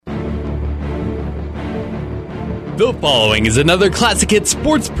The following is another Classic Hits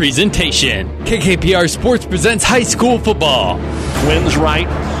sports presentation. KKPR Sports presents high school football. Twins right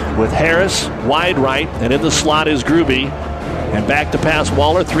with Harris, wide right, and in the slot is Gruby. And back to pass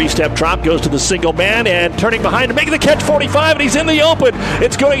Waller, three-step drop, goes to the single man, and turning behind to make the catch, 45, and he's in the open.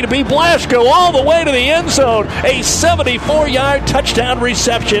 It's going to be Blaschko all the way to the end zone. A 74-yard touchdown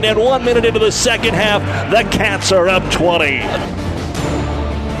reception, and 1 minute into the second half, the Cats are up 20.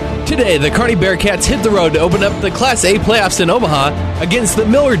 Today, the Kearney Bearcats hit the road to open up the Class A playoffs in Omaha against the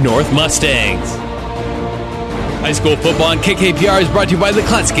Millard North Mustangs. High school football on KKPR is brought to you by the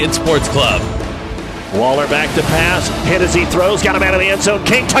Classic Hits Sports Club. Waller back to pass, hit as he throws, got him out of the end zone.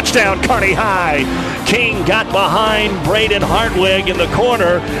 King, touchdown, Kearney High. King got behind Braden Hartwig in the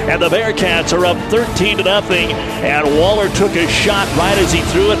corner, and the Bearcats are up 13-0. And Waller took a shot right as he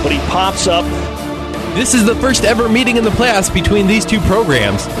threw it, but he pops up. This is the first ever meeting in the playoffs between these two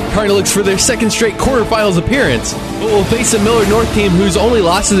programs. Kearney looks for their second straight quarterfinals appearance, but will face a Millard North team whose only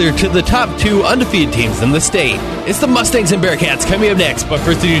losses are to the top two undefeated teams in the state. It's the Mustangs and Bearcats coming up next, but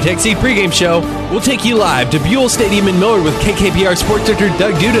first the New Tech Seed pregame show. We'll take you live to Buell Stadium in Millard with KKPR Sports Director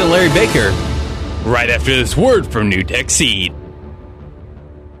Doug Duda and Larry Baker. Right after this word from New Tech Seed.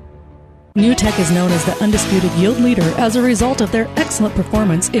 New Tech is known as the undisputed yield leader as a result of their excellent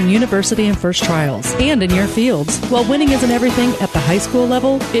performance in university and first trials and in your fields. While winning isn't everything at the high school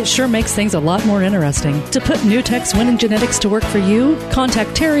level, it sure makes things a lot more interesting. To put New Tech's winning genetics to work for you,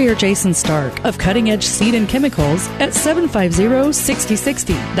 contact Terry or Jason Stark of Cutting Edge Seed and Chemicals at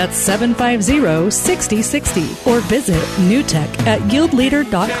 750-6060. That's 750-6060. Or visit newtech at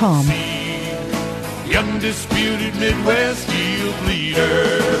yieldleader.com. The undisputed Midwest yield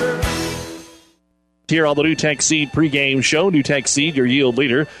leader. Here on the New Tech Seed pregame show. New Tech Seed, your yield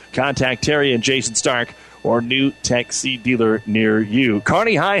leader. Contact Terry and Jason Stark or New Tech Seed dealer near you.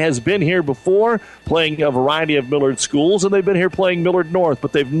 Kearney High has been here before, playing a variety of Millard schools, and they've been here playing Millard North,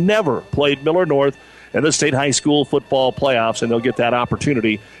 but they've never played Millard North in the state high school football playoffs, and they'll get that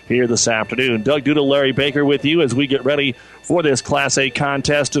opportunity here this afternoon. Doug Duda, Larry Baker with you as we get ready for this Class A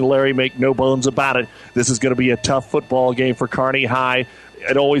contest, and Larry, make no bones about it, this is going to be a tough football game for Kearney High.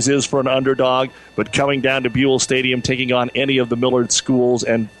 It always is for an underdog, but coming down to Buell Stadium, taking on any of the Millard schools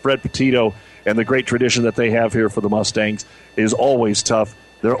and Fred Petito and the great tradition that they have here for the Mustangs is always tough.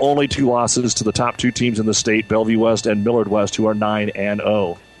 There are only two losses to the top two teams in the state, Bellevue West and Millard West, who are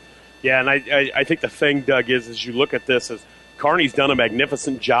 9-0. Yeah, and I think the thing, Doug, is you look at this as Kearney's done a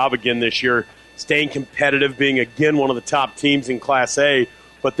magnificent job again this year, staying competitive, being again one of the top teams in Class A,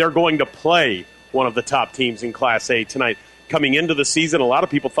 but they're going to play one of the top teams in Class A tonight. Coming into the season, a lot of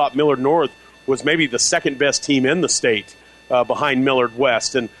people thought Millard North was maybe the second best team in the state behind Millard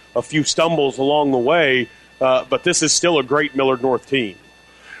West, and a few stumbles along the way, but this is still a great Millard North team.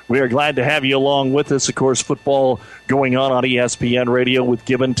 We are glad to have you along with us. Of course, football going on ESPN Radio with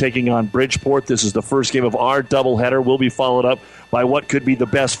Gibbon taking on Bridgeport. This is the first game of our doubleheader. Will be followed up by what could be the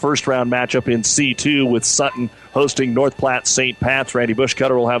best first-round matchup in C2 with Sutton hosting North Platte St. Pat's. Randy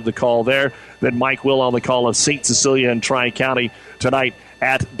Bushcutter will have the call there. Then Mike Will on the call of St. Cecilia and Tri-County tonight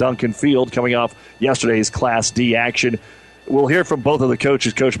at Duncan Field, coming off yesterday's Class D action. We'll hear from both of the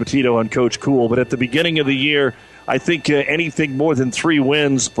coaches, Coach Petito and Coach Cool, but at the beginning of the year, I think anything more than 3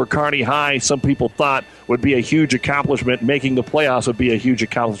 wins for Kearney High, some people thought would be a huge accomplishment. Making the playoffs would be a huge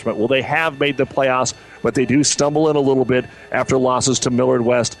accomplishment. Well, they have made the playoffs, but they do stumble in a little bit after losses to Millard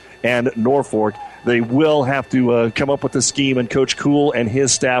West and Norfolk. They will have to come up with a scheme, and Coach Cool and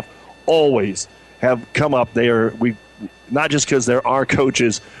his staff always have come up. Not just because there are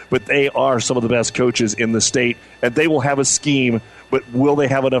coaches, but they are some of the best coaches in the state, and they will have a scheme, but will they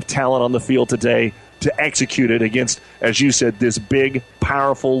have enough talent on the field today to execute it against, as you said, this big,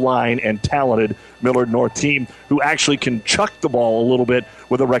 powerful line and talented Millard North team who actually can chuck the ball a little bit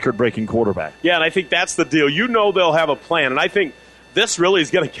with a record-breaking quarterback? Yeah, and I think that's the deal. You know they'll have a plan, and I think this really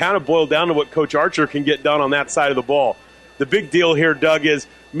is going to kind of boil down to what Coach Archer can get done on that side of the ball. The big deal here, Doug, is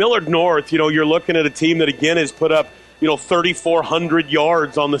Millard North, you're looking at a team that, again, has put up, 3,400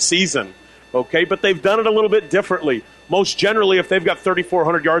 yards on the season, okay? But they've done it a little bit differently. Most generally, if they've got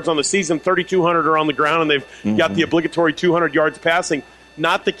 3,400 yards on the season, 3,200 are on the ground, and they've got the obligatory 200 yards passing.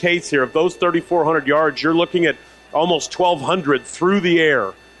 Not the case here. Of those 3,400 yards, you're looking at almost 1,200 through the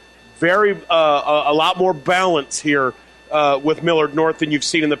air. Very a lot more balance here with Millard North than you've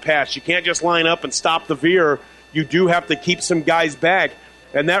seen in the past. You can't just line up and stop the veer. You do have to keep some guys back,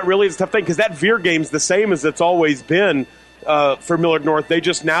 and that really is a tough thing because that veer game's the same as it's always been for Millard North. They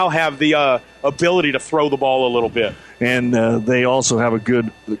just now have the ability to throw the ball a little bit. And they also have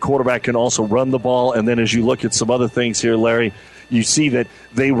the quarterback can also run the ball. And then as you look at some other things here, Larry, you see that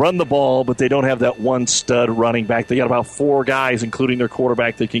they run the ball, but they don't have that one stud running back. They got about 4 guys, including their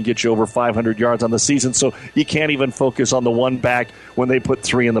quarterback, that can get you over 500 yards on the season. So you can't even focus on the one back when they put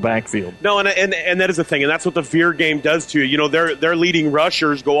 3 in the backfield. No, and that is the thing, and that's what the Veer game does to you. You know, their leading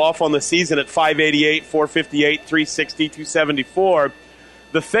rushers go off on the season at 588, 458, 360, 274.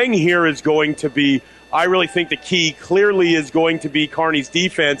 The thing here is going to be, I really think the key clearly is going to be Kearney's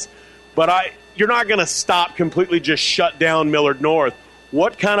defense, but you're not going to stop completely just shut down Millard North.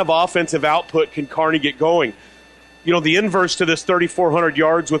 What kind of offensive output can Kearney get going? You know, the inverse to this 3,400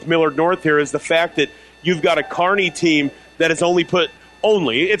 yards with Millard North here is the fact that you've got a Kearney team that has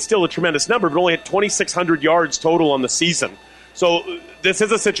it's still a tremendous number, but only at 2,600 yards total on the season. So this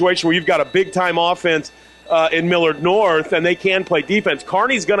is a situation where you've got a big-time offense in Millard North, and they can play defense.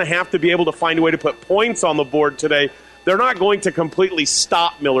 Kearney's going to have to be able to find a way to put points on the board today. They're not going to completely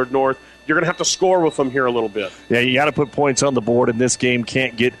stop Millard North. You're going to have to score with them here a little bit. Yeah, you got to put points on the board, and this game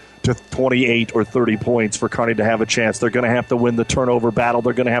can't get to 28 or 30 points for Kearney to have a chance. They're going to have to win the turnover battle.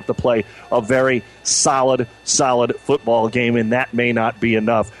 They're going to have to play a very solid football game, and that may not be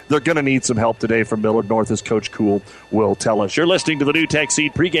enough. They're going to need some help today from Millard North, as Coach Kuhl will tell us. You're listening to the New Tech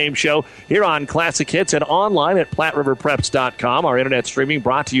Seed pregame show here on Classic Hits and online at PlatteRiverPreps.com. Our internet streaming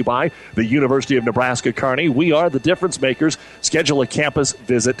brought to you by the University of Nebraska-Kearney. We are the difference makers. Schedule a campus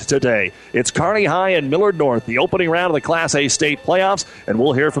visit today. It's Kearney High and Millard North, the opening round of the Class A state playoffs, and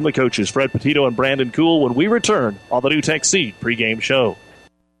we'll hear from the coaches, Fred Petito and Brandon Kuhl, when we return on the New Tech Seed pregame show.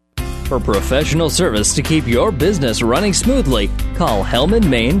 For professional service to keep your business running smoothly, call Hellman,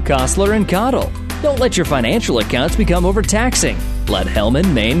 Maine, Kostler, and Cottle. Don't let your financial accounts become overtaxing. Let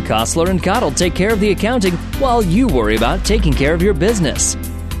Hellman, Maine, Kostler, and Cottle take care of the accounting while you worry about taking care of your business.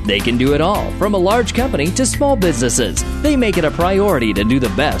 They can do it all, from a large company to small businesses. They make it a priority to do the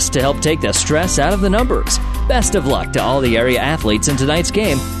best to help take the stress out of the numbers. Best of luck to all the area athletes in tonight's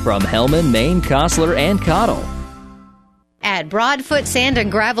game from Hellman, Maine, Kostler, and Cottle. At Broadfoot Sand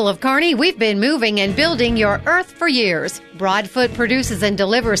and Gravel of Kearney, we've been moving and building your earth for years. Broadfoot produces and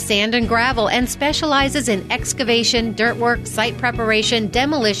delivers sand and gravel and specializes in excavation, dirt work, site preparation,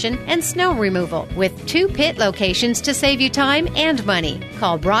 demolition, and snow removal, with 2 pit locations to save you time and money.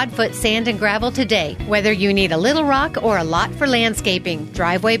 Call Broadfoot Sand and Gravel today, whether you need a little rock or a lot for landscaping,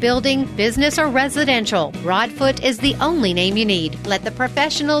 driveway building, business, or residential. Broadfoot is the only name you need. Let the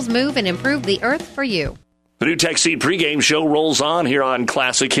professionals move and improve the earth for you. The New Tech Seed pregame show rolls on here on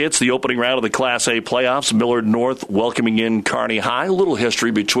Classic Hits, the opening round of the Class A playoffs. Millard North welcoming in Kearney High. A little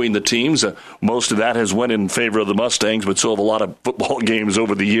history between the teams. Most of that has went in favor of the Mustangs, but still have a lot of football games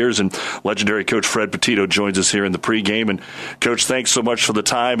over the years. And legendary Coach Fred Petito joins us here in the pregame. And, Coach, thanks so much for the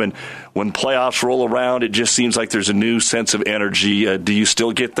time. And when playoffs roll around, it just seems like there's a new sense of energy. Do you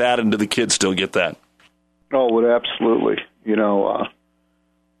still get that, and do the kids still get that? Oh, well, absolutely. You know,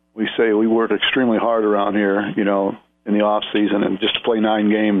 we say we work extremely hard around here, you know, in the off season, and just to play 9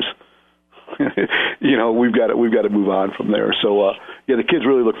 games, you know, we've got to move on from there. So, yeah, the kids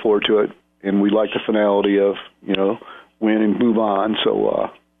really look forward to it, and we like the finality of, you know, win and move on. So,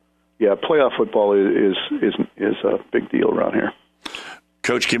 yeah, playoff football is a big deal around here.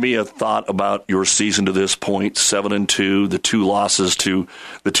 Coach, give me a thought about your season to this point, 7-2, the 2 losses to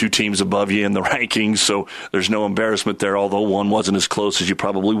the 2 teams above you in the rankings, so there's no embarrassment there, although one wasn't as close as you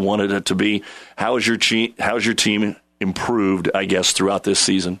probably wanted it to be. How's your team improved, I guess, throughout this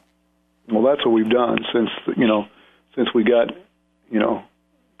season? Well, that's what we've done since we got, you know,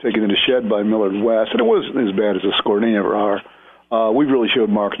 taken in the shed by Millard West, and it wasn't as bad as the score, they never are. We've really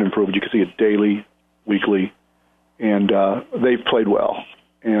showed marked improvement. You can see it daily, weekly, and they've played well,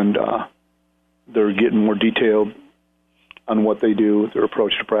 and they're getting more detailed on what they do. Their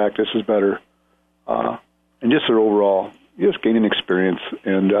approach to practice is better, and just their overall, just gaining experience.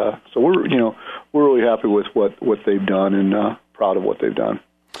 And so we're really happy with what they've done, and proud of what they've done.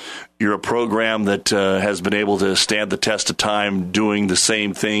 You're a program that has been able to stand the test of time, doing the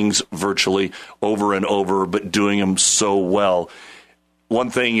same things virtually over and over, but doing them so well. One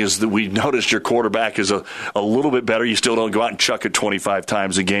thing is that we noticed your quarterback is a little bit better. You still don't go out and chuck it 25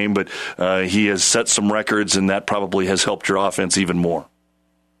 times a game, but he has set some records, and that probably has helped your offense even more.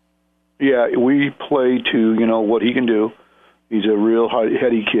 Yeah, we play to, you know, what he can do. He's a real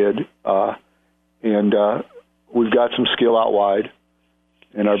heady kid, and we've got some skill out wide.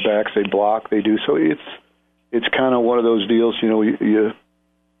 And our backs, they block, they do. So it's kind of one of those deals, you know,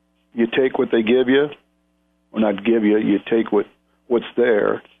 you take what they give you, or not give you, you take what's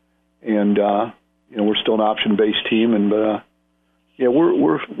there, and you know, we're still an option-based team, and yeah,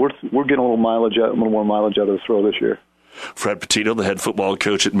 we're getting a little more mileage out of the throw this year. Fred Petito, the head football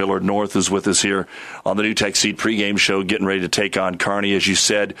coach at Millard North, is with us here on the New Tech Seed pregame show, getting ready to take on Kearney. As you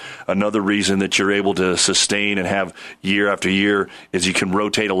said, another reason that you're able to sustain and have year after year is you can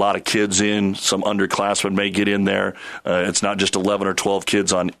rotate a lot of kids in. Some underclassmen may get in there. It's not just 11 or 12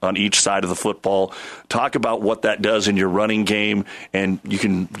 kids on each side of the football. Talk about what that does in your running game, and you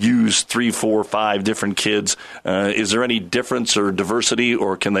can use 3, 4, 5 different kids. Is there any difference or diversity,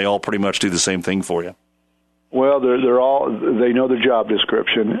 or can they all pretty much do the same thing for you? Well, they know their job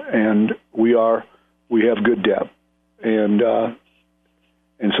description, and we have good depth, and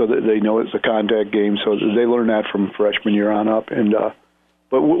so they know it's a contact game, so they learn that from freshman year on up, and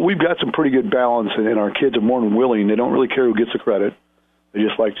but we've got some pretty good balance, and our kids are more than willing. They don't really care who gets the credit; they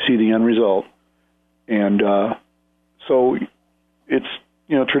just like to see the end result, and so it's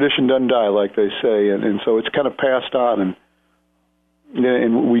tradition doesn't die, like they say, and so it's kind of passed on,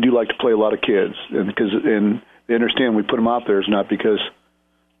 and we do like to play a lot of kids, and they understand we put them out there is not because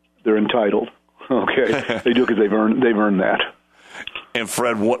they're entitled. Okay, they do it because they've earned that. And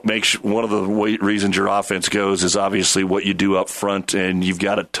Fred, what makes one of the reasons your offense goes is obviously what you do up front, and you've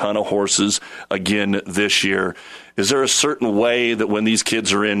got a ton of horses again this year. Is there a certain way that when these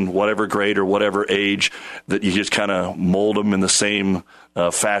kids are in whatever grade or whatever age that you just kind of mold them in the same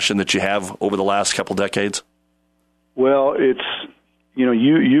fashion that you have over the last couple decades? Well, it's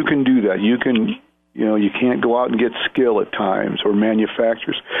you can do that. You can. You can't go out and get skill at times or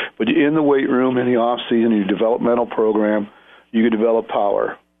manufacturers, but in the weight room, in the off season, in your developmental program, you can develop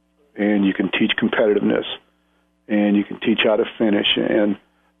power, and you can teach competitiveness, and you can teach how to finish, and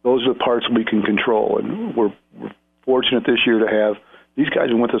those are the parts we can control. And we're fortunate this year to have these guys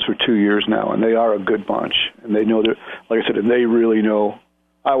have been with us for 2 years now, and they are a good bunch, and they know that, like I said, and they really know.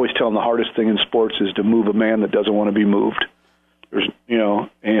 I always tell them the hardest thing in sports is to move a man that doesn't want to be moved.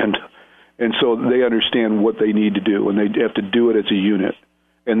 And so they understand what they need to do, and they have to do it as a unit.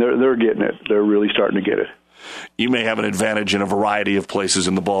 And they're getting it. They're really starting to get it. You may have an advantage in a variety of places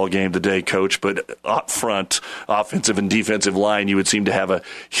in the ball game today, Coach, but up front, offensive and defensive line, you would seem to have a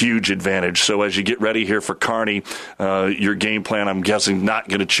huge advantage. So as you get ready here for Kearney, your game plan, I'm guessing, not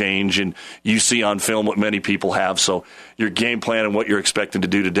going to change, and you see on film what many people have. So your game plan and what you're expecting to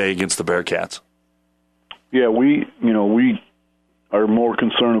do today against the Bearcats. Yeah, we are more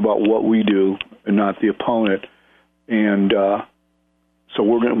concerned about what we do and not the opponent, and so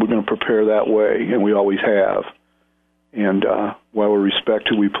we're going to prepare that way, and we always have. And while we respect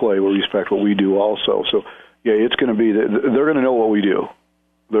who we play, we respect what we do also. So yeah, it's going to be they're going to know what we do.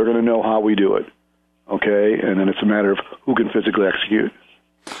 They're going to know how we do it. Okay, and then it's a matter of who can physically execute.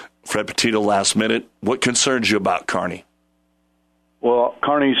 Fred Petito, last minute. What concerns you about Kearney? Well,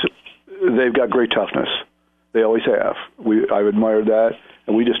 they've got great toughness. They always have. I've admired that,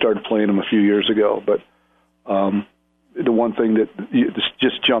 and we just started playing them a few years ago. But the one thing that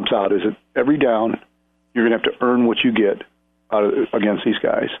just jumps out is that every down you're going to have to earn what you get against these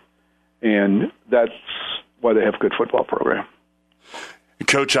guys, and that's why they have a good football program.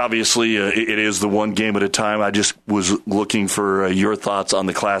 Coach, obviously, it is the one game at a time. I just was looking for your thoughts on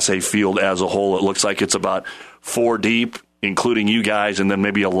the Class A field as a whole. It looks like it's about 4 deep, including you guys, and then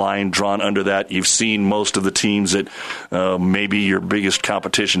maybe a line drawn under that. You've seen most of the teams that maybe your biggest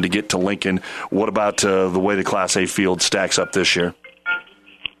competition to get to Lincoln. What about the way the Class A field stacks up this year?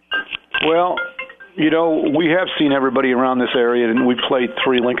 Well, we have seen everybody around this area, and we've played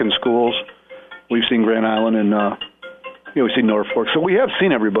 3 Lincoln schools. We've seen Grand Island, and we've seen Norfolk. So we have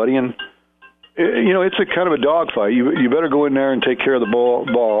seen everybody, and it's a kind of a dogfight. You better go in there and take care of the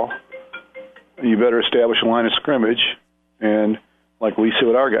ball. You better establish a line of scrimmage. And like we see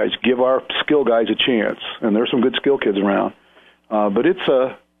with our guys, give our skill guys a chance. And there's some good skill kids around. But it's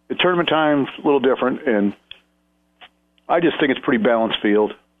a tournament time's a little different, and I just think it's a pretty balanced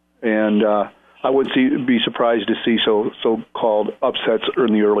field. And I wouldn't be surprised to see so-called upsets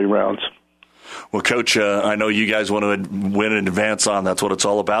in the early rounds. Well, Coach, I know you guys want to win and advance on. That's what it's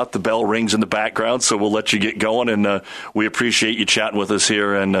all about. The bell rings in the background, so we'll let you get going. And we appreciate you chatting with us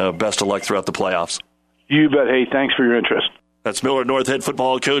here, and best of luck throughout the playoffs. You bet. Hey, thanks for your interest. That's Millard North head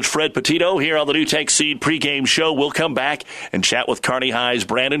football coach Fred Petito here on the New Tech Seed pregame show. We'll come back and chat with Kearney High's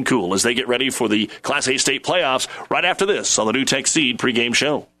Brandon Kuhl as they get ready for the Class A state playoffs right after this on the New Tech Seed pregame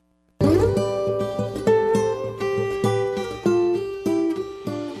show.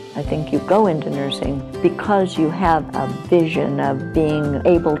 I think you go into nursing because you have a vision of being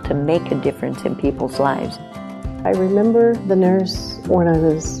able to make a difference in people's lives. I remember the nurse when I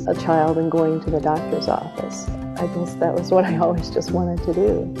was a child and going to the doctor's office. I guess that was what I always just wanted to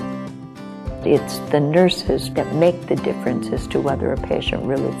do. It's the nurses that make the difference as to whether a patient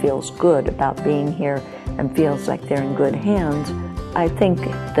really feels good about being here and feels like they're in good hands. I think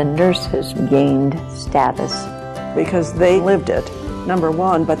the nurse has gained status. Because they lived it, number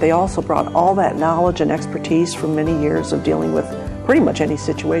one, but they also brought all that knowledge and expertise from many years of dealing with pretty much any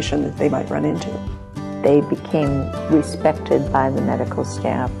situation that they might run into. They became respected by the medical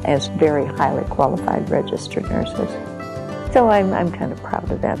staff as very highly qualified registered nurses. So I'm kind of proud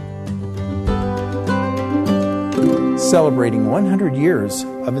of them. Celebrating 100 years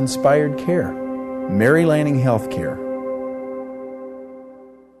of inspired care. Mary Lanning Healthcare.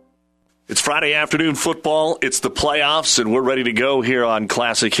 It's Friday afternoon football. It's the playoffs, and we're ready to go here on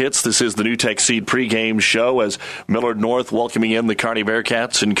Classic Hits. This is the New Tech Seed pregame show as Millard North welcoming in the Kearney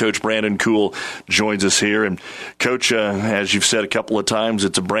Bearcats, and Coach Brandon Kuhl joins us here. And, Coach, as you've said a couple of times,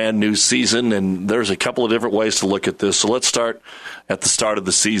 it's a brand new season, and there's a couple of different ways to look at this. So let's start at the start of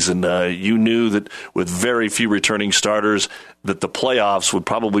the season. You knew that with very few returning starters that the playoffs would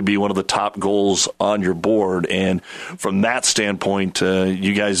probably be one of the top goals on your board. And from that standpoint,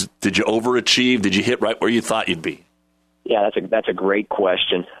 you guys, did you overachieve? Did you hit right where you thought you'd be? Yeah, that's a great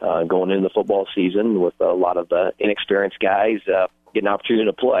question. Going into the football season with a lot of inexperienced guys getting an opportunity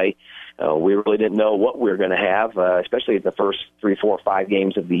to play, we really didn't know what we were going to have, especially in the first 3, 4, 5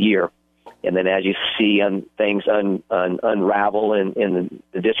 games of the year. And then as you see things unravel in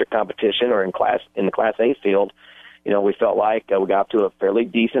the district competition or in the Class A field, you know, we felt like we got to a fairly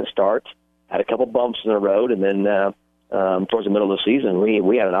decent start, had a couple bumps in the road, and then towards the middle of the season,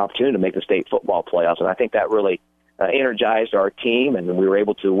 we had an opportunity to make the state football playoffs. And I think that really energized our team, and we were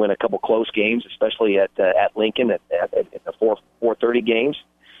able to win a couple close games, especially at Lincoln at the 4:30 games.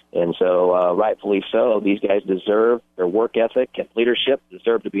 And so rightfully so, these guys deserve their work ethic and leadership,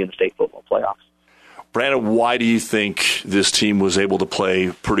 deserve to be in the state football playoffs. Brandon, why do you think this team was able to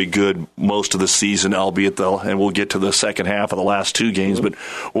play pretty good most of the season, albeit and we'll get to the second half of the last 2 games, but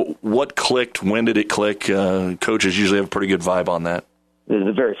what clicked? When did it click? Coaches usually have a pretty good vibe on that. This is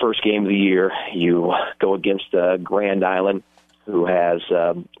the very first game of the year. You go against Grand Island, who has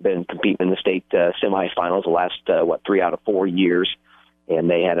been competing in the state semifinals the last, 3 out of 4 years, and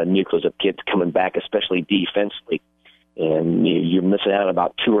they had a nucleus of kids coming back, especially defensively. And you're missing out on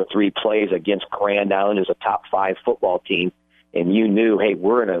about 2 or 3 plays against Grand Island, who's a top 5 football team. And you knew, hey,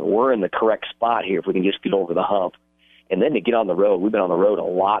 we're in the correct spot here if we can just get over the hump. And then to get on the road, we've been on the road a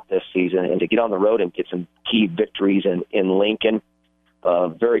lot this season, and to get on the road and get some key victories in Lincoln,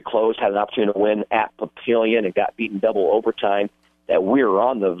 very close, had an opportunity to win at Papillion and got beaten double overtime, that we were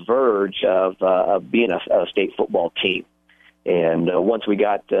on the verge of being a state football team. And once we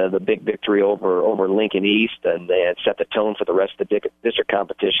got the big victory over Lincoln East and they set the tone for the rest of the district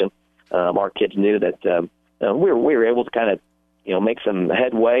competition, our kids knew that we were able to kind of make some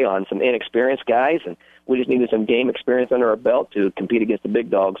headway on some inexperienced guys, and we just needed some game experience under our belt to compete against the big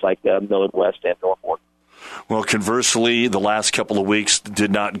dogs like Millard West and Norfolk. Well, conversely, the last couple of weeks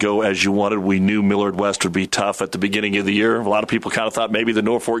did not go as you wanted. We knew Millard West would be tough at the beginning of the year. A lot of people kind of thought maybe the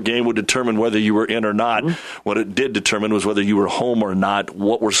Norfolk game would determine whether you were in or not. Mm-hmm. What it did determine was whether you were home or not.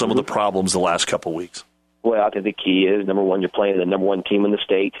 What were some of the problems the last couple of weeks? Well, I think the key is, number one, you're playing the number 1 team in the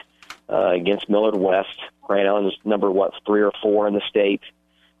state against Millard West. Grand Island is number, 3 or 4 in the state.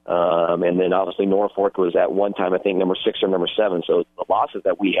 And then obviously Norfolk was at one time, I think, number 6 or number 7. So the losses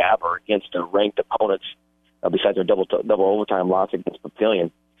that we have are against ranked opponents, besides their double overtime loss against Papillion.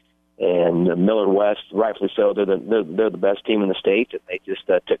 And Millard West, rightfully so, they're the best team in the state. And they just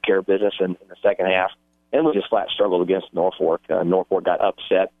took care of business in the second half. And we just flat struggled against Norfolk. Norfolk got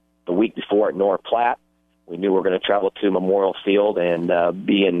upset the week before at North Platte. We knew we were going to travel to Memorial Field and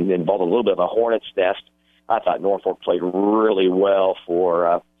be involved in a little bit of a hornet's nest. I thought Norfolk played really well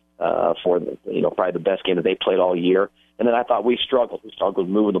for probably the best game that they played all year. And then I thought we struggled. We struggled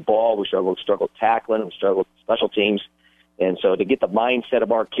moving the ball. We struggled tackling. We struggled with special teams. And so to get the mindset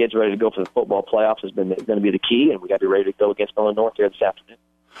of our kids ready to go for the football playoffs is going to be the key, and we got to be ready to go against Millard North here this afternoon.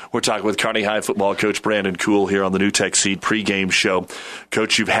 We're talking with Kearney High football coach Brandon Kuhl here on the New Tech Seed pregame show.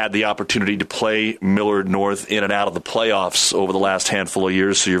 Coach, you've had the opportunity to play Millard North in and out of the playoffs over the last handful of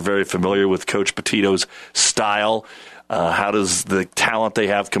years, so you're very familiar with Coach Petito's style. How does the talent they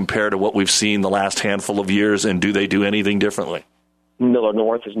have compare to what we've seen the last handful of years, and do they do anything differently? Millard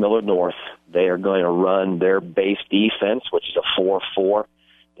North is Millard North. They are going to run their base defense, which is a 4-4,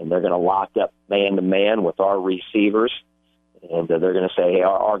 and they're going to lock up man-to-man with our receivers. And they're going to say, hey,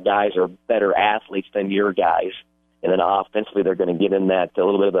 our guys are better athletes than your guys. And then offensively, they're going to get in that a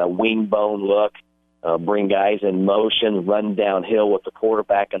little bit of a wing bone look, bring guys in motion, run downhill with the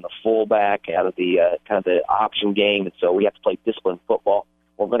quarterback and the fullback out of the kind of the option game. And so we have to play disciplined football.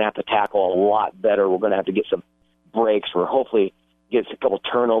 We're going to have to tackle a lot better. We're going to have to get some breaks. We're hopefully get a couple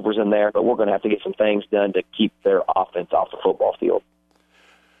turnovers in there, but we're going to have to get some things done to keep their offense off the football field.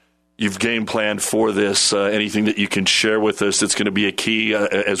 You've game planned for this. Anything that you can share with us that's going to be a key?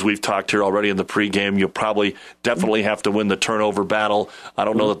 As we've talked here already in the pregame, you'll probably definitely have to win the turnover battle. I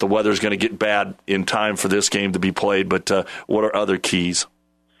don't know that the weather's going to get bad in time for this game to be played, but what are other keys?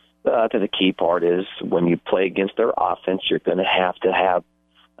 The key part is when you play against their offense, you're going to have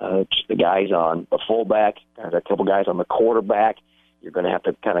the guys on the fullback, a couple guys on the quarterback. You're going to have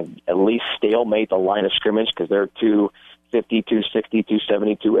to kind of at least stalemate the line of scrimmage because they're 250, 260,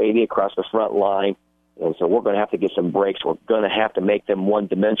 270, 280 across the front line. And so we're going to have to get some breaks. We're going to have to make them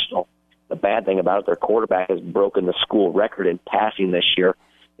one-dimensional. The bad thing about it, their quarterback has broken the school record in passing this year.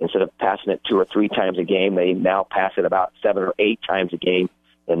 Instead of passing it 2 or 3 times a game, they now pass it about 7 or 8 times a game.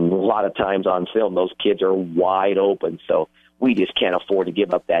 And a lot of times on film, those kids are wide open. So we just can't afford to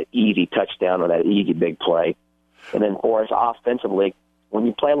give up that easy touchdown or that easy big play. And then for us offensively, when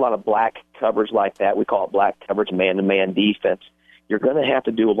you play a lot of black coverage like that, we call it black coverage, man-to-man defense, you're going to have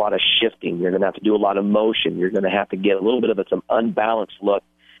to do a lot of shifting. You're going to have to do a lot of motion. You're going to have to get a little bit of some unbalanced look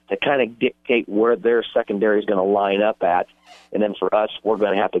to kind of dictate where their secondary is going to line up at. And then for us, we're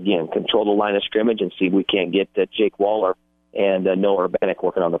going to have to, again, control the line of scrimmage and see if we can't get Jake Waller and Noah Urbanek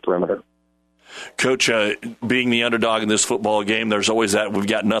working on the perimeter. Coach, being the underdog in this football game, there's always that we've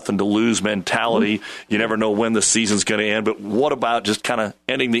got nothing to lose mentality. Mm-hmm. You never know when the season's going to end. But what about just kind of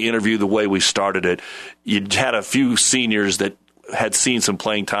ending the interview the way we started it? You had a few seniors that had seen some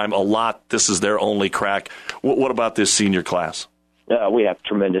playing time. A lot, this is their only crack. What about this senior class? We have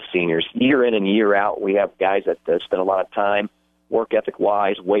tremendous seniors. Year in and year out, we have guys that spend a lot of time, work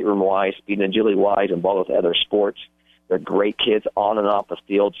ethic-wise, weight room-wise, speed and agility-wise, involved with other sports. They're great kids on and off the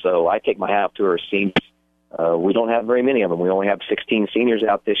field, so I take my hat off to our seniors. We don't have very many of them. We only have 16 seniors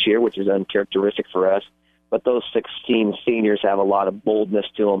out this year, which is uncharacteristic for us. But those 16 seniors have a lot of boldness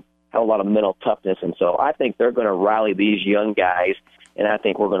to them, have a lot of mental toughness, and so I think they're going to rally these young guys, and I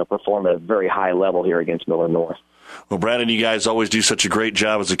think we're going to perform at a very high level here against Millard North. Well, Brandon, you guys always do such a great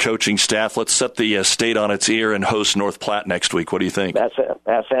job as a coaching staff. Let's set the state on its ear and host North Platte next week. What do you think?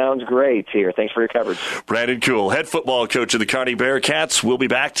 That sounds great here. Thanks for your coverage. Brandon Kuhl, head football coach of the Kearney Bearcats. We'll be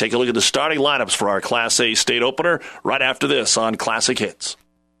back. Take a look at the starting lineups for our Class A state opener right after this on Classic Hits.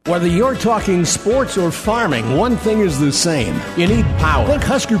 Whether you're talking sports or farming, one thing is the same. You need power. Think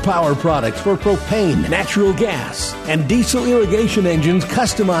Husker Power products for propane, natural gas, and diesel irrigation engines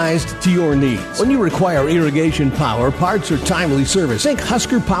customized to your needs. When you require irrigation power, parts, or timely service, think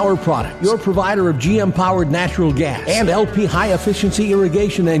Husker Power products, your provider of GM-powered natural gas and LP high-efficiency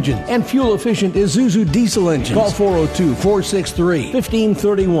irrigation engine and fuel-efficient Isuzu diesel engines. Call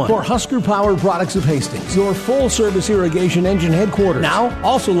 402-463-1531 for Husker Power Products of Hastings, your full-service irrigation engine headquarters. Now,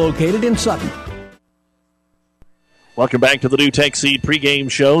 also located in Sutton. Welcome back to the new Tech Seed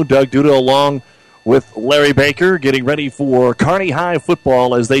pregame show. Doug Duda along with Larry Baker getting ready for Kearney High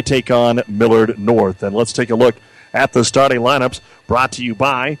football as they take on Millard North. And let's take a look at the starting lineups brought to you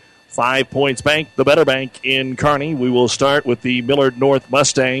by 5 Points Bank, the better bank in Kearney. We will start with the Millard North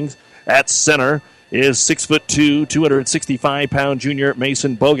Mustangs. At center is 6'2", 265-pound junior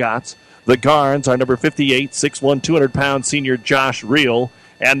Mason Bogots. The guards are number 58, 6'1", 200-pound senior Josh Reel,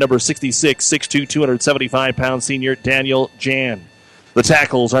 and number 66, 6'2", 275-pound senior Daniel Jan. The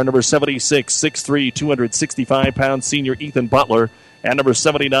tackles are number 76, 6'3", 265-pound senior Ethan Butler, and number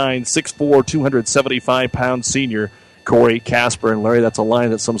 79, 6'4", 275-pound senior Corey Casper. And, Larry, that's a line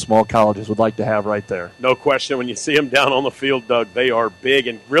that some small colleges would like to have right there. No question. When you see them down on the field, Doug, they are big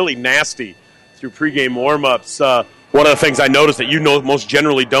and really nasty through pregame warm-ups. One of the things I noticed that most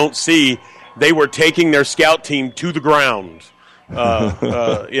generally don't see, they were taking their scout team to the ground.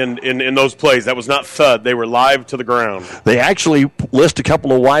 In those plays. That was not thud. They were live to the ground. They actually list a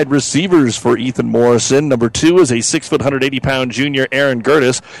couple of wide receivers for Ethan Morrison. Number 2 is a 6', 180-pound junior Aaron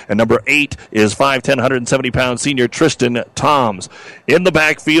Gertis, and number 8 is 5'10", 170-pound senior Tristan Toms. In the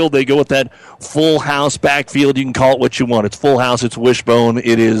backfield, they go with that full house backfield. You can call it what you want. It's full house, it's wishbone,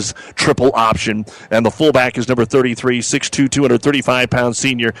 it is triple option. And the fullback is number 33, 6'2", 235-pound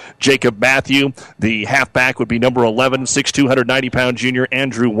senior Jacob Matthew. The halfback would be number 11, 6'2", 190-pound junior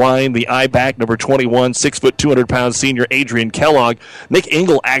Andrew Wine. The I-back, number 21, 6', 200-pound senior Adrian Kellogg. Nick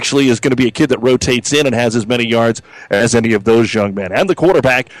Engel actually is going to be a kid that rotates in and has as many yards as any of those young men. And the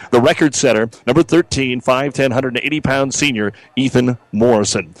quarterback, the record setter, number 13, 5'10", 180-pound senior Ethan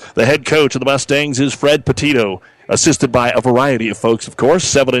Morrison. The head coach of the Mustangs is Fred Petito. assisted by a variety of folks, of course.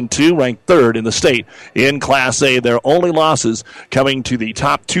 7-2, ranked third in the state in Class A. Their only losses coming to the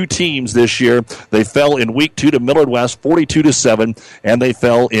top two teams this year. They fell in Week 2 to Millard West, 42-7, and they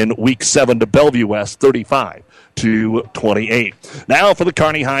fell in Week 7 to Bellevue West, 35-28. Now for the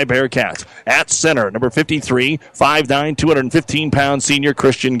Kearney High Bearcats. At center, number 53, 5'9", 215-pound senior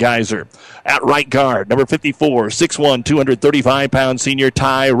Christian Geyser. At right guard, number 54, 6'1", 235-pound senior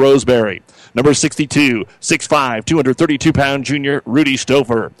Ty Roseberry. Number 62, 6'5", 232-pound junior Rudy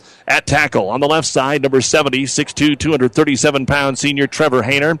Stouffer. At tackle, on the left side, number 70, 6'2", 237-pound senior Trevor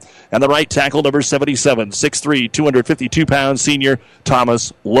Hayner. And the right tackle, number 77, 6'3", 252-pound senior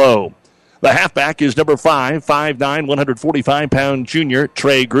Thomas Lowe. The halfback is number 5, 5'9", 145-pound junior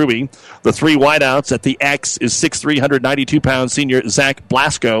Trey Gruby. The three wideouts at the X is 6'3", 192-pound senior Zach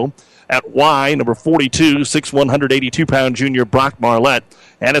Blasco. At Y, number 42, 6'1", 182-pound junior Brock Marlette.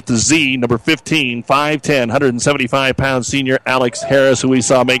 And at the Z, number 15, 5'10", 175-pound senior Alex Harris, who we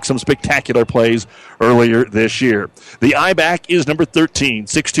saw make some spectacular plays earlier this year. The I-back is number 13,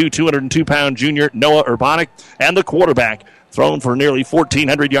 6'2", 202-pound junior Noah Urbanic. And the quarterback, thrown for nearly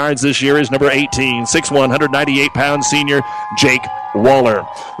 1,400 yards this year, is number 18, 6'1", 198-pound senior Jake Waller.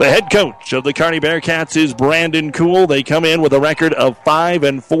 The head coach of the Kearney Bearcats is Brandon Kuhl. They come in with a record of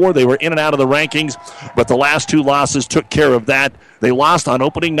 5-4. They were in and out of the rankings, but the last two losses took care of that. They lost on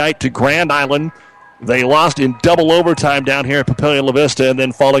opening night to Grand Island. They lost in double overtime down here at Papillion La Vista, and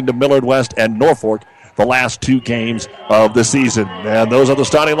then falling to Millard West and Norfolk the last two games of the season. And those are the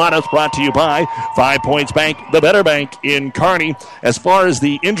starting lineups brought to you by 5 Points Bank, the better bank in Kearney. As far as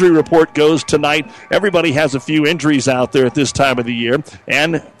the injury report goes tonight, everybody has a few injuries out there at this time of the year,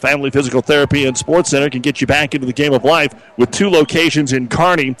 and Family Physical Therapy and Sports Center can get you back into the game of life with two locations in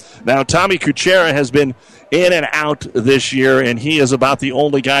Kearney. Now, Tommy Kuchera has been in and out this year, and he is about the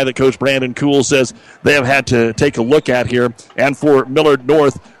only guy that Coach Brandon Kuhl says they have had to take a look at here. And for Millard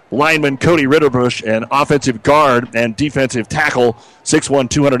North, lineman Cody Ritterbusch, an offensive guard and defensive tackle, 6'1",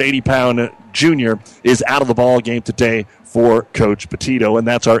 280-pound junior, is out of the ball game today for Coach Petito. And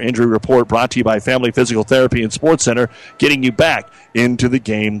that's our injury report brought to you by Family Physical Therapy and Sports Center, getting you back into the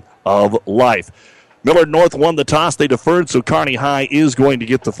game of life. Millard North won the toss. They deferred, so Kearney High is going to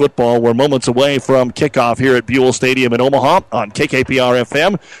get the football. We're moments away from kickoff here at Buell Stadium in Omaha on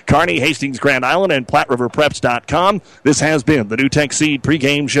KKPR-FM, Kearney, Hastings, Grand Island, and PlatteRiverPreps.com. This has been the NewTek Seed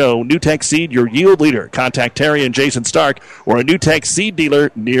pregame show. NewTek Seed, your yield leader. Contact Terry and Jason Stark or a NewTek Seed dealer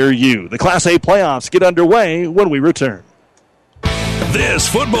near you. The Class A playoffs get underway when we return. This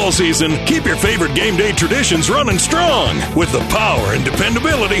football season, keep your favorite game day traditions running strong with the power and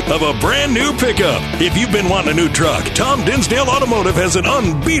dependability of a brand new pickup. If you've been wanting a new truck, Tom Dinsdale Automotive has an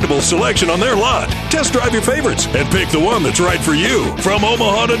unbeatable selection on their lot. Test drive your favorites and pick the one that's right for you. From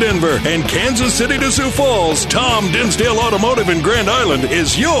Omaha to Denver and Kansas City to Sioux Falls, Tom Dinsdale Automotive in Grand Island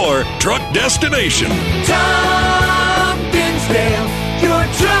is your truck destination. Tom Dinsdale, your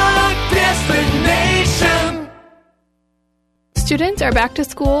truck destination. Students are back to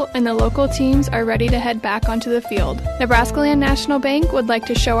school and the local teams are ready to head back onto the field. Nebraska Land National Bank would like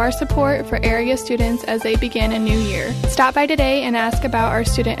to show our support for area students as they begin a new year. Stop by today and ask about our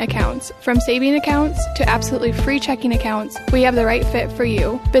student accounts. From saving accounts to absolutely free checking accounts, we have the right fit for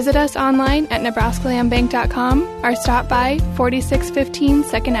you. Visit us online at nebraskalandbank.com or stop by 4615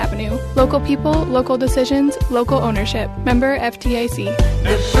 2nd Avenue. Local people, local decisions, local ownership. Member FDIC.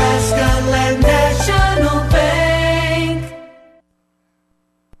 Nebraska Land National Bank.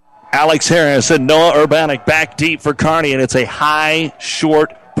 Alex Harris and Noah Urbanic back deep for Kearney, and it's a high,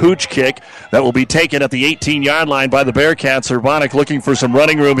 short pooch kick that will be taken at the 18-yard line by the Bearcats. Urbanic looking for some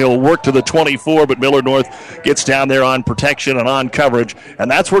running room. He'll work to the 24, but Millard North gets down there on protection and on coverage,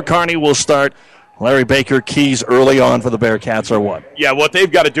 and that's where Kearney will start. Larry Baker, keys early on for the Bearcats are what? Yeah, what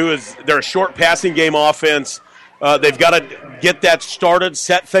they've got to do is they're a short passing game offense. They've got to get that started,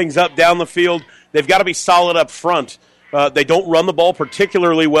 set things up down the field. They've got to be solid up front. They don't run the ball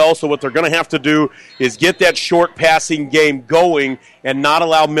particularly well, so what they're going to have to do is get that short passing game going and not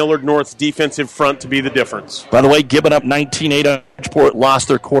allow Millard North's defensive front to be the difference. By the way, giving up 19-8 on Bridgeport, lost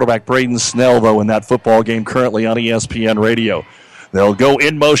their quarterback Braden Snell, though, in that football game currently on ESPN Radio. They'll go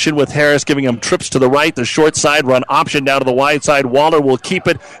in motion with Harris, giving him trips to the right, the short side run option down to the wide side. Waller will keep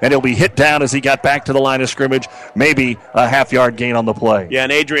it, and he'll be hit down as he got back to the line of scrimmage. Maybe a half-yard gain on the play. Yeah,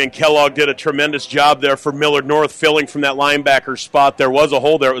 and Adrian Kellogg did a tremendous job there for Millard North, filling from that linebacker spot. There was a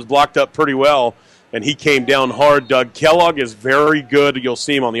hole there. It was blocked up pretty well, and he came down hard. Doug Kellogg is very good. You'll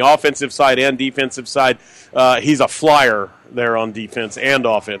see him on the offensive side and defensive side. He's a flyer there on defense and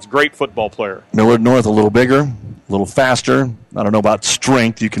offense. Great football player. Millard North a little bigger, a A little faster. I don't know about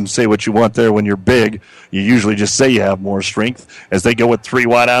strength. You can say what you want there when you're big. You usually just say you have more strength. As they go with 3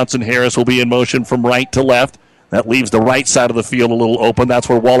 wideouts, and Harris will be in motion from right to left. That leaves the right side of the field a little open. That's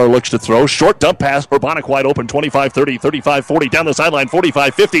where Waller looks to throw. Short dump pass. Urbanic wide open. 25-30, 35-40. Down the sideline.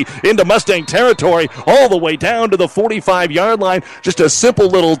 45-50. Into Mustang territory. All the way down to the 45-yard line. Just a simple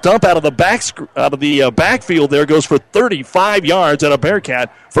little dump out of the backfield there. Goes for 35 yards and a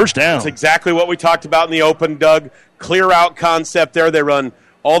Bearcat first down. That's exactly what we talked about in the open, Doug. Clear out concept there. They run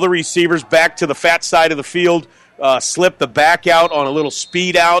all the receivers back to the fat side of the field. Slip the back out on a little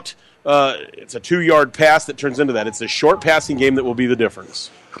speed out. It's a 2-yard pass that turns into that. It's a short passing game that will be the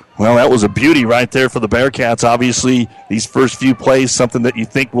difference. Well, that was a beauty right there for the Bearcats. Obviously, these first few plays, something that you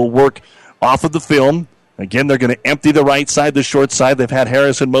think will work off of the film. Again, they're going to empty the right side, the short side. They've had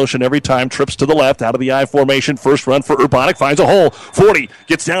Harris in motion every time. Trips to the left, out of the I formation. First run for Urbanic. Finds a hole. 40.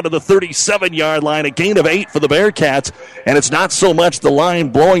 Gets down to the 37-yard line. A gain of 8 for the Bearcats. And it's not so much the line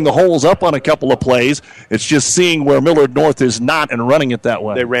blowing the holes up on a couple of plays. It's just seeing where Millard North is not and running it that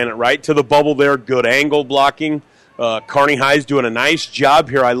way. They ran it right to the bubble there. Good angle blocking. Kearney High's doing a nice job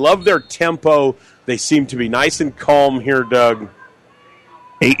here. I love their tempo. They seem to be nice and calm here, Doug.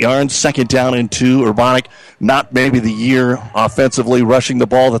 8 yards, 2nd down and 2. Urbanic, not maybe the year offensively rushing the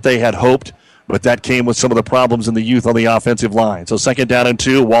ball that they had hoped, but that came with some of the problems in the youth on the offensive line. So 2nd down and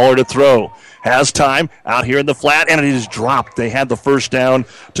 2, Waller to throw. Has time out here in the flat, and it is dropped. They had the first down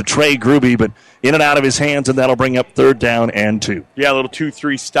to Trey Gruby, but in and out of his hands, and that'll bring up 3rd down and 2. Yeah, a little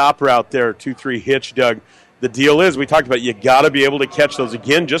 2-3 stop route there, 2-3 hitch, Doug. The deal is, we talked about, you got to be able to catch those.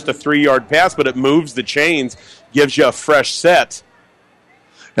 Again, just a 3-yard pass, but it moves the chains, gives you a fresh set.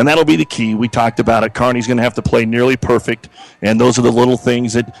 And that'll be the key. We talked about it. Kearney's going to have to play nearly perfect, and those are the little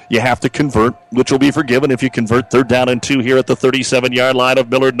things that you have to convert, which will be forgiven if you convert 3rd down and 2 here at the 37-yard line of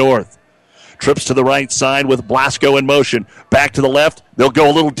Millard North. Trips to the right side with Blasco in motion. Back to the left. They'll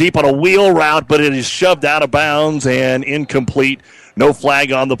go a little deep on a wheel route, but it is shoved out of bounds and incomplete. No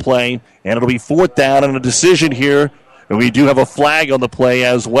flag on the play, and it'll be 4th down and a decision here. And we do have a flag on the play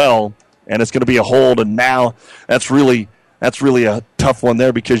as well, and it's going to be a hold, and now that's really a tough one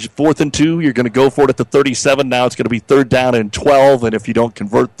there because 4th and 2, you're going to go for it at the 37. Now it's going to be 3rd down and 12, and if you don't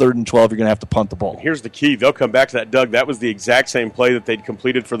convert 3rd and 12, you're going to have to punt the ball. Here's the key. They'll come back to that, Doug. That was the exact same play that they'd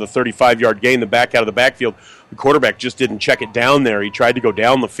completed for the 35-yard gain, the back out of the backfield. The quarterback just didn't check it down there. He tried to go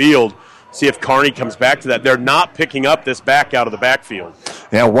down the field, see if Kearney comes back to that. They're not picking up this back out of the backfield.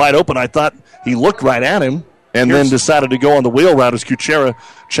 Yeah, wide open. I thought he looked right at him. And then decided to go on the wheel route as Kuchera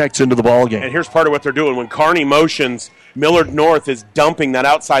checks into the ball game. And here's part of what they're doing. When Kearney motions, Millard North is dumping that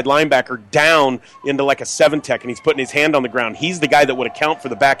outside linebacker down into like a 7-tech, and he's putting his hand on the ground. He's the guy that would account for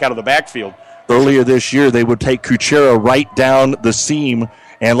the back out of the backfield. Earlier this year, they would take Kuchera right down the seam,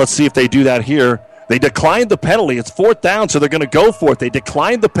 and let's see if they do that here. They declined the penalty. It's 4th down, so they're going to go for it. They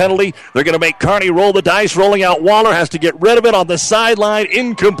declined the penalty. They're going to make Kearney roll the dice. Rolling out, Waller has to get rid of it on the sideline.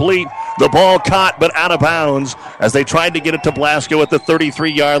 Incomplete. The ball caught, but out of bounds as they tried to get it to Blasco at the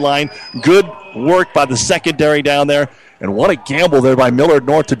 33-yard line. Good work by the secondary down there. And what a gamble there by Millard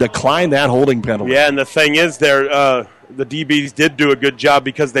North to decline that holding penalty. Yeah, and the thing is there, the DBs did do a good job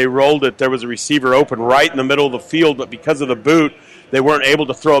because they rolled it. There was a receiver open right in the middle of the field, but because of the boot, they weren't able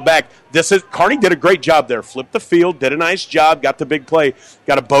to throw it back. Kearney did a great job there. Flipped the field, did a nice job, got the big play.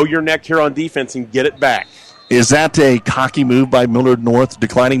 Got to bow your neck here on defense and get it back. Is that a cocky move by Millard North,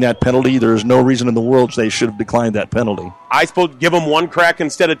 declining that penalty? There's no reason in the world they should have declined that penalty. I suppose give them 1 crack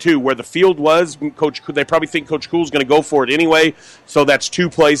instead of 2. Where the field was, they probably think Coach Cool's going to go for it anyway, so that's 2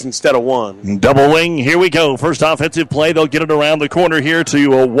 plays instead of 1. Double wing, here we go. First offensive play, they'll get it around the corner here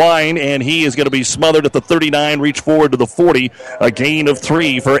to Wine, and he is going to be smothered at the 39, reach forward to the 40. A gain of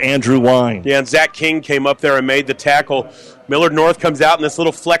 3 for Andrew Wine. Yeah, and Zach King came up there and made the tackle. Millard North comes out in this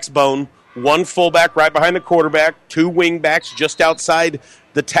little flex bone. 1 fullback right behind the quarterback, 2 wingbacks just outside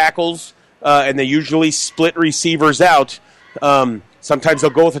the tackles, and they usually split receivers out. Sometimes they'll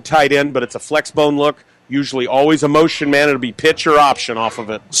go with a tight end, but it's a flex bone look. Usually always a motion man. It'll be pitch or option off of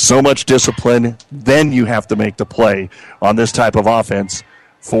it. So much discipline. Then you have to make the play on this type of offense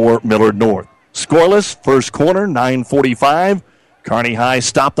for Millard North. Scoreless, first quarter, 9:45. Kearney High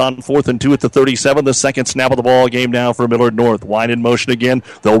stopped on 4th and 2 at the 37. The second snap of the ball game now for Millard North. Wine in motion again.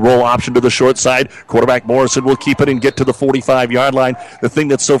 They'll roll option to the short side. Quarterback Morrison will keep it and get to the 45-yard line. The thing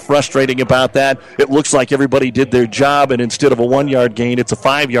that's so frustrating about that, it looks like everybody did their job, and instead of a 1-yard gain, it's a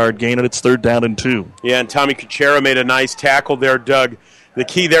 5-yard gain, and it's 3rd down and 2. Yeah, and Tommy Kuchera made a nice tackle there, Doug. The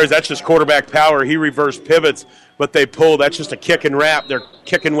key there is that's just quarterback power. He reverse pivots, but they pull. That's just a kick and wrap. They're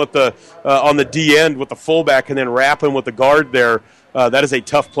kicking with the on the D end with the fullback and then wrapping with the guard there. That is a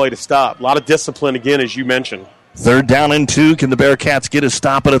tough play to stop. A lot of discipline, again, as you mentioned. 3rd down and 2. Can the Bearcats get a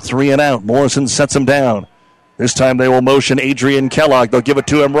stop at a 3-and-out? Morrison sets him down. This time they will motion Adrian Kellogg. They'll give it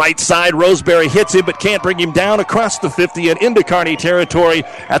to him right side. Roseberry hits him but can't bring him down across the 50 and into Kearney territory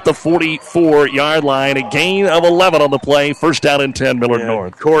at the 44-yard line. A gain of 11 on the play. 1st down and 10, Millard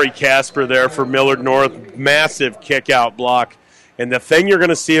North. Corey Casper there for Millard North. Massive kick-out block. And the thing you're going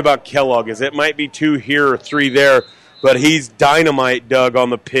to see about Kellogg is it might be 2 here or 3 there, but he's dynamite, Doug,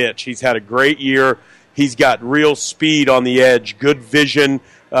 on the pitch. He's had a great year. He's got real speed on the edge, good vision.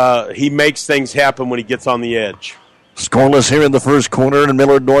 He makes things happen when he gets on the edge. Scoreless here in the first quarter, and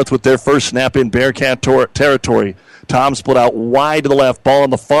Millard North with their first snap in Bearcat territory. Tom split out wide to the left, ball on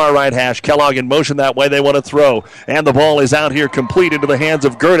the far right hash. Kellogg in motion that way. They want to throw, and the ball is out here complete into the hands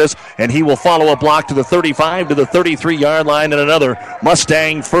of Gertis, and he will follow a block to the 35 to the 33-yard line, and another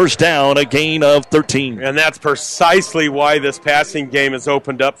Mustang 1st down, a gain of 13. And that's precisely why this passing game is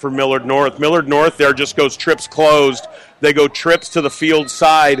opened up for Millard North. Millard North there just goes trips closed. They go trips to the field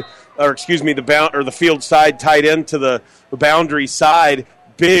side, the field side tight end to the boundary side.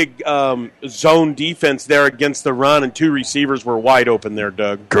 Big zone defense there against the run, and 2 receivers were wide open there,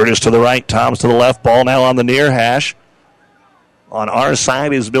 Doug. Gertis to the right, Tom's to the left. Ball now on the near hash. On our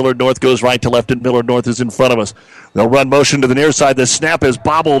side is Millard North, goes right to left, and Millard North is in front of us. They'll run motion to the near side. The snap is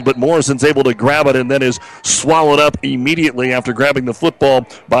bobbled, but Morrison's able to grab it and then is swallowed up immediately after grabbing the football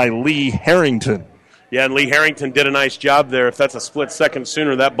by Lee Harrington. Yeah, and Lee Harrington did a nice job there. If that's a split second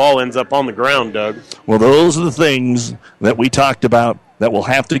sooner, that ball ends up on the ground, Doug. Well, those are the things that we talked about that will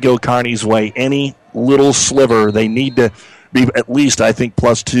have to go Kearney's way. Any little sliver, they need to be at least, I think,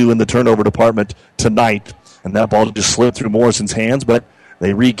 +2 in the turnover department tonight. And that ball just slipped through Morrison's hands, but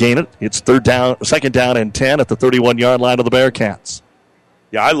they regain it. It's 2nd down and 10 at the 31-yard line of the Bearcats.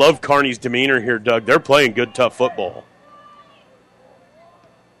 Yeah, I love Kearney's demeanor here, Doug. They're playing good, tough football.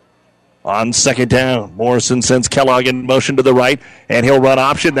 On 2nd down, Morrison sends Kellogg in motion to the right, and he'll run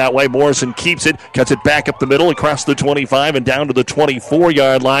option that way. Morrison keeps it, cuts it back up the middle, across the 25 and down to the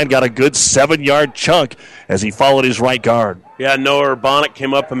 24-yard line. Got a good 7-yard chunk as he followed his right guard. Yeah, Noah Urbanic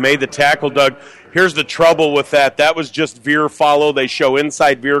came up and made the tackle, Doug. Here's the trouble with that. That was just veer follow. They show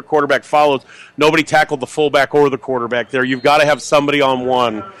inside veer, quarterback follows. Nobody tackled the fullback or the quarterback there. You've got to have somebody on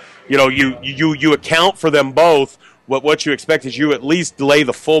one. You know, you account for them both. What you expect is you at least lay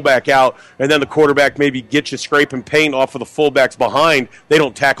the fullback out, and then the quarterback maybe gets you scraping paint off of the fullbacks behind. They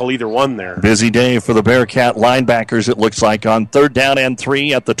don't tackle either one there. Busy day for the Bearcat linebackers, it looks like, on 3rd down and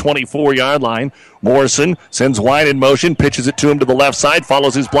 3 at the 24-yard line. Morrison sends wide in motion, pitches it to him to the left side,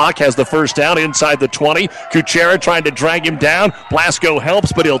 follows his block, has the 1st down inside the 20. Kuchera trying to drag him down. Blasco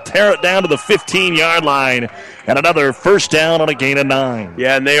helps, but he'll tear it down to the 15-yard line. And another 1st down on a gain of 9.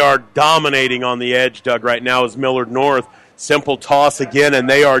 Yeah, and they are dominating on the edge, Doug, right now is Millard North. Simple toss again, and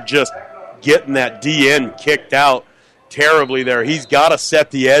they are just getting that DN kicked out terribly there. He's got to set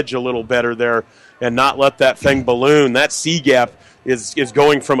the edge a little better there and not let that thing balloon. That C gap is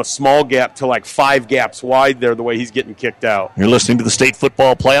going from a small gap to like 5 gaps wide there the way he's getting kicked out. You're listening to the state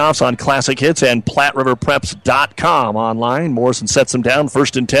football playoffs on Classic Hits and PlatteRiverPreps.com online. Morrison sets them down.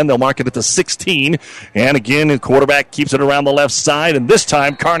 1st and 10. They'll mark it at the 16. And again, the quarterback keeps it around the left side. And this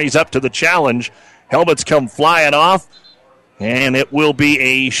time, Kearney's up to the challenge. Helmets come flying off. And it will be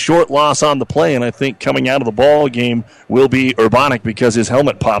a short loss on the play, and I think coming out of the ball game will be Urbanic because his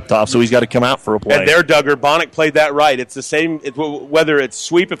helmet popped off, so he's got to come out for a play. And there, Doug, Urbanic played that right. It's the same, whether it's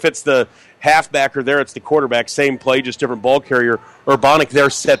sweep, if it's the halfback, or there it's the quarterback, same play, just different ball carrier. Urbanic there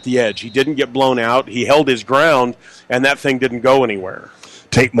set the edge. He didn't get blown out. He held his ground, and that thing didn't go anywhere.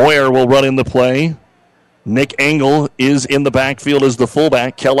 Tate Moyer will run in the play. Nick Engel is in the backfield as the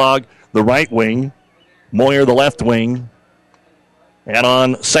fullback. Kellogg, the right wing. Moyer, the left wing. And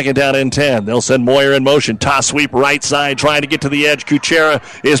on 2nd down and 10, they'll send Moyer in motion. Toss sweep right side, trying to get to the edge. Kuchera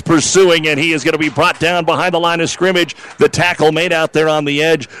is pursuing, and he is going to be brought down behind the line of scrimmage. The tackle made out there on the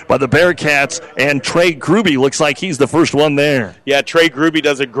edge by the Bearcats, and Trey Gruby looks like he's the first one there. Yeah, Trey Gruby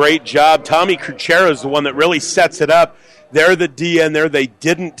does a great job. Tommy Kuchera is the one that really sets it up. They're the DN there. They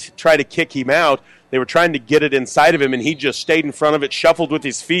didn't try to kick him out. They were trying to get it inside of him, and he just stayed in front of it, shuffled with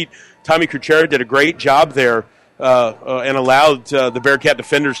his feet. Tommy Kuchera did a great job there. And allowed the Bearcat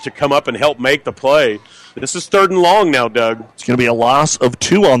defenders to come up and help make the play. This is 3rd and long now, Doug. It's going to be a loss of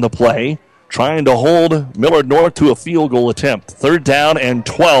 2 on the play, trying to hold Millard North to a field goal attempt. 3rd down and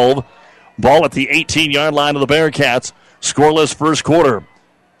 12. Ball at the 18-yard line of the Bearcats. Scoreless first quarter.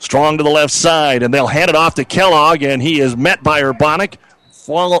 Strong to the left side, and they'll hand it off to Kellogg, and he is met by Urbanic.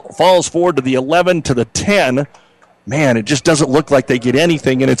 Falls forward to the 11 to the 10. Man, it just doesn't look like they get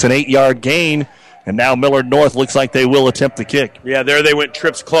anything, and it's an 8-yard gain. And now Millard North looks like they will attempt the kick. Yeah, there they went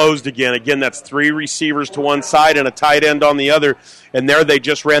trips closed again. Again, that's 3 receivers to one side and a tight end on the other. And there they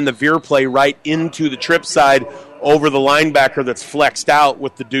just ran the veer play right into the trip side over the linebacker that's flexed out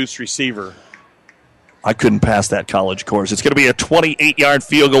with the deuce receiver. I couldn't pass that college course. It's going to be a 28-yard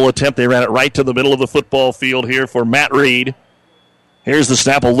field goal attempt. They ran it right to the middle of the football field here for Matt Reed. Here's the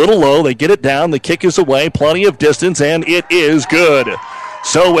snap, a little low. They get it down. The kick is away. Plenty of distance, and it is good.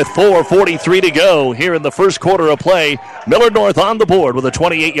 So with 4:43 to go here in the first quarter of play, Millard North on the board with a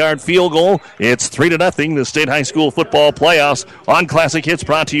 28-yard field goal. It's 3-0, the state high school football playoffs on Classic Hits,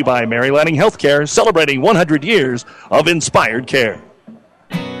 brought to you by Mary Lanning Healthcare, celebrating 100 years of inspired care.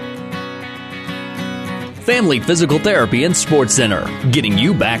 Family Physical Therapy and Sports Center, getting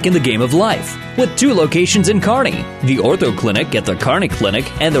you back in the game of life. With 2 locations in Kearney, the Ortho Clinic at the Kearney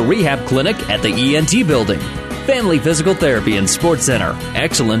Clinic and the Rehab Clinic at the ENT Building. Family Physical Therapy and Sports Center,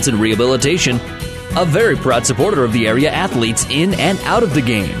 excellence in rehabilitation. A very proud supporter of the area athletes in and out of the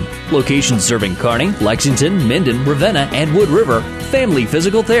game. Locations serving Kearney, Lexington, Minden, Ravenna, and Wood River. Family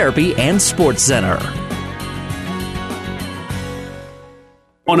Physical Therapy and Sports Center.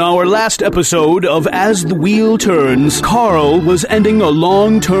 On our last episode of As the Wheel Turns, Carl was ending a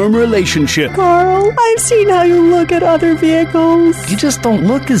long-term relationship. Carl, I've seen how you look at other vehicles. You just don't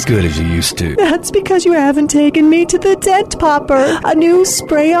look as good as you used to. That's because you haven't taken me to the Dent Popper. A new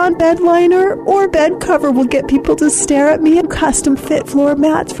spray-on bed liner or bed cover will get people to stare at me, and custom-fit floor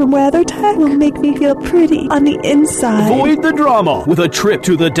mats from WeatherTech will make me feel pretty on the inside. Avoid the drama with a trip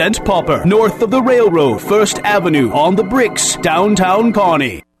to the Dent Popper, north of the railroad, 1st Avenue, on the Bricks, downtown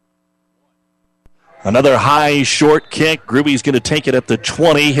Kearney. Another high, short kick. Gruby's going to take it at the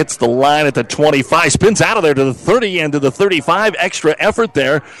 20, hits the line at the 25, spins out of there to the 30 and to the 35. Extra effort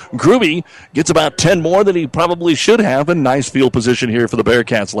there. Gruby gets about 10 more than he probably should have, and nice field position here for the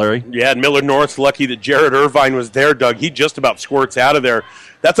Bearcats, Larry. Yeah, and Millard North's lucky that Jared Irvine was there, Doug. He just about squirts out of there.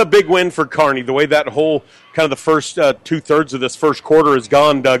 That's a big win for Kearney, the way that whole kind of the first two-thirds of this first quarter is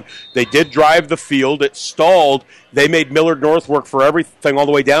gone, Doug. They did drive the field. It stalled. They made Millard North work for everything all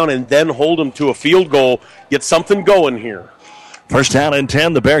the way down and then hold them to a field goal, get something going here. First down and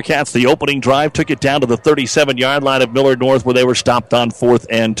 10. The Bearcats, the opening drive, took it down to the 37-yard line of Millard North where they were stopped on 4th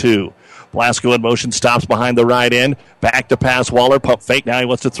and 2. Blasco in motion, stops behind the right end. Back to pass Waller, pump fake. Now he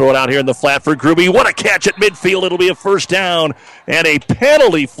wants to throw it out here in the flat for Gruby. What a catch at midfield. It'll be a first down. And a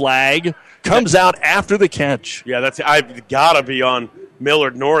penalty flag comes out after the catch. Yeah, I've got to be on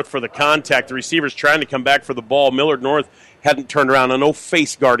Millard North for the contact. The receiver's trying to come back for the ball. Millard North hadn't turned around. I know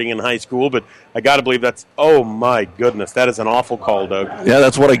face guarding in high school, but I got to believe that's, oh my goodness, that is an awful call, Doug. Yeah,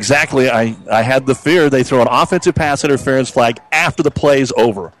 that's what exactly I had the fear. They throw an offensive pass interference flag after the play is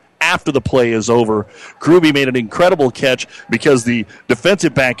over. After the play is over, Gruby made an incredible catch because the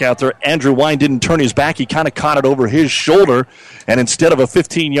defensive back out there, Andrew Wine, didn't turn his back. He kind of caught it over his shoulder, and instead of a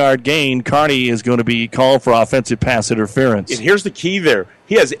 15-yard gain, Kearney is going to be called for offensive pass interference. And here's the key there.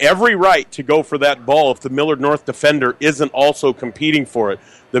 He has every right to go for that ball if the Millard North defender isn't also competing for it.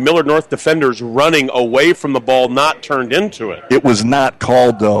 The Millard North defender's running away from the ball, not turned into it. It was not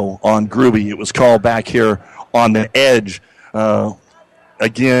called, though, on Gruby. It was called back here on the edge.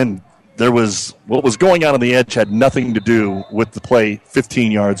 Again, what was going on the edge had nothing to do with the play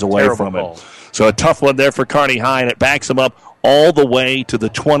 15 yards away from it. So a tough one there for Kearney High, and it backs them up all the way to the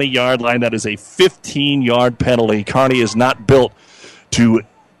 20-yard line. That is a 15-yard penalty. Kearney is not built to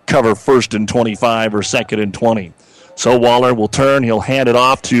cover 1st and 25 or 2nd and 20. So Waller will turn. He'll hand it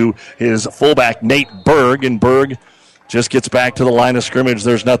off to his fullback, Nate Berg, and Berg just gets back to the line of scrimmage.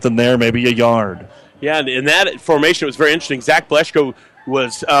 There's nothing there, maybe a yard. Yeah, and in that formation, it was very interesting. Zach Bleschko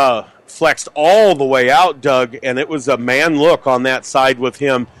was flexed all the way out, Doug, and it was a man look on that side with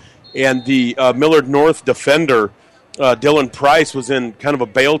him. And the Millard North defender, Dylan Price, was in kind of a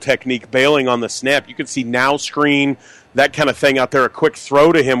bail technique, bailing on the snap. You could see now screen, that kind of thing out there, a quick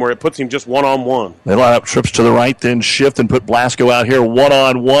throw to him where it puts him just one-on-one. They line up trips to the right, then shift and put Blasco out here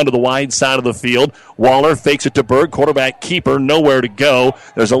one-on-one to the wide side of the field. Waller fakes it to Berg, quarterback keeper, nowhere to go.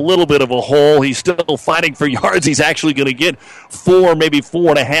 There's a little bit of a hole. He's still fighting for yards. He's actually going to get 4, maybe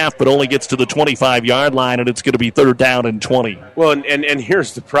 4.5, but only gets to the 25-yard line, and it's going to be 3rd down and 20. Well, and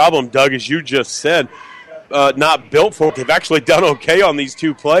here's the problem, Doug, as you just said, not built for it. They've actually done okay on these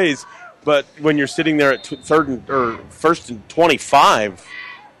 2 plays. But when you're sitting there at 1st and 25.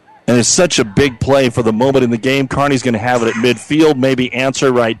 And it's such a big play for the moment in the game. Kearney's going to have it at midfield, maybe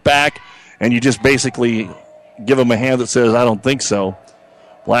answer right back, and you just basically give him a hand that says, I don't think so.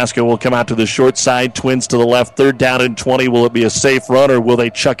 Blasco will come out to the short side, twins to the left, 3rd down and 20. Will it be a safe run or will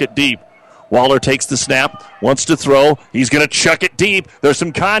they chuck it deep? Waller takes the snap, wants to throw. He's going to chuck it deep. There's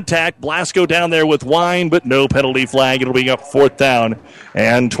some contact. Blasco down there with Wine, but no penalty flag. It'll be up 4th down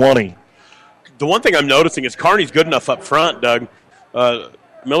and 20. The one thing I'm noticing is Kearney's good enough up front, Doug.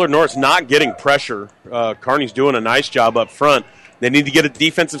 Millard North's not getting pressure. Kearney's doing a nice job up front. They need to get a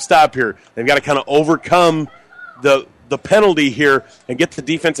defensive stop here. They've got to kind of overcome the penalty here and get the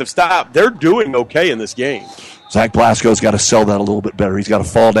defensive stop. They're doing okay in this game. Zach Blasco's got to sell that a little bit better. He's got to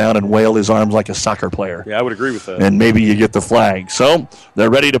fall down and wail his arms like a soccer player. Yeah, I would agree with that. And maybe you get the flag. So they're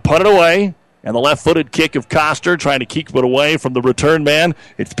ready to punt it away. And the left-footed kick of Coster trying to keep it away from the return man.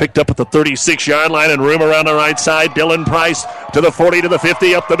 It's picked up at the 36-yard line and room around the right side. Dylan Price to the 40 to the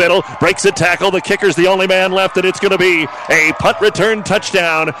 50 up the middle. Breaks a tackle. The kicker's the only man left, and it's going to be a punt return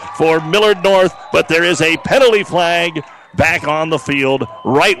touchdown for Millard North. But there is a penalty flag back on the field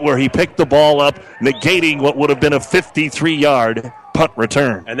right where he picked the ball up, negating what would have been a 53-yard punt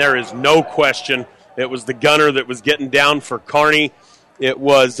return. And there is no question it was the gunner that was getting down for Kearney. It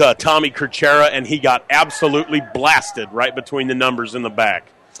was Tommy Kerchera, and he got absolutely blasted right between the numbers in the back.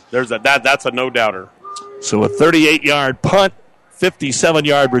 That's a no-doubter. So a 38-yard punt,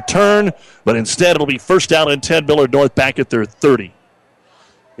 57-yard return, but instead it'll be 1st down and 10, Millard North back at their 30.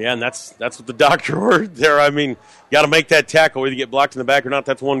 Yeah, and that's what the doctor ordered there. I mean, you got to make that tackle, whether you get blocked in the back or not.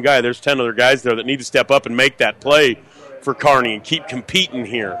 That's one guy. There's 10 other guys there that need to step up and make that play for Kearney and keep competing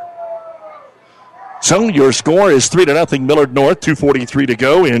here. So your score is 3-0 Millard North, 2:43 to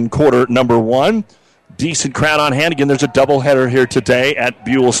go in quarter number 1. Decent crowd on hand. Again, there's a doubleheader here today at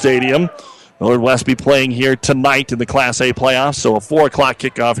Buell Stadium. Millard West be playing here tonight in the Class A playoffs, so a 4 o'clock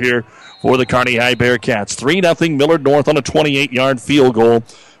kickoff here for the Kearney High Bearcats. 3-0 Millard North on a 28-yard field goal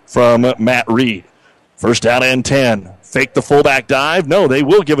from Matt Reed. 1st down and 10. Fake the fullback dive. No, they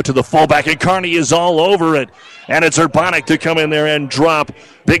will give it to the fullback, and Kearney is all over it. And it's Urbanic to come in there and drop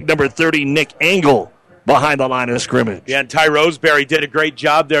big number 30, Nick Engel, behind the line of scrimmage. Yeah, and Ty Roseberry did a great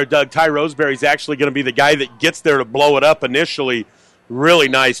job there, Doug. Ty Roseberry's actually going to be the guy that gets there to blow it up initially. Really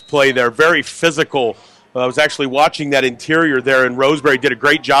nice play there. Very physical. I was actually watching that interior there, and Roseberry did a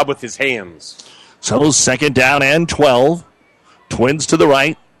great job with his hands. So 2nd down and 12. Twins to the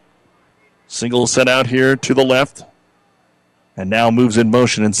right. Single set out here to the left. And now moves in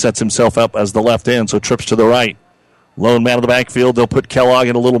motion and sets himself up as the left end, so trips to the right. Lone man of the backfield. They'll put Kellogg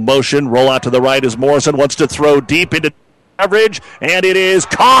in a little motion. Roll out to the right as Morrison wants to throw deep into coverage, and it is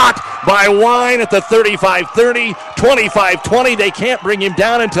caught by Wine at the 35-30, 25-20. They can't bring him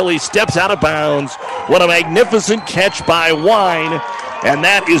down until he steps out of bounds. What a magnificent catch by Wine, and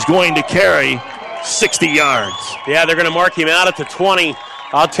that is going to carry 60 yards. Yeah, they're going to mark him out at the 20.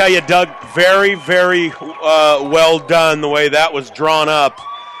 I'll tell you, Doug, very, very well done the way that was drawn up.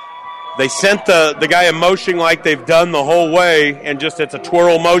 They sent the guy in motion like they've done the whole way, and just it's a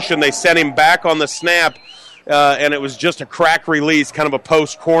twirl motion. They sent him back on the snap, and it was just a crack release, kind of a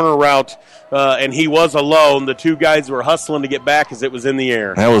post-corner route, and he was alone. The 2 guys were hustling to get back as it was in the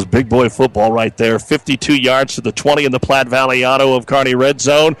air. That was big boy football right there. 52 yards to the 20 in the Platte Valley Auto of Kearney red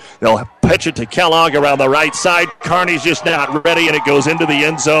zone. They'll pitch it to Kellogg around the right side. Kearney's just not ready, and it goes into the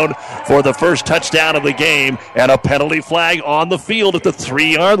end zone for the first touchdown of the game, and a penalty flag on the field at the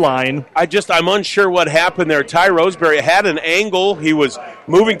 3-yard line. I'm unsure what happened there. Ty Roseberry had an angle. He was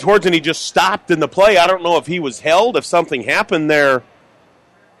moving towards, and he just stopped in the play. I don't know if he was held, if something happened there.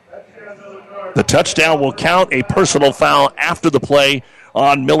 The touchdown will count. A personal foul after the play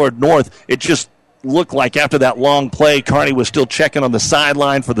on Millard North. It just looked like after that long play, Kearney was still checking on the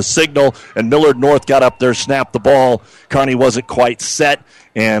sideline for the signal, and Millard North got up there, snapped the ball. Kearney wasn't quite set,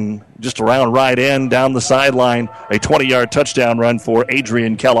 and just around right end down the sideline, a 20-yard touchdown run for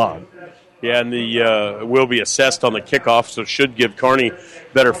Adrian Kellogg. Yeah, and the will be assessed on the kickoff, so should give Kearney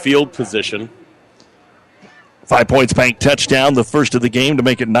better field position. 5 Points Bank touchdown, the first of the game to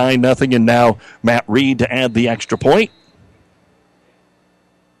make it 9-0, and now Matt Reed to add the extra point.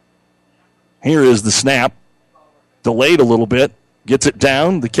 Here is the snap. Delayed a little bit. Gets it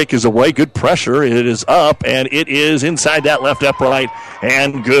down. The kick is away. Good pressure. It is up, and it is inside that left upright,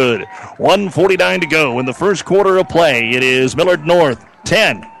 and good. 1:49 to go in the first quarter of play. It is Millard North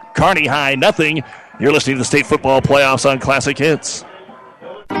 10, Kearney High 0. You're listening to the State Football Playoffs on Classic Hits.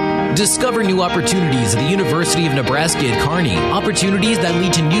 Discover new opportunities at the University of Nebraska at Kearney. Opportunities that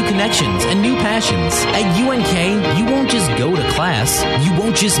lead to new connections and new passions. At UNK, you won't just go to class. You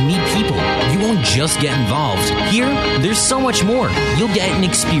won't just meet people. You won't just get involved. Here, there's so much more. You'll get an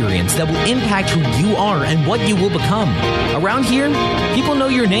experience that will impact who you are and what you will become. Around here, people know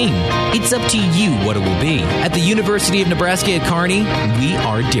your name. It's up to you what it will be. At the University of Nebraska at Kearney, we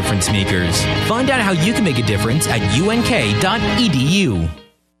are difference makers. Find out how you can make a difference at unk.edu.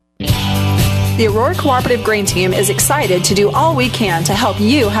 The Aurora Cooperative Grain Team is excited to do all we can to help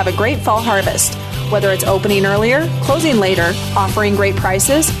you have a great fall harvest. Whether it's opening earlier, closing later, offering great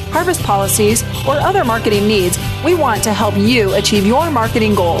prices, harvest policies, or other marketing needs, we want to help you achieve your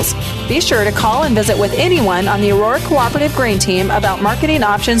marketing goals. Be sure to call and visit with anyone on the Aurora Cooperative Grain Team about marketing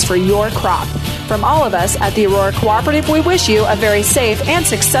options for your crop. From all of us at the Aurora Cooperative, we wish you a very safe and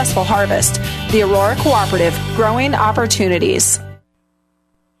successful harvest. The Aurora Cooperative, growing opportunities.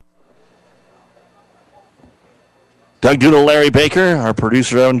 Doug Doodle, Larry Baker, our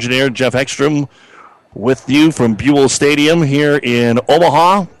producer engineer Jeff Ekstrom, with you from Buell Stadium here in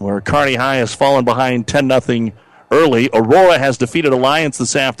Omaha, where Kearney High has fallen behind 10-0 early. Aurora has defeated Alliance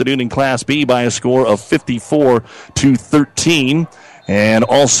this afternoon in Class B by a score of 54-13. And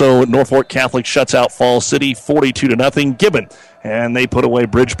also Norfolk Catholic shuts out Falls City 42-0. Gibbon, and they put away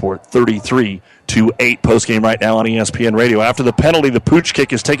Bridgeport 33-8. Postgame right now on ESPN Radio. After the penalty, the pooch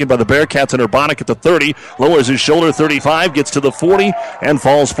kick is taken by the Bearcats, and Urbanic at the 30, lowers his shoulder 35, gets to the 40, and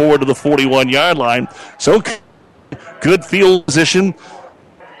falls forward to the 41-yard line. So good field position.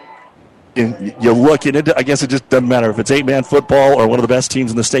 You look at it, I guess it just doesn't matter if it's 8-man football or one of the best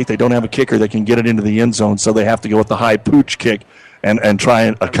teams in the state. They don't have a kicker that can get it into the end zone, so they have to go with the high pooch kick and try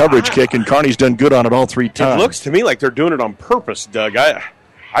a coverage kick, and Kearney's done good on it all 3 times. It looks to me like they're doing it on purpose, Doug.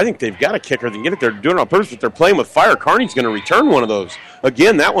 I think they've got a kicker that can get it. They're doing it on purpose, but they're playing with fire. Kearney's going to return one of those.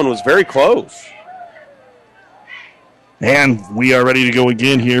 Again, that one was very close. And we are ready to go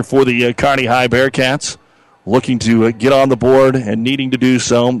again here for the Kearney High Bearcats. Looking to get on the board and needing to do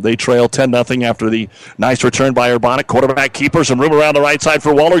so. They trail 10-0 after the nice return by Urbanic. Quarterback keeper, some room around the right side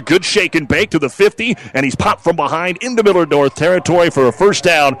for Waller. Good shake and bake to the 50, and he's popped from behind into Millard North territory for a first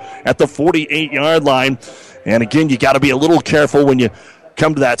down at the 48-yard line. And again, you got to be a little careful when you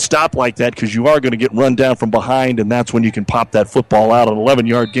come to that stop like that, because you are going to get run down from behind, and that's when you can pop that football out. An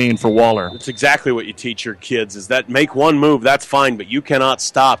 11-yard gain for Waller. That's exactly what you teach your kids, is that make one move, that's fine, but you cannot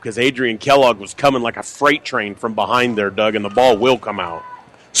stop, because Adrian Kellogg was coming like a freight train from behind there, Doug, and the ball will come out.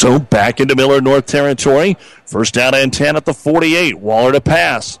 So back into Millard North territory. First down and 10 at the 48. Waller to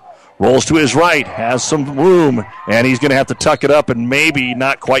pass. Rolls to his right, has some room, and he's going to have to tuck it up and maybe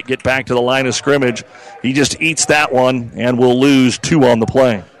not quite get back to the line of scrimmage. He just eats that one and will lose 2 on the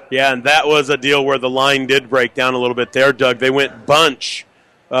play. Yeah, and that was a deal where the line did break down a little bit there, Doug. They went bunch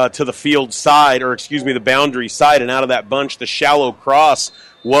to the field side, the boundary side, and out of that bunch, the shallow cross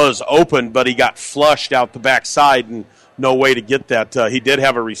was open, but he got flushed out the backside and no way to get that. He did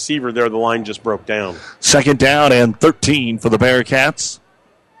have a receiver there. The line just broke down. Second down and 13 for the Bearcats.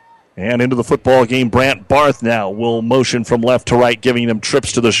 And into the football game, Brant Barth now will motion from left to right, giving them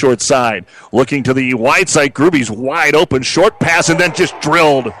trips to the short side. Looking to the wide side, Gruby's wide open, short pass, and then just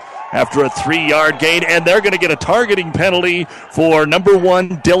drilled after a 3-yard gain. And they're going to get a targeting penalty for number 1,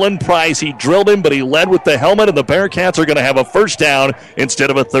 Dylan Price. He drilled him, but he led with the helmet, and the Bearcats are going to have a first down instead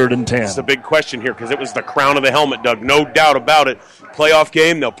of a 3rd and 10. It's a big question here, because it was the crown of the helmet, Doug. No doubt about it. Playoff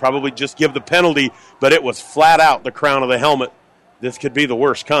game, they'll probably just give the penalty, but it was flat out the crown of the helmet. This could be the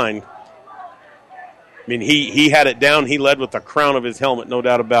worst kind. I mean, he had it down. He led with the crown of his helmet, no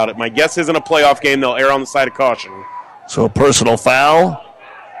doubt about it. My guess isn't a playoff game. They'll err on the side of caution. So a personal foul.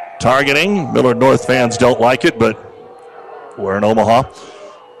 Targeting. Millard North fans don't like it, but we're in Omaha.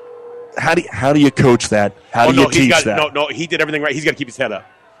 How do you coach that? How do you teach that? No, he did everything right. He's got to keep his head up.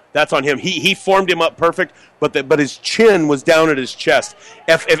 That's on him. He formed him up perfect, but his chin was down at his chest.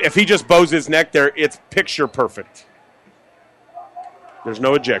 If he just bows his neck there, it's picture perfect. There's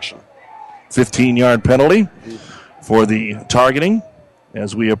no ejection. 15-yard penalty for the targeting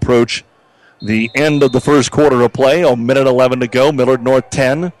as we approach the end of the first quarter of play. A minute 11 to go. Millard North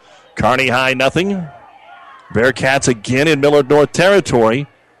 10. Kearney High nothing. Bearcats again in Millard North territory.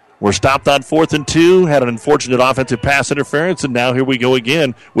 We're stopped on 4th and 2. Had an unfortunate offensive pass interference, and now here we go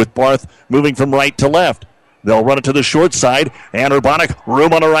again with Barth moving from right to left. They'll run it to the short side, and Urbanic,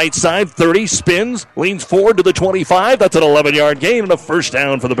 room on the right side, 30, spins, leans forward to the 25. That's an 11-yard gain and a first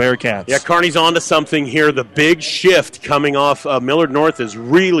down for the Bearcats. Yeah, Kearney's on to something here. The big shift coming off Millard North is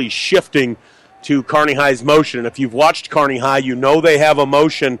really shifting to Kearney High's motion. And if you've watched Kearney High, you know they have a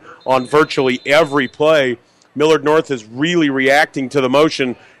motion on virtually every play. Millard North is really reacting to the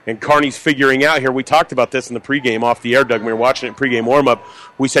motion, and Kearney's figuring out here. We talked about this in the pregame off the air, Doug. We were watching it in pregame warm-up.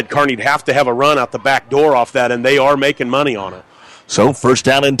 We said Kearney'd have to have a run out the back door off that, and they are making money on it. So first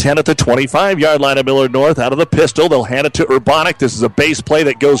down and 10 at the 25-yard line of Millard North. Out of the pistol, they'll hand it to Urbanic. This is a base play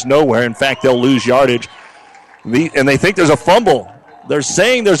that goes nowhere. In fact, they'll lose yardage. And they think there's a fumble. They're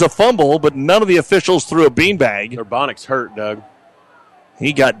saying there's a fumble, but none of the officials threw a beanbag. Urbanic's hurt, Doug.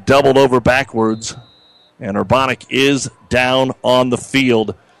 He got doubled over backwards, and Urbanic is down on the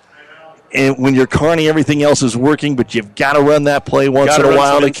field. And when you're Kearney, everything else is working, but you've got to run that play once in a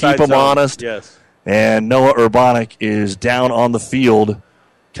while to keep them honest. Yes. And Noah Urbanic is down on the field,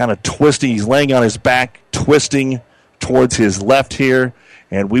 kind of twisting. He's laying on his back, twisting towards his left here.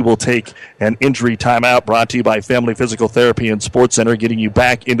 And we will take an injury timeout brought to you by Family Physical Therapy and Sports Center, getting you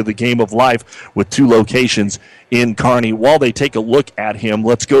back into the game of life with 2 locations in Kearney. While they take a look at him,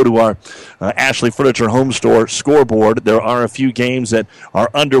 let's go to our Ashley Furniture Home Store scoreboard. There are a few games that are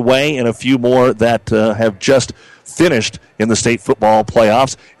underway and a few more that have just finished in the state football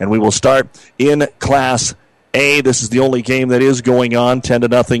playoffs. And we will start in Class A. This is the only game that is going on,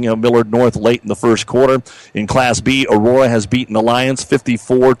 10-0 Millard North late in the first quarter. In Class B, Aurora has beaten Alliance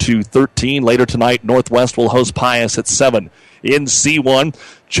 54-13. Later tonight, Northwest will host Pius at 7. In C1,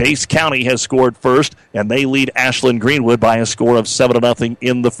 Chase County has scored first, and they lead Ashland Greenwood by a score of 7-0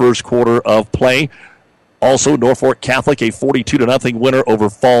 in the first quarter of play. Also, Norfolk Catholic, a 42-0 winner over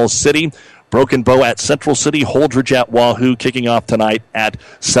Falls City. Broken Bow at Central City, Holdridge at Wahoo, kicking off tonight at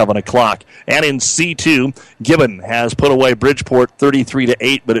 7 o'clock. And in C2, Gibbon has put away Bridgeport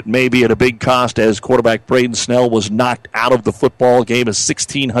 33-8, but it may be at a big cost as quarterback Braden Snell was knocked out of the football game, a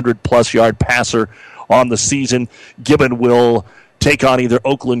 1,600-plus yard passer on the season. Gibbon will take on either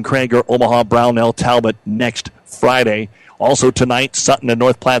Oakland Craig or Omaha Brownell Talbot next Friday. Also tonight, Sutton and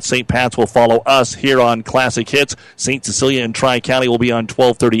North Platte St. Pat's will follow us here on Classic Hits. St. Cecilia and Tri-County will be on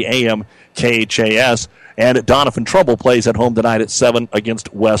 12:30 a.m. KHAS. And Donovan Trumbull plays at home tonight at 7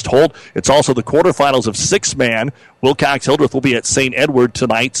 against West Holt. It's also the quarterfinals of 6-man. Wilcox-Hildreth will be at St. Edward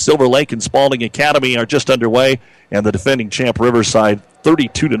tonight. Silver Lake and Spalding Academy are just underway. And the defending champ Riverside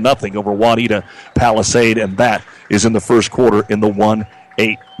 32-0 over Juanita Palisade. And that is in the first quarter in the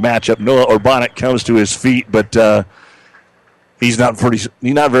 1-8 matchup. Noah Urbanic comes to his feet, but he's not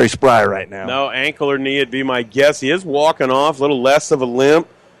very spry right now. No, ankle or knee would be my guess. He is walking off, a little less of a limp.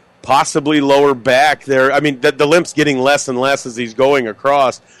 Possibly lower back there. I mean, the limp's getting less and less as he's going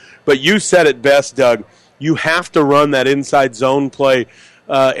across. But you said it best, Doug. You have to run that inside zone play.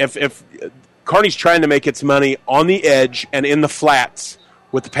 If Kearney's trying to make its money on the edge and in the flats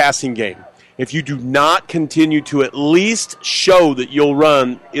with the passing game, if you do not continue to at least show that you'll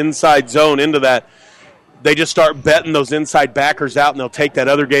run inside zone into that, they just start betting those inside backers out, and they'll take that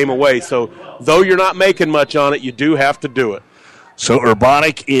other game away. So though you're not making much on it, you do have to do it. So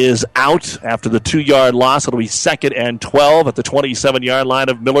Urbanic is out after the 2-yard loss. It'll be 2nd and 12 at the 27-yard line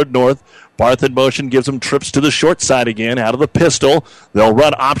of Millard North. Barth in motion gives them trips to the short side again, out of the pistol. They'll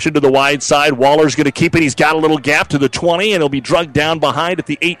run option to the wide side. Waller's going to keep it. He's got a little gap to the 20, and he'll be drugged down behind at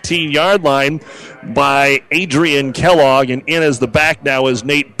the 18-yard line by Adrian Kellogg. And in as the back now is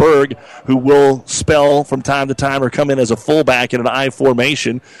Nate Berg, who will spell from time to time or come in as a fullback in an I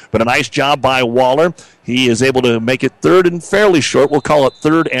formation. But a nice job by Waller. He is able to make it 3rd and fairly short. We'll call it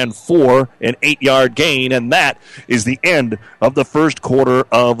 3rd and 4, an 8-yard gain, and that is the end of the first quarter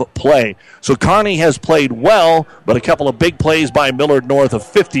of play. So Kearney has played well, but a couple of big plays by Millard North. A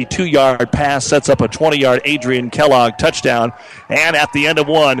 52-yard pass sets up a 20-yard Adrian Kellogg touchdown, and at the end of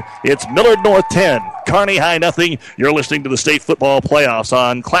one, it's Millard North 10, Kearney High nothing. You're listening to the state football playoffs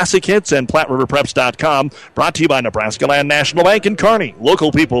on Classic Hits and PlatteRiverPreps.com, brought to you by Nebraska Land National Bank in Kearney.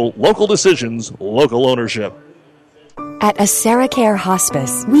 Local people, local decisions, local ownership. At AseraCare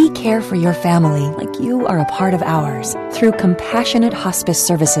Hospice, we care for your family like you are a part of ours. Through compassionate hospice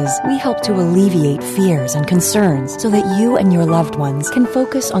services, we help to alleviate fears and concerns so that you and your loved ones can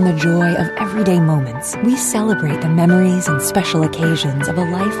focus on the joy of everyday moments. We celebrate the memories and special occasions of a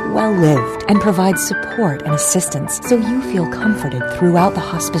life well lived and provide support and assistance so you feel comforted throughout the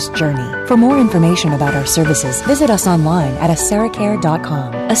hospice journey. For more information about our services, visit us online at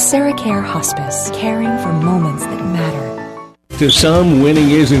aseracare.com. AseraCare Hospice, caring for moments that matter. To some, winning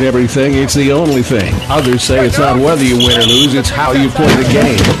isn't everything, it's the only thing. Others say it's not whether you win or lose, it's how you play the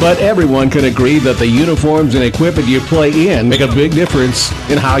game. But everyone can agree that the uniforms and equipment you play in make a big difference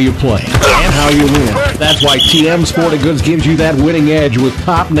in how you play and how you win. That's why TM Sporting Goods gives you that winning edge with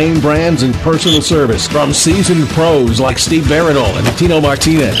top name brands and personal service from seasoned pros like Steve Barinol and Tino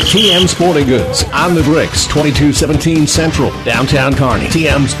Martinez. TM Sporting Goods on the bricks, 2217 Central, downtown Kearney.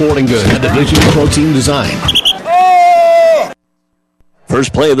 TM Sporting Goods, a division of Protein Design.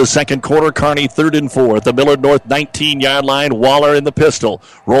 First play of the second quarter, Kearney 3rd and 4 at the Millard North 19-yard line. Waller in the pistol.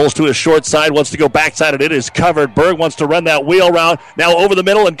 Rolls to his short side, wants to go backside, and it is covered. Berg wants to run that wheel route. Now over the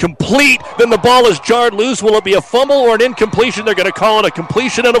middle and complete. Then the ball is jarred loose. Will it be a fumble or an incompletion? They're going to call it a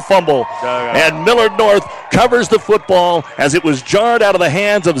completion and a fumble. And Millard North covers the football as it was jarred out of the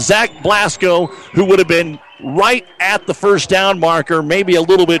hands of Zach Blasco, who would have been right at the first down marker, maybe a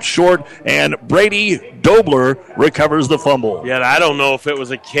little bit short, and Brady Dobler recovers the fumble. Yeah, I don't know if it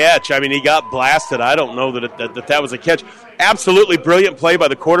was a catch. I mean, he got blasted. I don't know that was a catch. Absolutely brilliant play by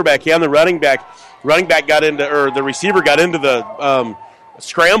the quarterback and the running back. The receiver got into the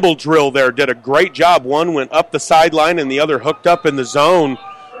scramble drill there, did a great job. One went up the sideline and the other hooked up in the zone.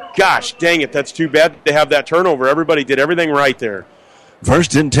 Gosh, dang it, that's too bad to have that turnover. Everybody did everything right there.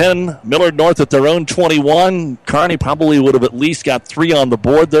 1st and 10, Millard North at their own 21. Kearney probably would have at least got 3 on the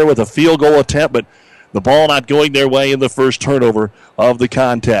board there with a field goal attempt, but the ball not going their way in the first turnover of the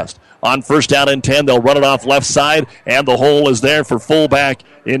contest. On 1st down and 10, they'll run it off left side, and the hole is there for fullback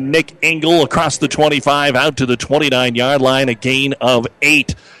in Nick Engel across the 25 out to the 29-yard line, a gain of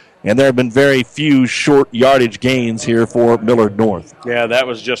 8. And there have been very few short yardage gains here for Millard North. Yeah, that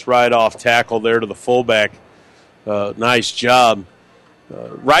was just right off tackle there to the fullback. Nice job.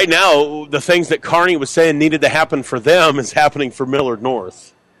 Right now, the things that Kearney was saying needed to happen for them is happening for Millard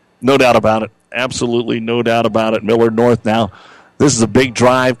North. No doubt about it. Absolutely no doubt about it. Millard North now. This is a big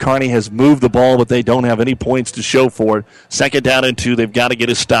drive. Kearney has moved the ball, but they don't have any points to show for it. 2nd down and 2. They've got to get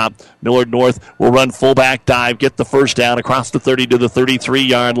a stop. Millard North will run fullback dive, get the first down across the 30 to the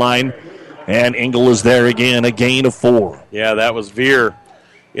 33-yard line. And Engel is there again, a gain of 4. Yeah, that was Veer.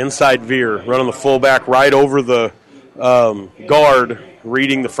 Inside Veer, running the fullback right over the guard,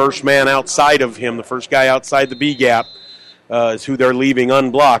 reading the first man outside of him. The first guy outside the B gap is who they're leaving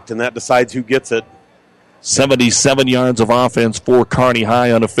unblocked, and that decides who gets it. 77 yards of offense for Kearney High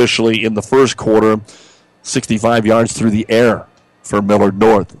unofficially in the first quarter. 65 yards through the air for Millard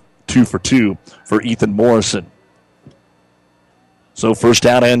North. 2 for 2 for Ethan Morrison. So 1st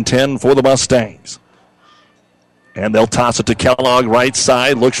down and 10 for the Mustangs. And they'll toss it to Kellogg, right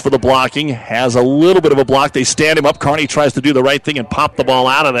side, looks for the blocking, has a little bit of a block. They stand him up. Kearney tries to do the right thing and pop the ball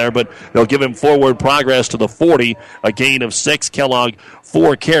out of there, but they'll give him forward progress to the 40, a gain of 6. Kellogg,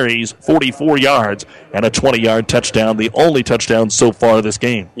 4 carries, 44 yards, and a 20-yard touchdown, the only touchdown so far this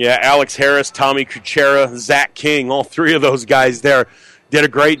game. Yeah, Alex Harris, Tommy Kuchera, Zach King, all 3 of those guys there did a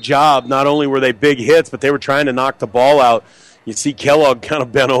great job. Not only were they big hits, but they were trying to knock the ball out. You see Kellogg kind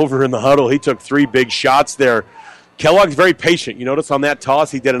of bent over in the huddle. He took 3 big shots there. Kellogg's very patient. You notice on that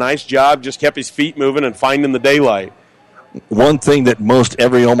toss, he did a nice job, just kept his feet moving and finding the daylight. One thing that most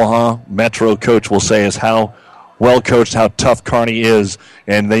every Omaha Metro coach will say is how well coached, how tough Kearney is,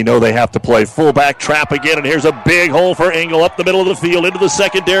 and they know they have to play fullback trap again, and here's a big hole for Engel up the middle of the field into the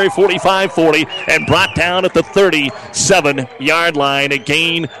secondary, 45-40, and brought down at the 37-yard line, a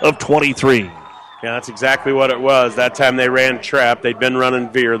gain of 23. Yeah, that's exactly what it was. That time they ran trap. They'd been running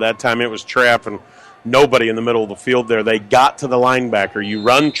veer. That time it was trap, and nobody in the middle of the field there. They got to the linebacker. You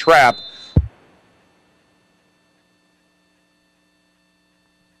run trap.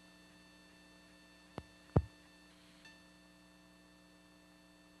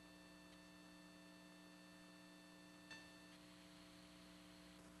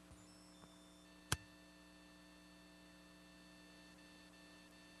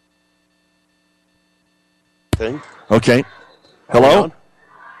 Okay. Hello?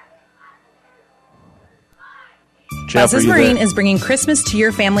 Buzz's Marine is bringing Christmas to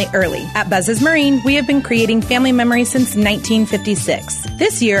your family early. At Buzz's Marine, we have been creating family memories since 1956.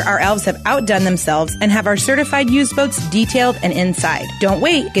 This year, our elves have outdone themselves and have our certified used boats detailed and inside. Don't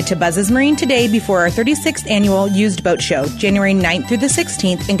wait. Get to Buzz's Marine today before our 36th annual used boat show, January 9th through the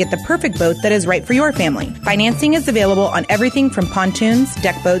 16th, and get the perfect boat that is right for your family. Financing is available on everything from pontoons,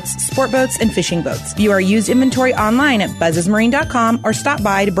 deck boats, sport boats, and fishing boats. View our used inventory online at buzzesmarine.com or stop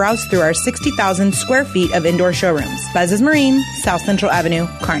by to browse through our 60,000 square feet of indoor showrooms. Buzz's Marine, South Central Avenue,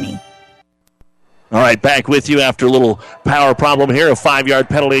 Kearney. All right, back with you after a little power problem here. A 5-yard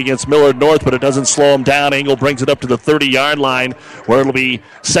penalty against Millard North, but it doesn't slow him down. Engel brings it up to the 30-yard line, where it'll be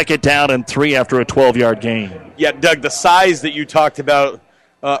 2nd down and 3 after a 12-yard gain. Yeah, Doug, the size that you talked about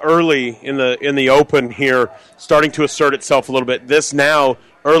early in the open here, starting to assert itself a little bit. This now,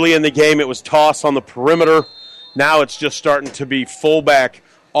 early in the game, it was toss on the perimeter. Now it's just starting to be fullback,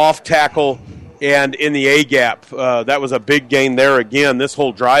 off tackle, and in the A-gap. That was a big gain there again. This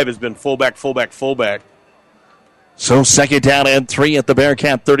whole drive has been fullback, fullback, fullback. So 2nd down and 3 at the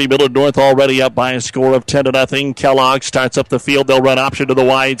Bearcat 30. Millard North already up by a score of 10-0. Kellogg starts up the field. They'll run option to the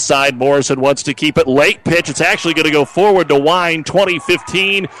wide side. Morrison wants to keep it. Late pitch. It's actually going to go forward to Wine.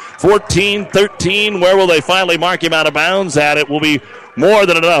 20-15, 14-13. Where will they finally mark him out of bounds at? It will be more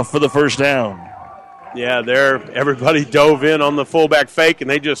than enough for the first down. Yeah, everybody dove in on the fullback fake, and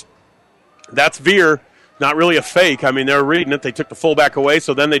that's veer, not really a fake. I mean, they're reading it. They took the fullback away,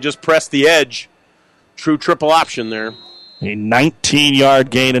 so then they just pressed the edge. True triple option there. A 19-yard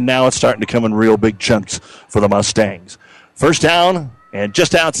gain, and now it's starting to come in real big chunks for the Mustangs. First down, and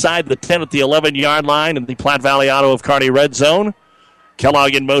just outside the 10 at the 11-yard line in the Platte Valley Auto of Kearney red zone.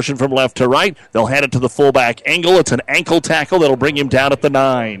 Kellogg in motion from left to right. They'll hand it to the fullback Engel. It's an ankle tackle that'll bring him down at the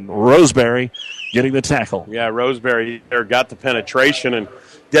 9. Roseberry getting the tackle. Yeah, Roseberry there got the penetration and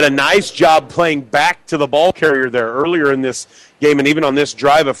did a nice job playing back to the ball carrier there earlier in this game. And even on this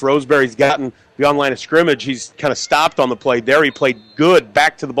drive, if Roseberry's gotten beyond line of scrimmage, he's kind of stopped on the play there. He played good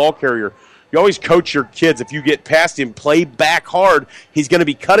back to the ball carrier. You always coach your kids, if you get past him, play back hard. He's going to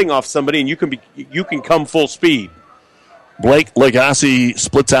be cutting off somebody, and you can come full speed. Blake Legassi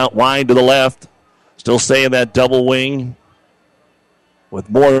splits out wide to the left. Still staying that double wing. With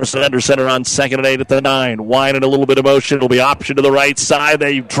Morrison under center on 2nd and 8 at the 9. Wine in a little bit of motion. It'll be option to the right side.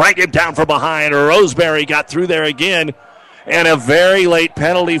 They drag him down from behind. Roseberry got through there again. And a very late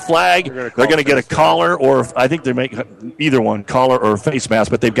penalty flag. They're going to get a collar, or I think they make either one, collar or face mask,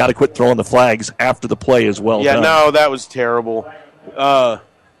 but they've got to quit throwing the flags after the play as well. Yeah, no, that was terrible.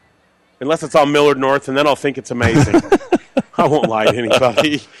 Unless it's on Millard North, and then I'll think it's amazing. I won't lie to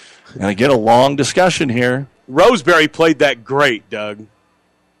anybody. And I get a long discussion here. Roseberry played that great, Doug.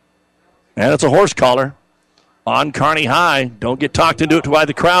 And it's a horse collar on Kearney High. Don't get talked into it by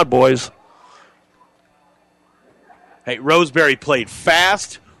the crowd, boys. Hey, Roseberry played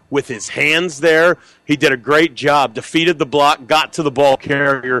fast with his hands there. He did a great job. Defeated the block, got to the ball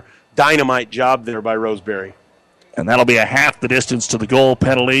carrier. Dynamite job there by Roseberry. And that'll be a half the distance to the goal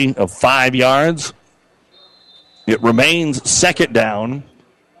penalty of 5 yards. It remains second down.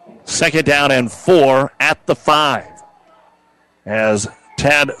 Second down and 4 at the 5. As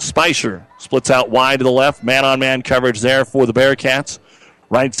Tad Spicer splits out wide to the left. Man-on-man coverage there for the Bearcats.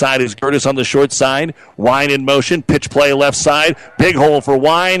 Right side is Gertis on the short side. Wine in motion. Pitch play left side. Big hole for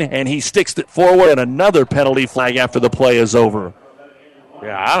Wine, and he sticks it forward, and another penalty flag after the play is over.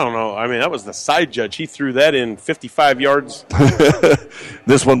 Yeah, I don't know. I mean, that was the side judge. He threw that in 55 yards.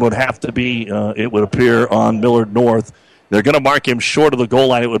 This one would have to be, it would appear, on Millard North. They're going to mark him short of the goal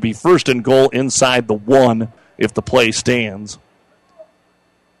line. It would be 1st and goal inside the 1 if the play stands.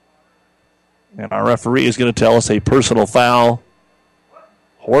 And our referee is going to tell us a personal foul.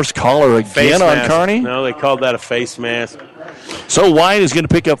 Horse collar again on Kearney? No, they called that a face mask. So Wine is going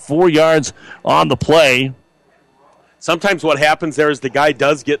to pick up 4 yards on the play. Sometimes what happens there is the guy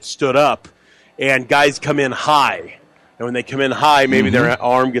does get stood up, and guys come in high. And when they come in high, maybe their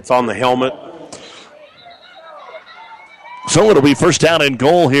arm gets on the helmet. So it'll be 1st down and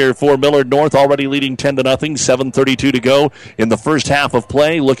goal here for Millard North, already leading 10-0, 7:32 to go in the first half of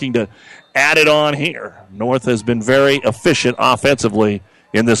play, looking to add it on here. North has been very efficient offensively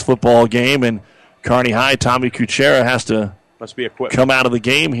in this football game, and Kearney High, Tommy Kuchera has to come out of the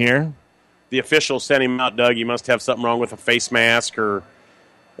game here. The official sent him out, Doug. He must have something wrong with a face mask or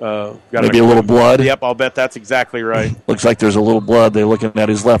maybe a little blood. Yep, I'll bet that's exactly right. Looks like there's a little blood. They're looking at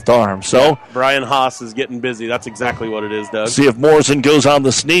his left arm. So Brian Haas is getting busy. That's exactly what it is, Doug. See if Morrison goes on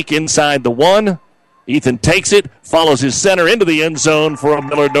the sneak inside the 1. Ethan takes it, follows his center into the end zone for a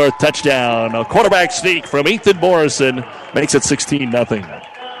Millard North touchdown. A quarterback sneak from Ethan Morrison makes it 16-0.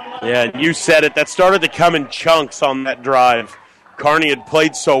 Yeah, you said it. That started to come in chunks on that drive. Kearney had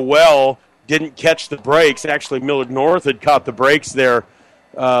played so well, didn't catch the breaks. Actually, Millard North had caught the breaks there,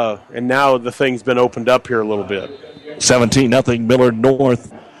 and now the thing's been opened up here a little bit. 17-0 Millard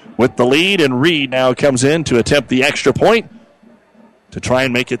North with the lead, and Reed now comes in to attempt the extra point to try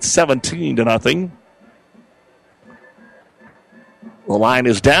and make it 17-0. The line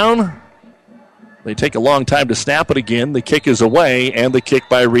is down. They take a long time to snap it again. The kick is away, and the kick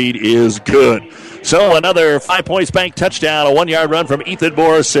by Reed is good. So another 5 Points Bank touchdown, a 1-yard run from Ethan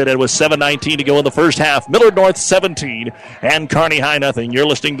Morrison, and with 7:19 to go in the first half. Millard North 17 and Kearney High 0. You're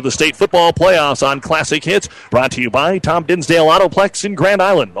listening to the state football playoffs on Classic Hits, brought to you by Tom Dinsdale Autoplex in Grand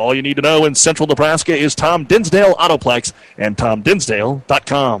Island. All you need to know in central Nebraska is Tom Dinsdale Autoplex and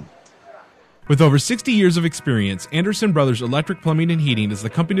TomDinsdale.com. With over 60 years of experience, Anderson Brothers Electric Plumbing and Heating is the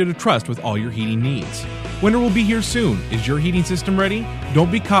company to trust with all your heating needs. Winter will be here soon. Is your heating system ready? Don't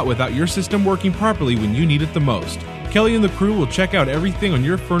be caught without your system working properly when you need it the most. Kelly and the crew will check out everything on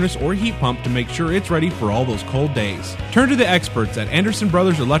your furnace or heat pump to make sure it's ready for all those cold days. Turn to the experts at Anderson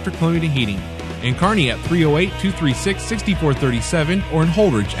Brothers Electric Plumbing and Heating. In Kearney at 308-236-6437 or in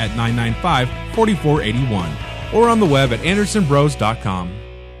Holdridge at 995-4481. Or on the web at andersonbros.com.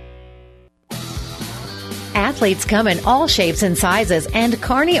 Athletes come in all shapes and sizes, and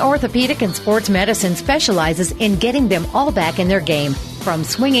Kearney Orthopedic and Sports Medicine specializes in getting them all back in their game. From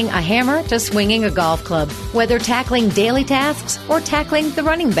swinging a hammer to swinging a golf club, whether tackling daily tasks or tackling the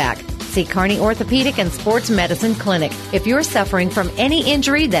running back. See Kearney Orthopedic and Sports Medicine Clinic. If you're suffering from any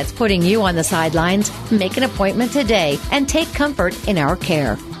injury that's putting you on the sidelines, make an appointment today and take comfort in our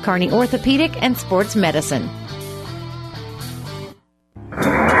care. Kearney Orthopedic and Sports Medicine.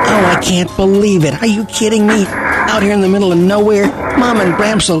 Oh, I can't believe it. Are you kidding me? Out here in the middle of nowhere, Mom and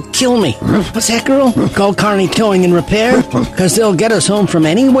Gramps will kill me. What's that, girl? Call Kearney Towing and Repair? Because they'll get us home from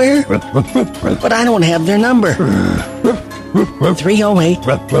anywhere? But I don't have their number.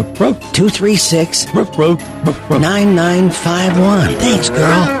 308-236-9951. Thanks,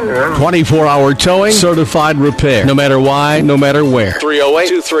 girl. 24-hour towing, certified repair. No matter why, no matter where.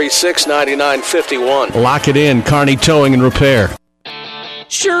 308-236-9951. Lock it in, Kearney Towing and Repair.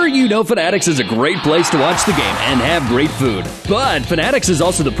 Sure, you know Fanatics is a great place to watch the game and have great food. But Fanatics is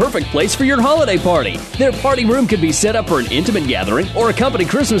also the perfect place for your holiday party. Their party room can be set up for an intimate gathering or a company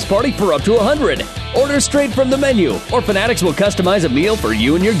Christmas party for up to 100. Order straight from the menu, or Fanatics will customize a meal for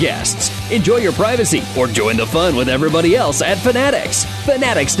you and your guests. Enjoy your privacy or join the fun with everybody else at Fanatics.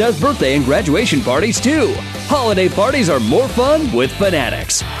 Fanatics does birthday and graduation parties too. Holiday parties are more fun with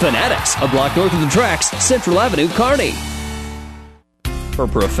Fanatics. Fanatics, a block north of the tracks, Central Avenue, Kearney. For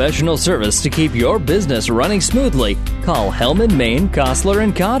professional service to keep your business running smoothly, call Hellman, Maine, Kostler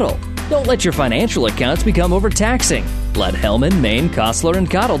 & Cottle. Don't let your financial accounts become overtaxing. Let Hellman, Maine, Kostler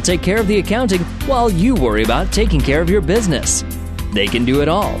 & Cottle take care of the accounting while you worry about taking care of your business. They can do it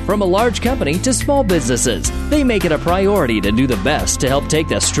all, from a large company to small businesses. They make it a priority to do the best to help take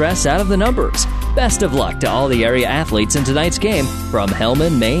the stress out of the numbers. Best of luck to all the area athletes in tonight's game from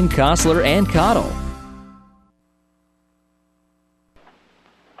Hellman, Maine, Kostler & Cottle.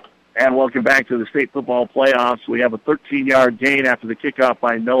 And welcome back to the state football playoffs. We have a 13-yard gain after the kickoff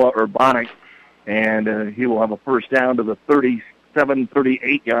by Noah Urbanic, and he will have a first down to the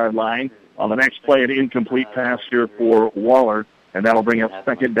 38-yard line. On the next play, an incomplete pass here for Waller, and that'll bring up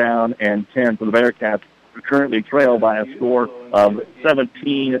second down and 10 for the Bearcats, who currently trail by a score of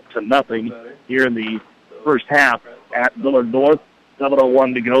 17-0 here in the first half at Millard North.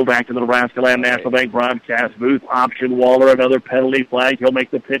 7:01 to go. Back to the Nebraska Land National Bank broadcast booth. Option Waller, another penalty flag. He'll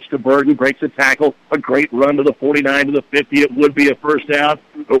make the pitch to Bergen, breaks the tackle. A great run to the 49 to the 50. It would be a first down,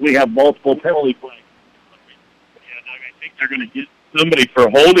 but we have multiple penalty flags. Yeah, Doug, I think they're going to get somebody for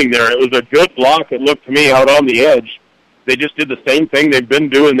holding there. It was a good block, it looked to me, out on the edge. They just did the same thing they've been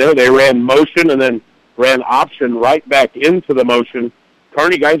doing there. They ran motion and then ran option right back into the motion.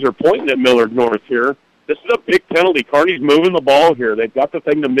 Kearney guys are pointing at Millard North here. This is a big penalty. Kearney's moving the ball here. They've got the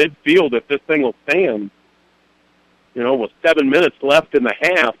thing to midfield if this thing will stand. You know, with 7 minutes left in the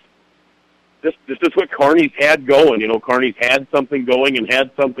half, this is what Kearney's had going. You know, Kearney's had something going, and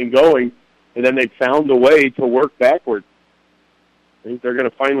then they found a way to work backwards. I think they're going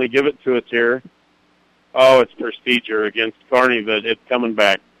to finally give it to us here. Oh, it's procedure against Kearney, but it's coming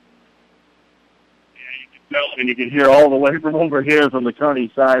back. Yeah, you can tell, and you can hear all the way from over here from the Kearney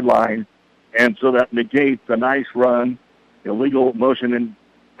sideline. And so that negates a nice run, illegal motion, and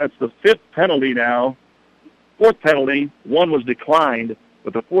that's the fifth penalty now. Fourth penalty, one was declined,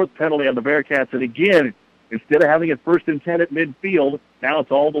 but the fourth penalty on the Bearcats, and again, instead of having it first and 10 at midfield, now it's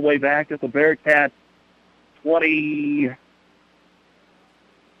all the way back at the Bearcats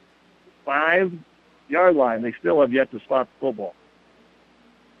 25-yard line. They still have yet to spot the football.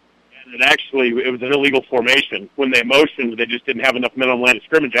 And it was an illegal formation. When they motioned, they just didn't have enough men on the line of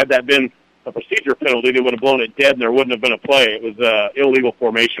scrimmage. Had that been a procedure penalty, they would have blown it dead, and there wouldn't have been a play. It was illegal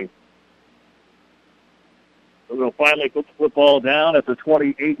formation. So they'll finally put the football down at the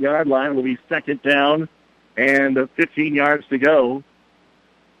 28-yard line. Will be second down and 15 yards to go.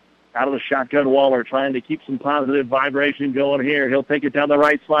 Out of the shotgun, Waller trying to keep some positive vibration going here. He'll take it down the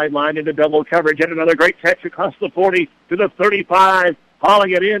right sideline into double coverage, and another great catch across the 40 to the 35,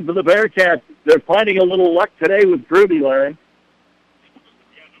 hauling it in for the Bearcats. They're finding a little luck today with Gruby, Larry.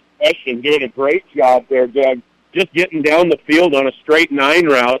 Doing a great job there, Doug. Just getting down the field on a straight 9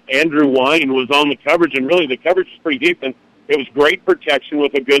 route. Andrew Wine was on the coverage, and really the coverage was pretty decent. It was great protection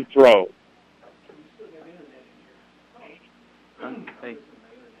with a good throw.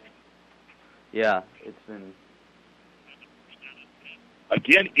 Yeah, it's been...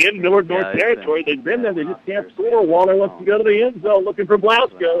 Again, in Millard North territory. They've been there. They just can't score. Waller wants to go to the end zone looking for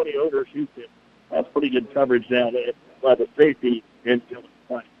Blasco, and he overshoots it. That's pretty good coverage down there by the safety in the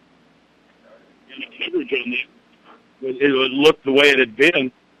play. It looked the way it had been,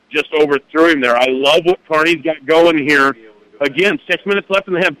 just overthrew him there. I love what Kearney's got going here. Again, 6 minutes left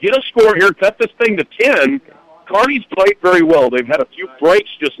in the half. Get a score here, cut this thing to 10. Kearney's played very well. They've had a few breaks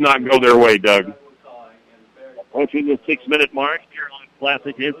just not go their way, Doug. Approaching the 6-minute mark here on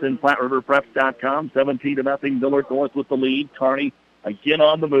Classic Hits and PlatteRiverPreps.com. 17-0, Millard North with the lead. Kearney again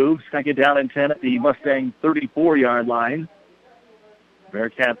on the move. Second down and 10 at the Mustang 34-yard line.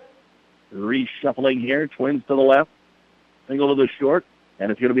 Bearcats reshuffling here. Twins to the left. Single to the short.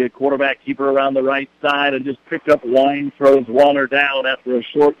 And it's going to be a quarterback keeper around the right side and just picked up line, throws Waller down after a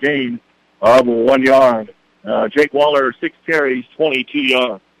short gain of 1 yard. Jake Waller, 6 carries, 22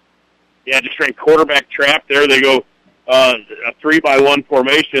 yards. Yeah, just straight quarterback trap there. They go a 3-by-1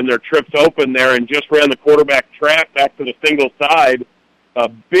 formation. They're tripped open there and just ran the quarterback trap back to the single side. A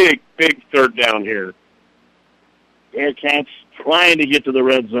big, big third down here. Bearcats trying to get to the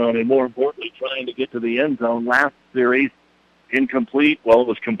red zone and, more importantly, trying to get to the end zone. Last series, incomplete. Well, it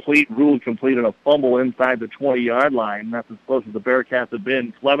was complete, ruled complete, and a fumble inside the 20-yard line. That's as close as the Bearcats have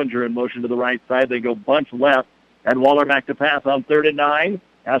been. Clevenger in motion to the right side. They go bunch left, and Waller back to pass on 3rd and 9.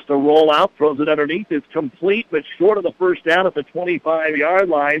 Has to roll out, throws it underneath. It's complete, but short of the first down at the 25-yard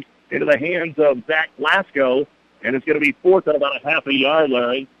line into the hands of Zach Blasco, and it's going to be 4th and about a half a yard,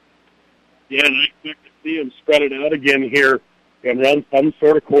 Larry. Yeah, and I expect to see him spread it out again here and run some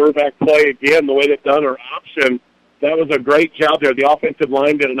sort of quarterback play again, the way they've done or option. That was a great job there. The offensive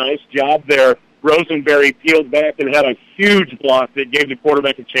line did a nice job there. Rosenberry peeled back and had a huge block that gave the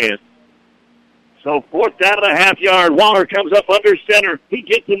quarterback a chance. So 4th down and a half yard. Waller comes up under center. He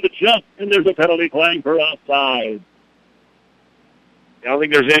gets him to jump, and there's a penalty flag for offside. I don't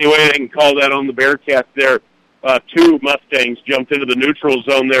think there's any way they can call that on the Bearcats there. 2 Mustangs jumped into the neutral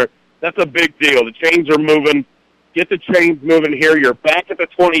zone there. That's a big deal. The chains are moving. Get the chains moving here. You're back at the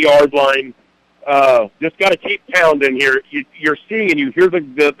 20-yard line. Just got to keep pounding here. You're seeing and you hear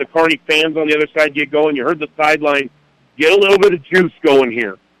the Kearney fans on the other side get going. You heard the sideline. Get a little bit of juice going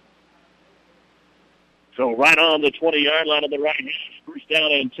here. So right on the 20-yard line on the right hand, first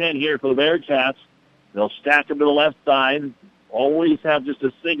down and 10 here for the Bearcats. They'll stack them to the left side. Always have just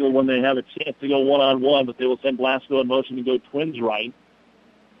a single when they have a chance to go one-on-one, but they will send Blasco in motion to go twins right.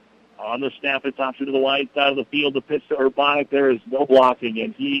 On the snap, it's option to the wide side of the field. The pitch to Urbanic. There is no blocking,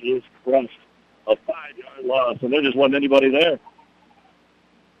 and he is crushed. A 5-yard loss, and there just wasn't anybody there.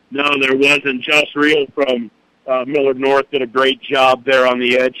 No, there wasn't. Josh Reel from Millard North did a great job there on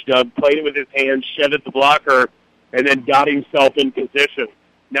the edge. Doug played it with his hands, shedded the blocker, and then got himself in position.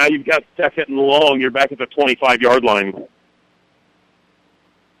 Now you've got 2nd and long. You're back at the 25-yard line.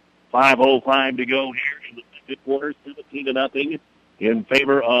 5:05 to go here in the second quarter, 17-0 in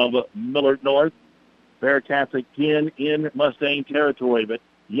favor of Millard North. Bearcats again in Mustang territory, but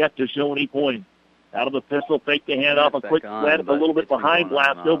yet to show any points. Out of the pistol, fake the handoff, a quick slant, a little bit behind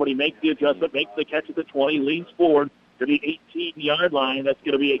Blasco, but he makes the adjustment, makes the catch at the 20, leans forward to the 18-yard line. That's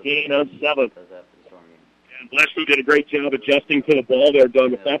going to be a gain of 7. And Blasco did a great job adjusting to the ball there,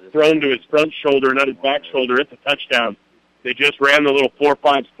 Doug. If that's thrown to his front shoulder, not his back shoulder, it's a touchdown. They just ran the little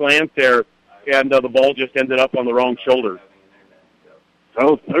 4-5 slant there, and the ball just ended up on the wrong shoulder.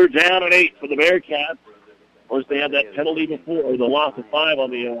 So 3rd down and 8 for the Bearcats. Of course, they had that penalty before, the loss of 5 on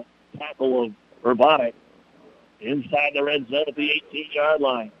the tackle of Urbanic. Inside the red zone at the 18-yard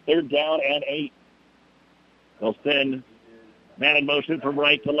line. 3rd down and 8. They'll send man in motion from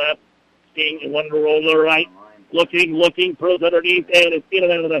right to left. Sting and one to roll to the right. Looking, throws underneath, and it's in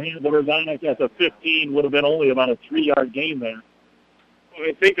and out of the hands of Urbanic at the 15. Would have been only about a 3-yard gain there.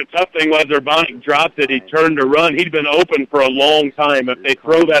 I think the tough thing was Urbanic dropped it. He turned to run. He'd been open for a long time. If they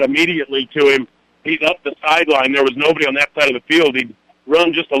throw that immediately to him, he's up the sideline. There was nobody on that side of the field. He'd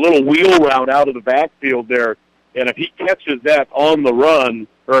run just a little wheel route out of the backfield there. And if he catches that on the run,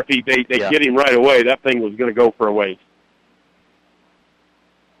 or if they get him right away, that thing was going to go for a waste.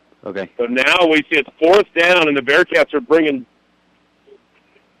 Okay. So now we see it's 4th down, and the Bearcats are bringing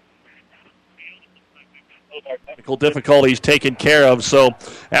technical difficulties taken care of. So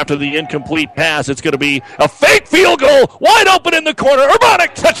after the incomplete pass, it's going to be a fake field goal, wide open in the corner.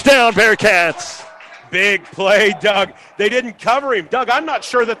 Urbanic, touchdown, Bearcats. Big play, Doug. They didn't cover him. Doug, I'm not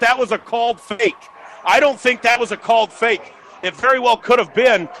sure that was a called fake. I don't think that was a called fake. It very well could have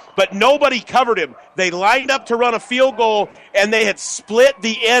been, but nobody covered him. They lined up to run a field goal, and they had split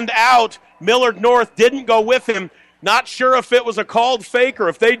the end out. Millard North didn't go with him. Not sure if it was a called fake or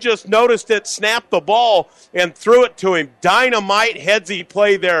if they just noticed it, snapped the ball, and threw it to him. Dynamite headsy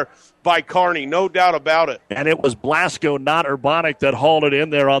play there by Kearney, no doubt about it. And it was Blasco, not Urbanic, that hauled it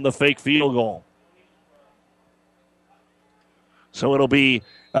in there on the fake field goal. So it'll be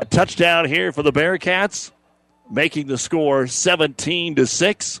a touchdown here for the Bearcats, making the score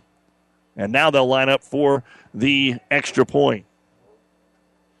 17-6. And now they'll line up for the extra point.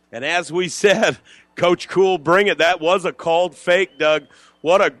 And as we said, Coach Cool, bring it. That was a called fake, Doug.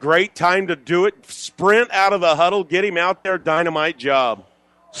 What a great time to do it. Sprint out of the huddle, get him out there. Dynamite job.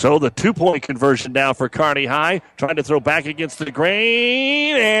 So the 2-point conversion now for Kearney High. Trying to throw back against the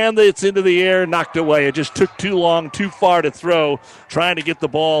grain, and it's into the air, knocked away. It just took too long, too far to throw, trying to get the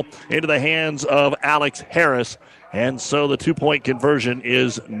ball into the hands of Alex Harris. And so the 2-point conversion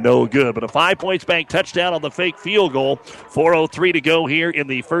is no good. But a 5-point bank touchdown on the fake field goal. 4:03 to go here in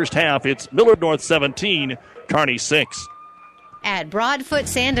the first half. It's Millard North 17, Kearney 6. At Broadfoot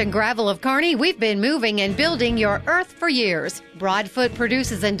Sand and Gravel of Kearney, we've been moving and building your earth for years. Broadfoot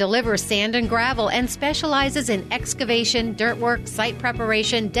produces and delivers sand and gravel and specializes in excavation, dirt work, site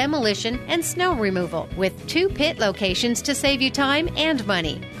preparation, demolition, and snow removal, with 2 pit locations to save you time and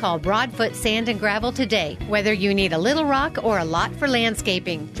money. Call Broadfoot Sand and Gravel today, whether you need a little rock or a lot for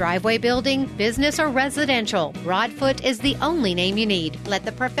landscaping, driveway building, business, or residential. Broadfoot is the only name you need. Let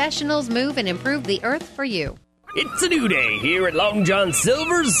the professionals move and improve the earth for you. It's a new day here at Long John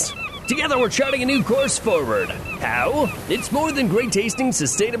Silver's. Together we're charting a new course forward. How? It's more than great tasting,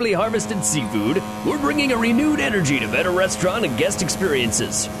 sustainably harvested seafood. We're bringing a renewed energy to better restaurant and guest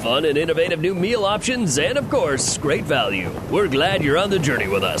experiences, fun and innovative new meal options, and of course, great value. We're glad you're on the journey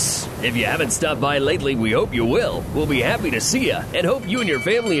with us. If you haven't stopped by lately, we hope you will. We'll be happy to see you and hope you and your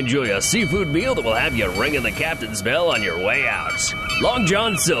family enjoy a seafood meal that will have you ringing the captain's bell on your way out. Long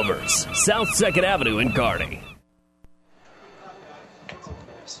John Silver's, South 2nd Avenue in Kearney.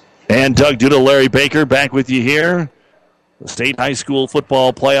 And Doug Duda, Larry Baker back with you here. The state high school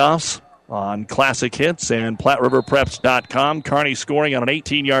football playoffs on Classic Hits and PlatteRiverPreps.com. Kearney scoring on an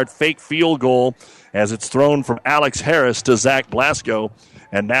 18-yard fake field goal as it's thrown from Alex Harris to Zach Blasco.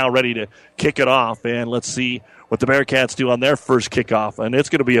 And now ready to kick it off. And let's see what the Bearcats do on their first kickoff. And it's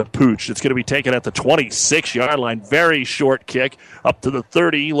going to be a pooch. It's going to be taken at the 26-yard line. Very short kick up to the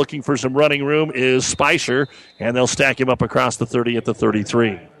 30. Looking for some running room is Spicer. And they'll stack him up across the 30 at the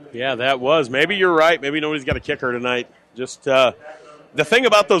 33. Yeah, that was. Maybe you're right. Maybe nobody's got a kicker tonight. Just the thing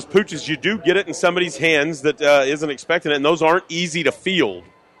about those pooches, you do get it in somebody's hands that isn't expecting it, and those aren't easy to field.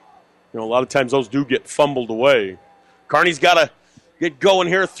 You know, a lot of times those do get fumbled away. Kearney's got to get going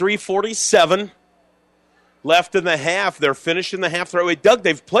here. 3:47 left in the half. They're finishing the half. Doug,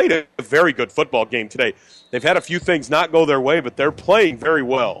 they've played a very good football game today. They've had a few things not go their way, but they're playing very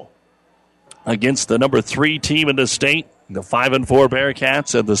well. Against the number 3 team in the state, the 5-4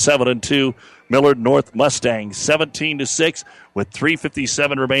 Bearcats and the 7-2 Millard North Mustangs, 17-6 with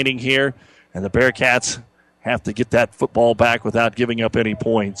 3:57 remaining here, and the Bearcats have to get that football back without giving up any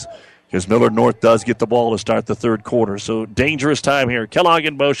points, because Millard North does get the ball to start the third quarter. So dangerous time here. Kellogg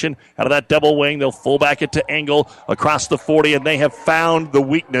in motion out of that double wing. They'll full back it to Engel across the 40, and they have found the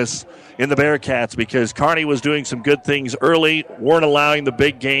weakness in the Bearcats because Kearney was doing some good things early, weren't allowing the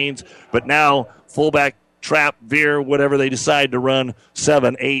big gains, but now fullback trap, veer, whatever they decide to run,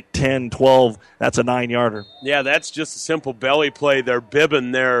 7, 8, 10, 12, that's a 9-yarder. Yeah, that's just a simple belly play. They're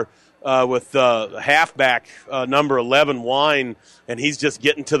bibbing there with halfback number 11, Wine, and he's just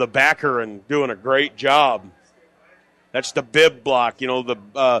getting to the backer and doing a great job. That's the bib block. You know,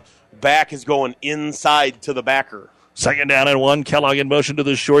 the back is going inside to the backer. 2nd down and 1. Kellogg in motion to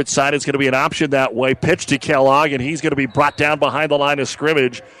the short side. It's going to be an option that way. Pitch to Kellogg, and he's going to be brought down behind the line of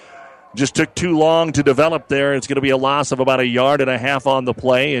scrimmage. Just took too long to develop there. It's going to be a loss of about 1.5 yards on the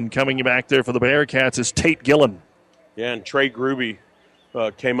play. And coming back there for the Bearcats is Tate Gillen. Yeah, and Trey Gruby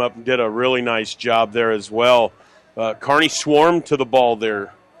came up and did a really nice job there as well. Kearney swarmed to the ball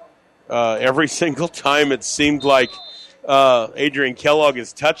there. Every single time it seemed like Adrian Kellogg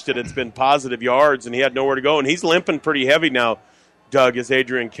has touched it, it's been positive yards, and he had nowhere to go. And he's limping pretty heavy now, Doug, is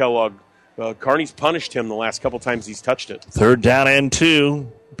Adrian Kellogg. Kearney's punished him the last couple times he's touched it. 3rd down and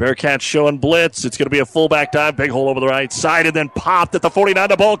 2. Bearcats showing blitz. It's going to be a fullback dive. Big hole over the right side, and then popped at the 49.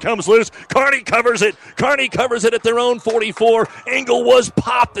 The ball comes loose. Kearney covers it. Kearney covers it at their own 44. Engel was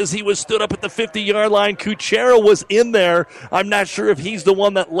popped as he was stood up at the 50-yard line. Kuchera was in there. I'm not sure if he's the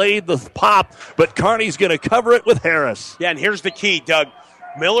one that laid the pop, but Kearney's going to cover it with Harris. Yeah, and here's the key, Doug.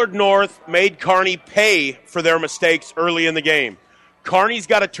 Millard North made Kearney pay for their mistakes early in the game. Kearney's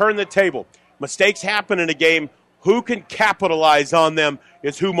got to turn the table. Mistakes happen in a game. Who can capitalize on them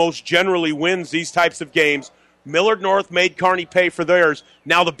is who most generally wins these types of games. Millard North made Kearney pay for theirs.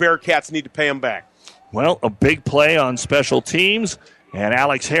 Now the Bearcats need to pay them back. Well, a big play on special teams, and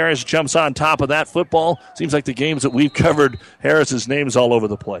Alex Harris jumps on top of that football. Seems like the games that we've covered, Harris's name's all over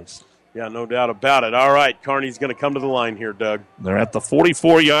the place. Yeah, no doubt about it. All right, Kearney's going to come to the line here, Doug. They're at the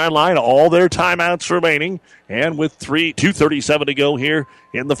 44-yard line, all their timeouts remaining, and with 2:37 to go here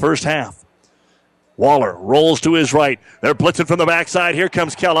in the first half. Waller rolls to his right. They're blitzing from the backside. Here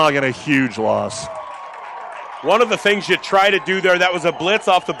comes Kellogg, and a huge loss. One of the things you try to do there, that was a blitz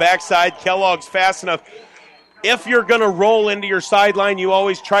off the backside. Kellogg's fast enough. if you're going to roll into your sideline, you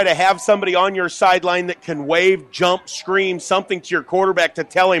always try to have somebody on your sideline that can wave, jump, scream, something to your quarterback to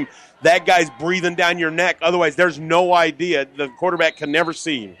tell him that guy's breathing down your neck. Otherwise, there's no idea. The quarterback can never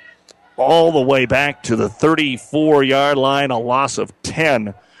see him. All the way back to the 34-yard line, a loss of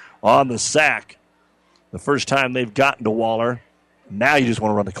 10 on the sack. The first time they've gotten to Waller. Now you just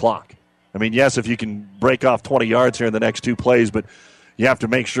want to run the clock. I mean, yes, if you can break off 20 yards here in the next two plays, but you have to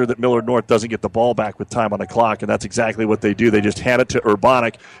make sure that Millard North doesn't get the ball back with time on the clock, and that's exactly what they do. They just hand it to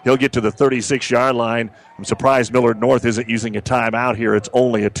Urbanic. He'll get to the 36-yard line. I'm surprised Millard North isn't using a timeout here. It's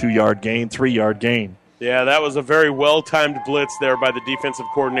only a 2-yard gain, 3-yard gain. Yeah, that was a very well-timed blitz there by the defensive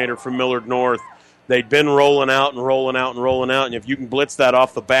coordinator from Millard North. They'd been rolling out, and if you can blitz that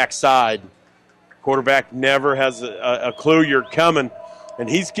off the backside, quarterback never has a clue you're coming. And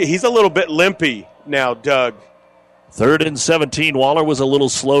he's a little bit limpy now, Doug. 3rd and 17. Waller was a little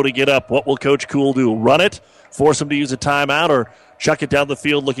slow to get up. What will Coach Cool do? Run it, force him to use a timeout, or chuck it down the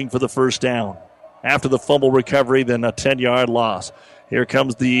field looking for the first down? After the fumble recovery, then a 10-yard loss. Here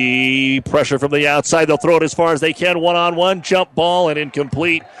comes the pressure from the outside. They'll throw it as far as they can. One-on-one, jump ball, and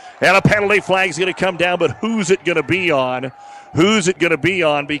incomplete. And a penalty flag's going to come down, but who's it going to be on? Who's it going to be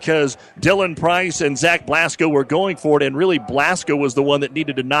on? Because Dylan Price and Zach Blasco were going for it, and really Blasco was the one that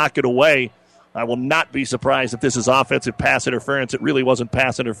needed to knock it away. I will not be surprised if this is offensive pass interference. It really wasn't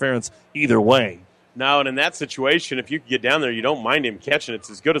pass interference either way. No, and in that situation, if you can get down there, you don't mind him catching it. It's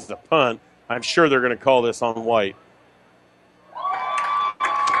as good as the punt. I'm sure they're going to call this on White.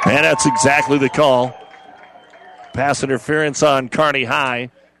 And that's exactly the call. Pass interference on Kearney High.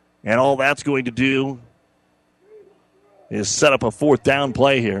 And all that's going to do is set up a 4th down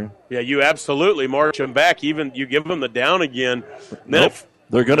play here. Yeah, you absolutely march him back. Even you give them the down again. Nope.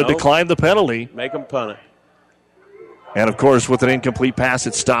 They're going to decline the penalty. Make them punt it. And, of course, with an incomplete pass,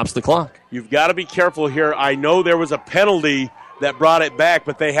 it stops the clock. You've got to be careful here. I know there was a penalty that brought it back,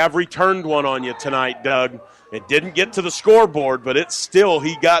 but they have returned one on you tonight, Doug. It didn't get to the scoreboard, but it's still,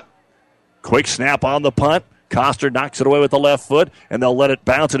 he got. Quick snap on the punt. Coster knocks it away with the left foot, and they'll let it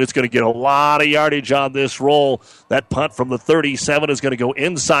bounce, and it's going to get a lot of yardage on this roll. That punt from the 37 is going to go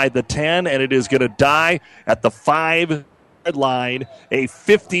inside the 10, and it is going to die at the 5-yard line. A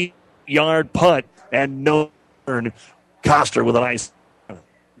 50-yard punt, and no turn. Coster with a nice.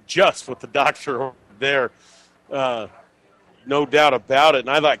 Just with the doctor there. No doubt about it. And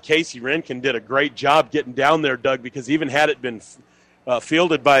I thought Casey Renkin did a great job getting down there, Doug, because even had it been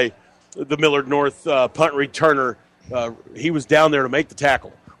fielded by the Millard North punt returner, he was down there to make the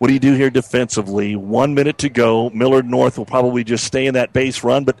tackle. What do you do here defensively? 1 minute to go. Millard North will probably just stay in that base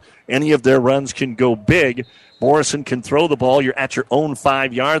run, but any of their runs can go big. Morrison can throw the ball. You're at your own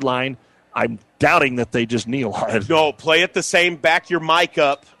 5-yard line. I'm doubting that they just kneel on it. No, play it the same. Back your mic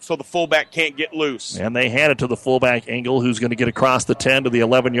up so the fullback can't get loose. And they hand it to the fullback, Engel, who's going to get across the 10 to the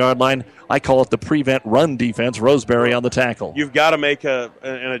 11-yard line. I call it the prevent run defense. Roseberry on the tackle. You've got to make an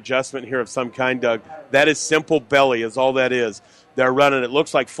adjustment here of some kind, Doug. That is simple belly is all that is. They're running, it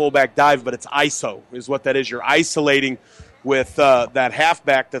looks like fullback dive, but it's ISO is what that is. You're isolating with that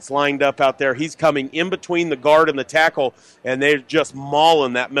halfback that's lined up out there. He's coming in between the guard and the tackle, and they're just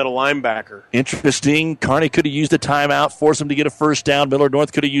mauling that middle linebacker. Interesting. Kearney could have used a timeout, force him to get a first down. Millard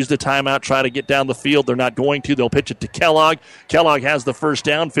North could have used a timeout, try to get down the field. They're not going to. They'll pitch it to Kellogg. Kellogg has the first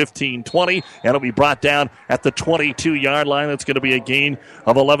down, 15-20, and it'll be brought down at the 22-yard line. That's going to be a gain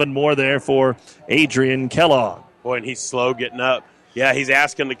of 11 more there for Adrian Kellogg. Boy, and he's slow getting up. Yeah, he's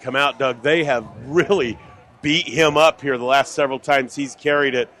asking to come out, Doug. They have really beat him up here the last several times he's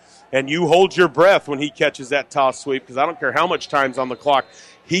carried it. And you hold your breath when he catches that toss sweep, because I don't care how much time's on the clock,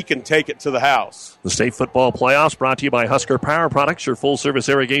 he can take it to the house. The state football playoffs brought to you by Husker Power Products, your full-service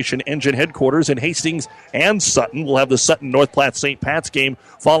irrigation engine headquarters in Hastings and Sutton. We'll have the Sutton North Platte St. Pat's game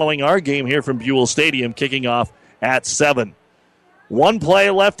following our game here from Buell Stadium, kicking off at 7. One play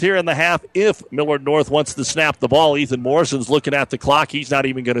left here in the half if Millard North wants to snap the ball. Ethan Morrison's looking at the clock. He's not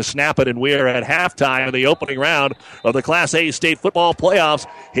even going to snap it, and we are at halftime in the opening round of the Class A state football playoffs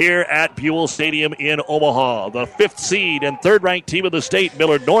here at Buell Stadium in Omaha. The 5th seed and 3rd-ranked team of the state,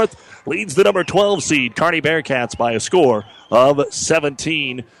 Millard North, leads the number 12 seed, Kearney Bearcats, by a score of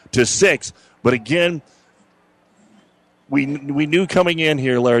 17-6. But again, we knew coming in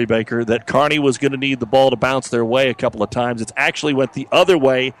here, Larry Baker, that Kearney was going to need the ball to bounce their way a couple of times. It's actually went the other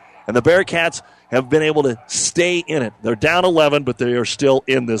way, and the Bearcats have been able to stay in it. They're down 11, but they are still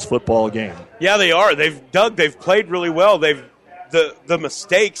in this football game. Yeah, they are. They've played really well. The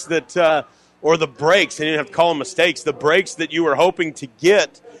mistakes that or the breaks, they didn't have to call them mistakes, the breaks that you were hoping to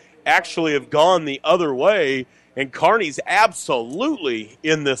get actually have gone the other way, and Kearney's absolutely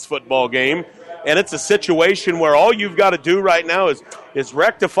in this football game. And it's a situation where all you've got to do right now is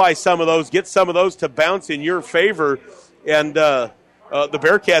rectify some of those, get some of those to bounce in your favor. And the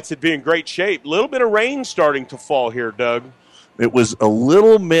Bearcats would be in great shape. A little bit of rain starting to fall here, Doug. It was a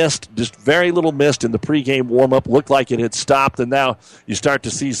little mist, just very little mist in the pregame warm-up. Looked like it had stopped, and now you start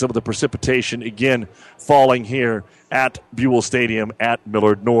to see some of the precipitation again falling here at Buell Stadium at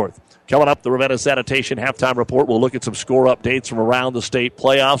Millard North. Coming up, the Ravenna Sanitation Halftime Report. We'll look at some score updates from around the state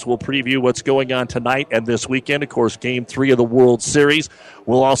playoffs. We'll preview what's going on tonight and this weekend. Of course, Game 3 of the World Series.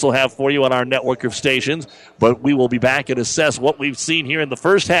 We'll also have for you on our network of stations. But we will be back and assess what we've seen here in the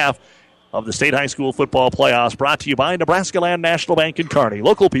first half of the state high school football playoffs, brought to you by Nebraska Land National Bank in Kearney.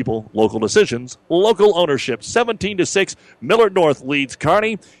 Local people, local decisions, local ownership. 17-6, Millard North leads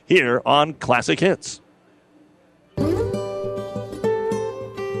Kearney here on Classic Hits.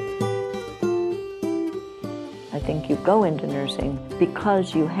 I think you go into nursing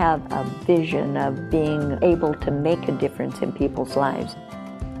because you have a vision of being able to make a difference in people's lives.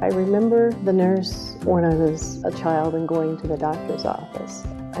 I remember the nurse when I was a child and going to the doctor's office.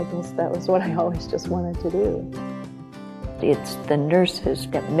 I guess that was what I always just wanted to do. It's the nurses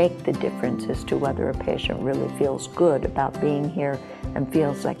that make the difference as to whether a patient really feels good about being here and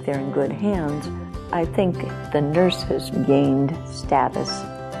feels like they're in good hands. I think the nurse has gained status.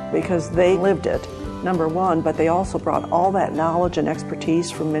 Because they lived it, number one, but they also brought all that knowledge and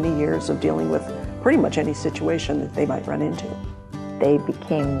expertise from many years of dealing with pretty much any situation that they might run into. They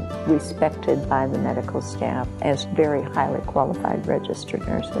became respected by the medical staff as very highly qualified registered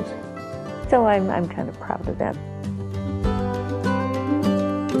nurses. So I'm kind of proud of that.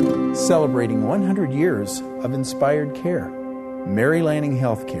 Celebrating 100 years of inspired care. Mary Lanning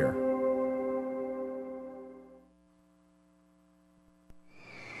Healthcare.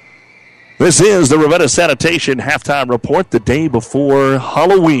 This is the Ravenna Sanitation Halftime Report the day before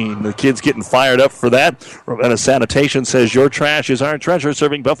Halloween. The kids getting fired up for that. Ravenna Sanitation says your trash is our treasure,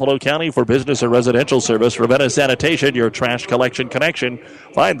 serving Buffalo County for business and residential service. Ravenna Sanitation, your trash collection connection.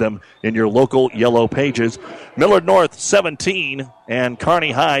 Find them in your local yellow pages. Millard North 17 and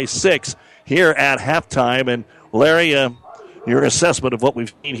Kearney High 6 here at halftime. And Larry, your assessment of what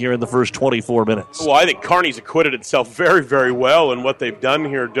we've seen here in the first 24 minutes. Well, I think Kearney's acquitted itself very, very well in what they've done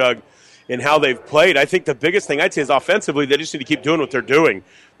here, Doug, in how they've played. I think the biggest thing I'd say is offensively, they just need to keep doing what they're doing.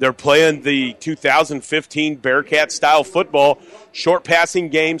 They're playing the 2015 Bearcat-style football, short passing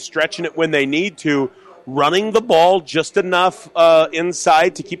game, stretching it when they need to, running the ball just enough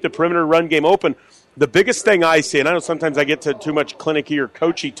inside to keep the perimeter run game open. The biggest thing I see, and I know sometimes I get to too much clinicky or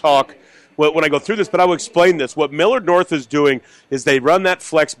coachy talk when I go through this, but I will explain this. What Millard North is doing is they run that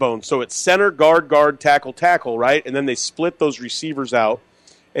flex bone. So it's center, guard, guard, tackle, tackle, right? And then they split those receivers out,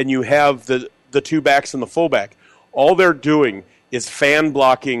 and you have the two backs and the fullback. All they're doing is fan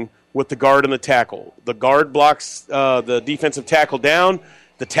blocking with the guard and the tackle. The guard blocks the defensive tackle down,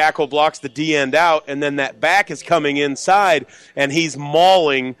 the tackle blocks the D end out, and then that back is coming inside, and he's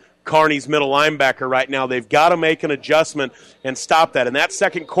mauling Kearney's middle linebacker right now. They've got to make an adjustment and stop that. In that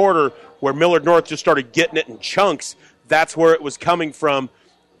second quarter, where Millard North just started getting it in chunks, that's where it was coming from.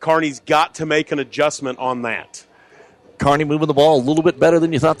 Kearney's got to make an adjustment on that. Kearney moving the ball a little bit better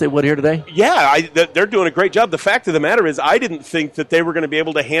than you thought they would here today? Yeah, they're doing a great job. The fact of the matter is I didn't think that they were going to be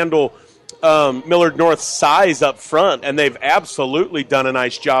able to handle Millard North's size up front, and they've absolutely done a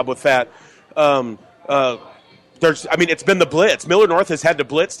nice job with that. It's been the blitz. Millard North has had to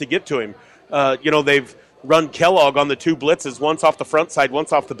blitz to get to him. They've run Kellogg on the two blitzes, once off the front side,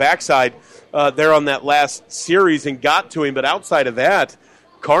 once off the back side. They're on that last series and got to him, but outside of that,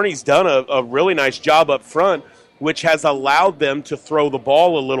 Kearney's done a really nice job up front, which has allowed them to throw the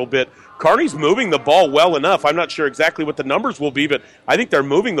ball a little bit. Kearney's moving the ball well enough. I'm not sure exactly what the numbers will be, but I think they're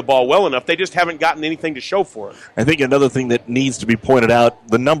moving the ball well enough. They just haven't gotten anything to show for it. I think another thing that needs to be pointed out,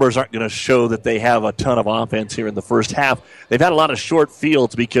 the numbers aren't going to show that they have a ton of offense here in the first half. They've had a lot of short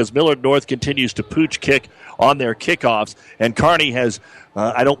fields because Millard North continues to pooch kick on their kickoffs, and Kearney has,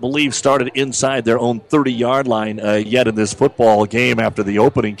 I don't believe, started inside their own 30-yard line yet in this football game after the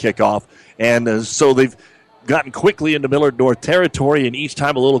opening kickoff. And so they've gotten quickly into Millard North territory, and each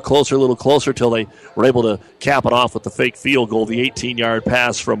time a little closer till they were able to cap it off with the fake field goal, the 18-yard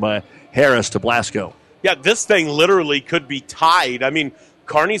pass from Harris to Blasco. Yeah, this thing literally could be tied. I mean,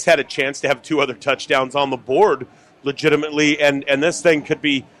 Kearney's had a chance to have two other touchdowns on the board legitimately, and this thing could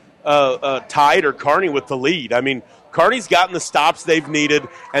be tied or Kearney with the lead. I mean, Kearney's gotten the stops they've needed,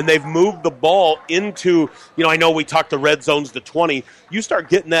 and they've moved the ball into, I know we talked the red zones to 20. You start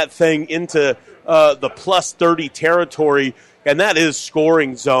getting that thing into the plus 30 territory, and that is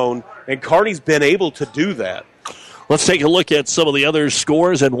scoring zone, and Kearney's been able to do that. Let's take a look at some of the other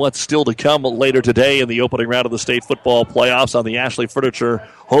scores and what's still to come later today in the opening round of the state football playoffs on the Ashley Furniture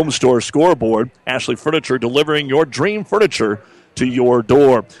Home Store scoreboard. Ashley Furniture delivering your dream furniture to your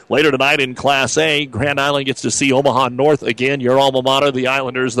door. Later tonight in Class A, Grand Island gets to see Omaha North again, your alma mater. The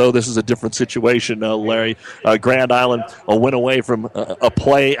Islanders, though, this is a different situation, Larry. Grand Island a win away from a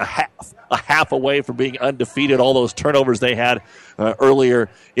half away from being undefeated. All those turnovers they had earlier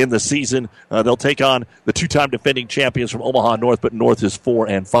in the season. They'll take on the two-time defending champions from Omaha North, but North is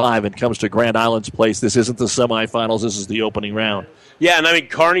 4-5 and comes to Grand Island's place. This isn't the semifinals. This is the opening round. Yeah, and I mean,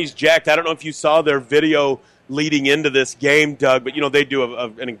 Kearney's jacked. I don't know if you saw their video leading into this game, Doug, but, they do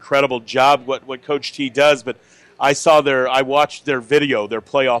an incredible job, what Coach T does, but I watched their video, their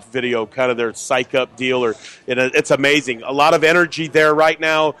playoff video, kind of their psych-up deal. It's amazing. A lot of energy there right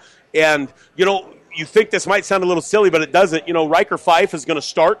now, and, you think this might sound a little silly, but it doesn't. Riker Fife is going to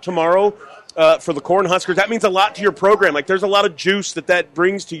start tomorrow for the Cornhuskers. That means a lot to your program. Like, there's a lot of juice that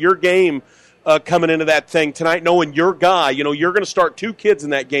brings to your game coming into that thing tonight, knowing your guy. You're going to start 2 kids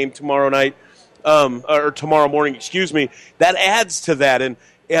in that game tomorrow night. Or tomorrow morning, that adds to that.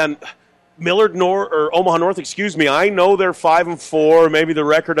 And Millard or Omaha North, I know they're 5-4, maybe the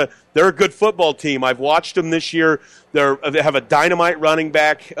record. They're a good football team. I've watched them this year. They have a dynamite running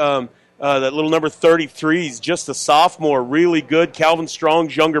back. That little number 33 is just a sophomore, really good. Calvin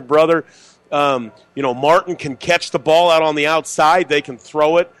Strong's younger brother. Martin can catch the ball out on the outside. They can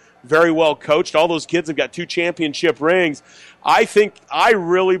throw it. Very well coached. All those kids have got 2 championship rings. I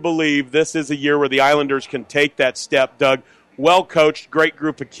really believe this is a year where the Islanders can take that step, Doug. Well coached, great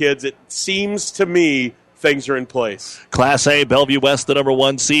group of kids. It seems to me things are in place. Class A, Bellevue West, the number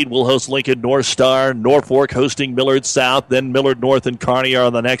 1 seed, will host Lincoln North Star. Norfolk hosting Millard South. Then Millard North and Kearney are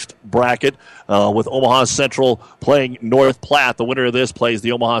on the next bracket, with Omaha Central playing North Platte. The winner of this plays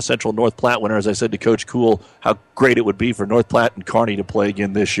the Omaha Central North Platte winner. As I said to Coach Kuhl, how great it would be for North Platte and Kearney to play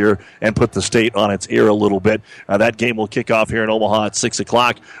again this year and put the state on its ear a little bit. That game will kick off here in Omaha at 6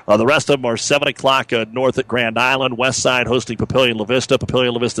 o'clock. The rest of them are 7 o'clock north at Grand Island. West Side hosting Papillion La Vista.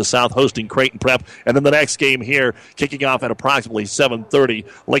 Papillion La Vista South hosting Creighton Prep. And then the next game here, kicking off at approximately 7:30,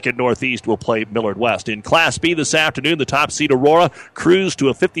 Lincoln Northeast will play Millard West. In Class B this afternoon, the top seed Aurora cruised to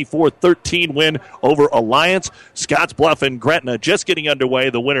a 54-13 win over Alliance. Scottsbluff and Gretna just getting underway.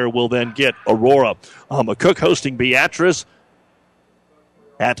 The winner will then get Aurora. McCook hosting Beatrice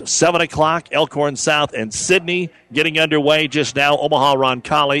at 7 o'clock. Elkhorn South and Sydney getting underway just now. Omaha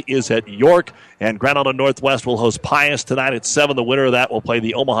Roncalli is at York, and Grand Island Northwest will host Pius tonight at 7. The winner of that will play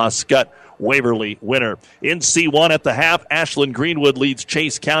the Omaha Scott Waverly winner. In C1 at the half, Ashland Greenwood leads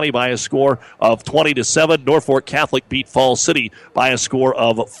Chase County by a score of 20-7. Norfolk Catholic beat Falls City by a score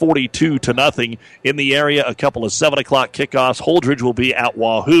of 42-0. In the area, a couple of 7 o'clock kickoffs. Holdridge will be at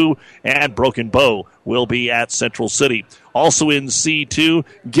Wahoo, and Broken Bow will be at Central City. Also in C2,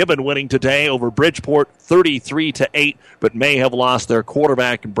 Gibbon winning today over Bridgeport 33-8, but may have lost their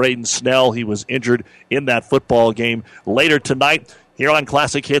quarterback, Braden Snell. He was injured in that football game. Later tonight, here on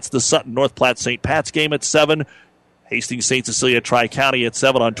Classic Hits, the Sutton North Platte St. Pat's game at 7. Hastings St. Cecilia Tri-County at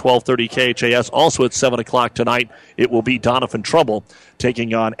 7 on 1230 KHAS. Also at 7 o'clock tonight, it will be Donovan Trumbull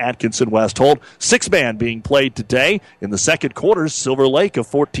taking on Atkinson West Holt. 6-man being played today. In the second quarter, Silver Lake a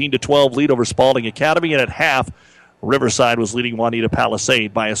 14-12 lead over Spalding Academy, and at half, Riverside was leading Juanita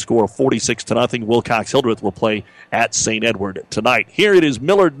Palisade by a score of 46-0. Wilcox Hildreth will play at St. Edward tonight. Here it is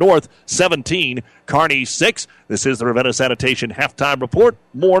Millard North 17, Kearney 6. This is the Ravenna Sanitation Halftime Report.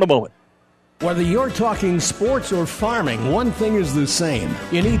 More in a moment. Whether you're talking sports or farming, one thing is the same.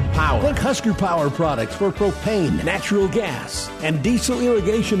 You need power. Think Husker Power products for propane, natural gas, and diesel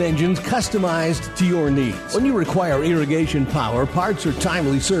irrigation engines customized to your needs. When you require irrigation power, parts, or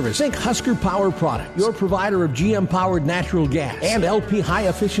timely service, think Husker Power products, your provider of GM-powered natural gas and LP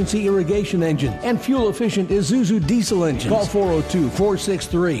high-efficiency irrigation engine and fuel-efficient Isuzu diesel engines. Call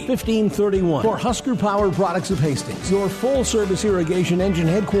 402-463-1531 for Husker Power Products of Hastings, your full-service irrigation engine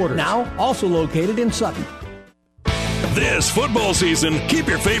headquarters. Now, also located in Sutton. This football season, keep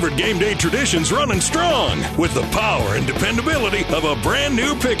your favorite game day traditions running strong with the power and dependability of a brand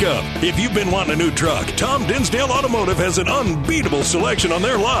new pickup. If you've been wanting a new truck, Tom Dinsdale Automotive has an unbeatable selection on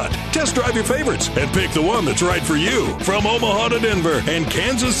their lot. Test drive your favorites and pick the one that's right for you. From Omaha to Denver and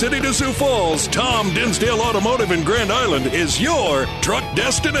Kansas City to Sioux Falls, Tom Dinsdale Automotive in Grand Island is your truck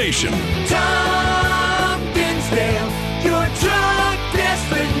destination. Tom Dinsdale, your truck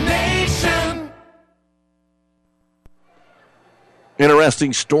destination.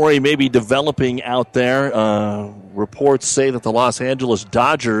 Interesting story maybe developing out there. Reports say that the Los Angeles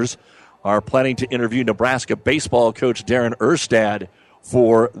Dodgers are planning to interview Nebraska baseball coach Darren Erstad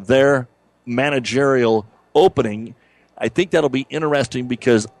for their managerial opening I think that'll be interesting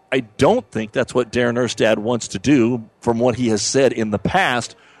because I don't think that's what Darren Erstad wants to do from what he has said in the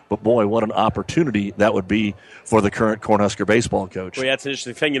past. But, boy, what an opportunity that would be for the current Cornhusker baseball coach. Well, that's an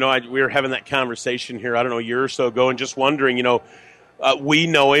interesting thing. We were having that conversation here, a year or so ago, and just wondering, we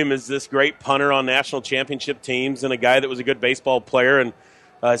know him as this great punter on national championship teams and a guy that was a good baseball player and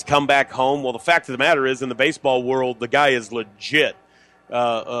has come back home. Well, the fact of the matter is, in the baseball world, the guy is legit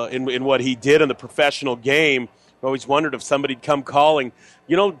in what he did in the professional game. I always wondered if somebody'd come calling.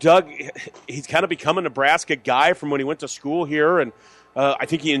 Doug, he's kind of become a Nebraska guy from when he went to school here, and I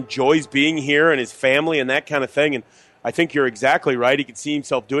think he enjoys being here and his family and that kind of thing. And I think you're exactly right. He could see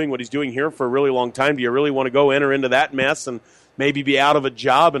himself doing what he's doing here for a really long time. Do you really want to go enter into that mess and maybe be out of a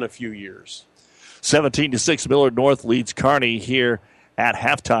job in a few years? 17-6, Millard North leads Kearney here at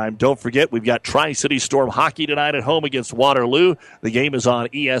halftime. Don't forget, we've got Tri-City Storm hockey tonight at home against Waterloo. The game is on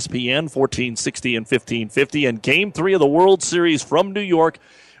ESPN, 1460 and 1550. And Game 3 of the World Series from New York,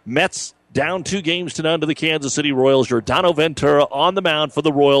 Mets down 2-0 to the Kansas City Royals. Giordano Ventura on the mound for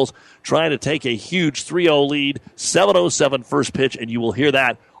the Royals, trying to take a huge 3-0 lead. 7:07 first pitch, and you will hear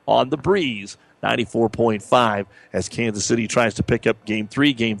that on the Breeze 94.5 as Kansas City tries to pick up Game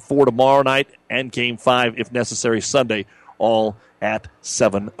 3, Game 4 tomorrow night, and Game 5, if necessary, Sunday, all at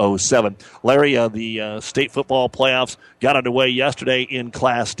 7:07. Larry, the state football playoffs got underway yesterday in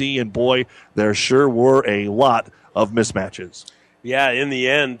Class D, and boy, there sure were a lot of mismatches. Yeah, in the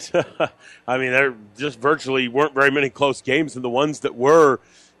end, there just virtually weren't very many close games, and the ones that were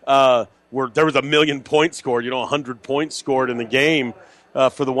there was 1 million points scored, 100 points scored in the game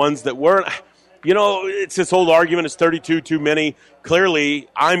for the ones that weren't. It's this old argument, it's 32 too many. Clearly,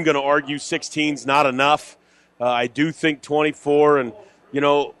 I'm going to argue 16's not enough. I do think 24, and,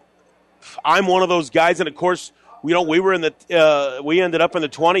 I'm one of those guys, and of course, we were in we ended up in the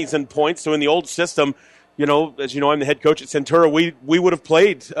 20s in points, so in the old system, as you know, I'm the head coach at Centura. We would have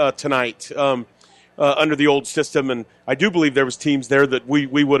played tonight under the old system, and I do believe there was teams there that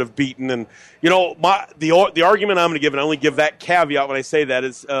we would have beaten. And the argument I'm going to give, and I only give that caveat when I say that,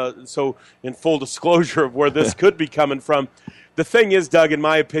 is so in full disclosure of where this could be coming from. The thing is, Doug, in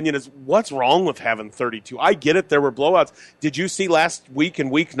my opinion, is what's wrong with having 32? I get it. There were blowouts. Did you see last week in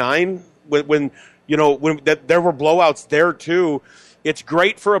Week 9 when there were blowouts there too? It's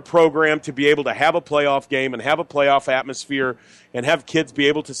great for a program to be able to have a playoff game and have a playoff atmosphere and have kids be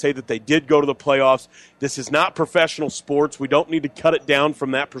able to say that they did go to the playoffs. This is not professional sports. We don't need to cut it down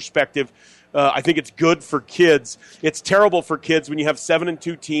from that perspective. I think it's good for kids. It's terrible for kids when you have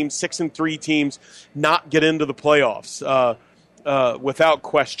 7-2 teams, 6-3 teams not get into the playoffs without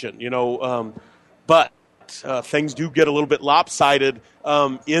question. But things do get a little bit lopsided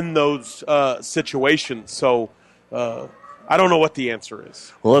in those situations. So I don't know what the answer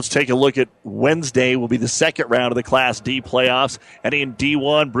is. Well, let's take a look at Wednesday. Will be the second round of the Class D playoffs. And in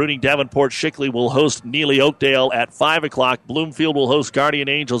D1, Bruning Davenport Shickley will host Neely Oakdale at 5 o'clock. Bloomfield will host Guardian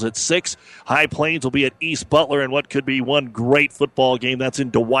Angels at 6. High Plains will be at East Butler in what could be one great football game. That's in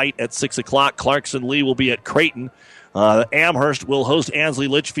Dwight at 6 o'clock. Clarkson Lee will be at Creighton. Amherst will host Ansley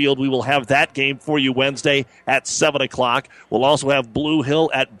Litchfield. We will have that game for you Wednesday at 7 o'clock. We'll also have Blue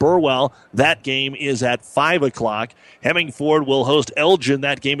Hill at Burwell. That game is at 5 o'clock. Hemmingford will host Elgin.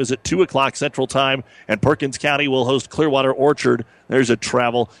 That game is at 2 o'clock Central Time. And Perkins County will host Clearwater Orchard. There's a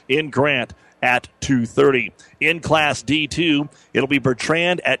travel in Grant at 2:30. In Class D2, it'll be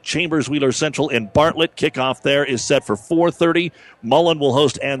Bertrand at Chambers Wheeler Central in Bartlett. Kickoff there is set for 4:30. Mullen will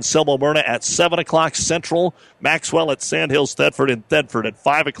host Anselmo Myrna at 7 o'clock Central. Maxwell at Sandhills Thedford in Thedford at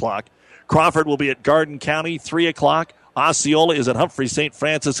 5 o'clock. Crawford will be at Garden County, 3 o'clock. Osceola is at Humphrey St.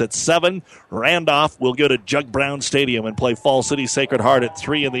 Francis at 7. Randolph will go to Jug Brown Stadium and play Fall City Sacred Heart at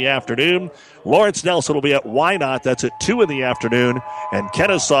 3 in the afternoon. Lawrence Nelson will be at Wynot. That's at 2 in the afternoon. And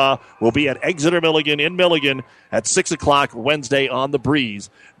Kennesaw will be at Exeter Milligan in Milligan at 6 o'clock Wednesday on the Breeze,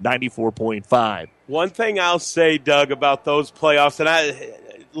 94.5. One thing I'll say, Doug, about those playoffs, and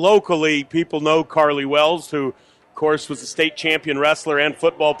locally people know Carly Wells, who, of course, was a state champion wrestler and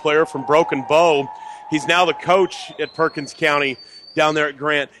football player from Broken Bow. He's now the coach at Perkins County down there at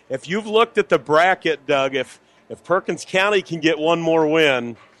Grant. If you've looked at the bracket, Doug, if Perkins County can get one more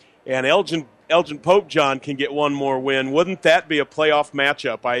win and Elgin Pope John can get one more win, wouldn't that be a playoff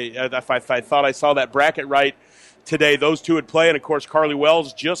matchup? If I thought I saw that bracket right today, those two would play. And, of course, Carly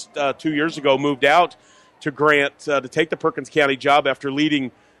Wells just 2 years ago moved out to Grant to take the Perkins County job after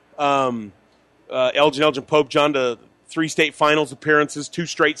leading Elgin Pope John to 3 state finals appearances, 2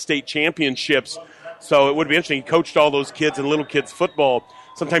 straight state championships. So it would be interesting. He coached all those kids in little kids football.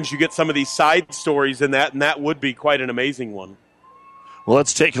 Sometimes you get some of these side stories in that, and that would be quite an amazing one. Well,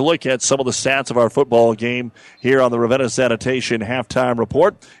 let's take a look at some of the stats of our football game here on the Ravenna Sanitation Halftime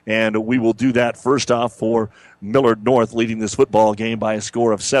Report. And we will do that first off for Millard North, leading this football game by a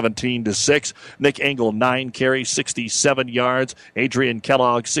score of 17-6. Nick Engel, 9 carries, 67 yards. Adrian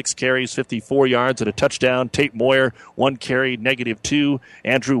Kellogg, 6 carries, 54 yards and a touchdown. Tate Moyer, 1 carry, -2.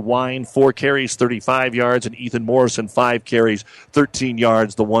 Andrew Wine, 4 carries, 35 yards. And Ethan Morrison, 5 carries, 13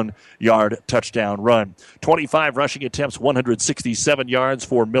 yards, the 1-yard touchdown run. 25 rushing attempts, 167 yards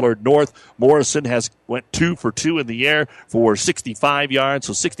for Millard North. Morrison went 2 for 2 in the air for 65 yards,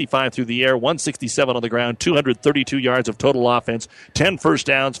 so 65 through the air, 167 on the ground, 232 yards of total offense, 10 first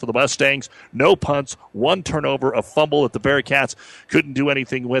downs for the Mustangs, no punts, 1 turnover, a fumble that the Bearcats couldn't do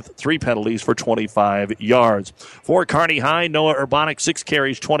anything with, 3 penalties for 25 yards. For Kearney High, Noah Urbanic, 6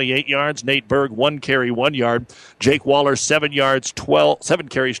 carries, 28 yards. Nate Berg, 1 carry, 1 yard. Jake Waller, 7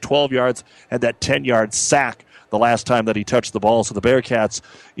 carries, 12 yards, had that 10-yard sack the last time that he touched the ball. So the Bearcats,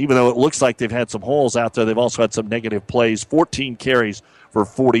 even though it looks like they've had some holes out there, they've also had some negative plays. 14 carries for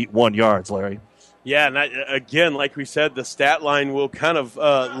 41 yards, Larry. Yeah, and again, like we said, the stat line will kind of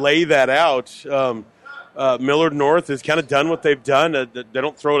lay that out. Millard North has kind of done what they've done. They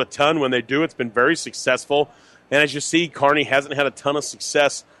don't throw it a ton. When they do, it's been very successful. And as you see, Kearney hasn't had a ton of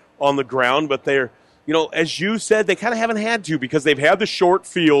success on the ground, but they're, as you said, they kind of haven't had to because they've had the short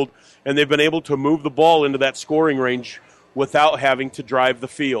field and they've been able to move the ball into that scoring range without having to drive the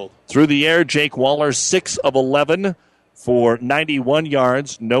field. Through the air, Jake Waller, 6 of 11 for 91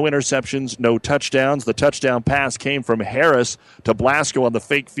 yards, no interceptions, no touchdowns. The touchdown pass came from Harris to Blasco on the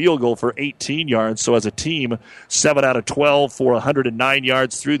fake field goal for 18 yards. So as a team, 7 out of 12 for 109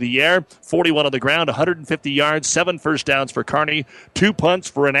 yards through the air, 41 on the ground, 150 yards, 7 first downs for Kearney, 2 punts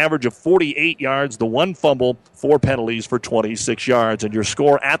for an average of 48 yards, the 1 fumble, 4 penalties for 26 yards. And your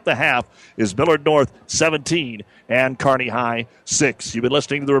score at the half is Millard North 17 and Kearney High 6. You've been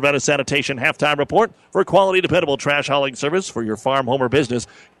listening to the Ravenna Sanitation Halftime Report. For quality, dependable trash hauling service for your farm, home, or business,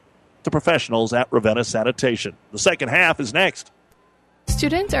 the professionals at Ravenna Sanitation. The second half is next.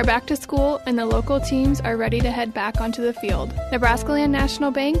 Students are back to school and the local teams are ready to head back onto the field. Nebraska Land National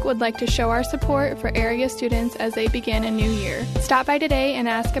Bank would like to show our support for area students as they begin a new year. Stop by today and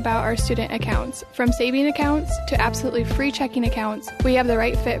ask about our student accounts. From saving accounts to absolutely free checking accounts, we have the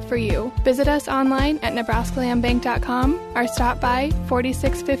right fit for you. Visit us online at nebraskalandbank.com or stop by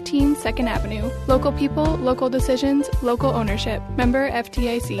 4615 2nd Avenue. Local people, local decisions, local ownership. Member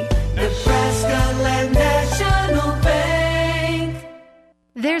FDIC. Nebraska Land National Bank.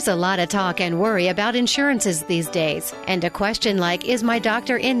 There's a lot of talk and worry about insurances these days, and a question like, is my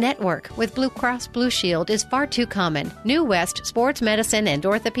doctor in network with Blue Cross Blue Shield is far too common. New West Sports Medicine and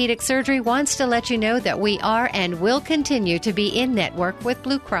Orthopedic Surgery wants to let you know that we are and will continue to be in network with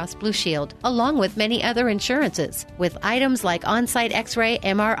Blue Cross Blue Shield, along with many other insurances. With items like on-site x-ray,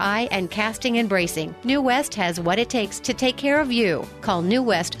 MRI, and casting and bracing, New West has what it takes to take care of you. Call New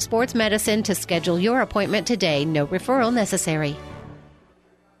West Sports Medicine to schedule your appointment today. No referral necessary.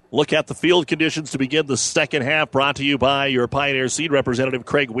 Look at the field conditions to begin the second half, brought to you by your Pioneer Seed representative,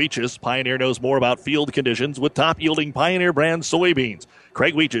 Craig Weeches. Pioneer knows more about field conditions with top-yielding Pioneer brand soybeans.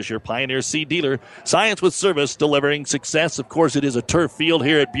 Craig Weeches, your Pioneer Seed dealer. Science with service, delivering success. Of course, it is a turf field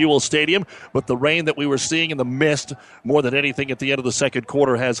here at Buell Stadium, but the rain that we were seeing and the mist, more than anything at the end of the second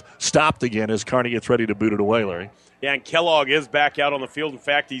quarter, has stopped again as Kearney gets ready to boot it away, Larry. Yeah, and Kellogg is back out on the field. In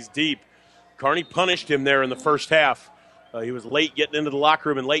fact, he's deep. Kearney punished him there in the first half. He was late getting into the locker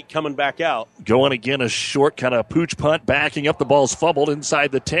room and late coming back out. Going again, a short kind of pooch punt, backing up. The ball's fumbled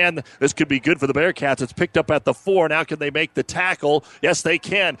inside the 10. This could be good for the Bearcats. It's picked up at the 4. Now can they make the tackle? Yes, they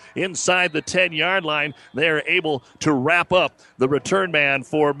can. Inside the 10-yard line, they're able to wrap up the return man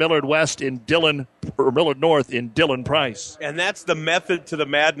for Millard North in Dylan Price. And that's the method to the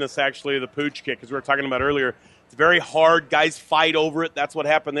madness, actually, of the pooch kick, as we were talking about earlier. It's very hard. Guys fight over it. That's what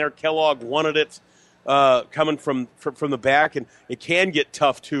happened there. Kellogg wanted it. Coming from the back, and it can get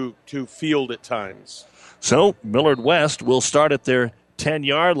tough to field at times. So Millard West will start at their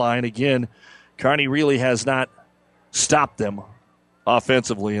 10-yard line. Again, Kearney really has not stopped them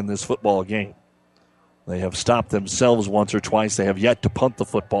offensively in this football game. They have stopped themselves once or twice. They have yet to punt the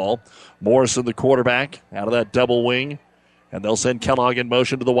football. Morrison, the quarterback, out of that double wing. And they'll send Kellogg in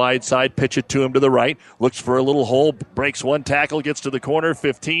motion to the wide side, pitch it to him to the right, looks for a little hole, breaks one tackle, gets to the corner,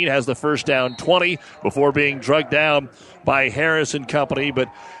 15, has the first down, 20, before being drugged down by Harris and company.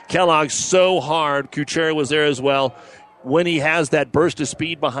 But Kellogg's so hard. Kuchera was there as well. When he has that burst of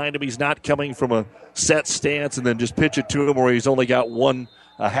speed behind him, he's not coming from a set stance and then just pitch it to him where he's only got one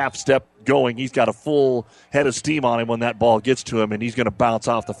a half step going. He's got a full head of steam on him when that ball gets to him, and he's going to bounce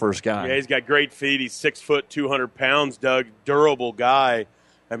off the first guy. Yeah, he's got great feet. He's 6 foot, 200 pounds, Doug. Durable guy.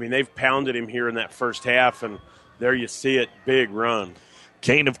 I mean, they've pounded him here in that first half, and there you see it. Big run.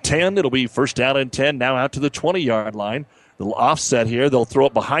 Gain of 10. It'll be first down and 10, now out to the 20-yard line. Little offset here. They'll throw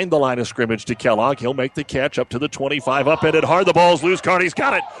it behind the line of scrimmage to Kellogg. He'll make the catch up to the 25. Upended hard. The ball's loose. Kearney's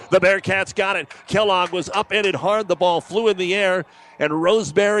got it. The Bearcats got it. Kellogg was upended hard. The ball flew in the air, and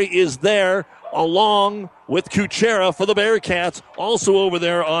Roseberry is there along with Kuchera for the Bearcats. Also over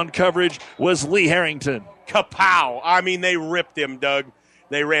there on coverage was Lee Harrington. Kapow! I mean, they ripped him, Doug.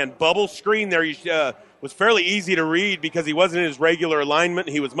 They ran bubble screen there. He was fairly easy to read because he wasn't in his regular alignment.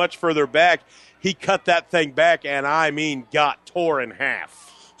 He was much further back. He cut that thing back and, got tore in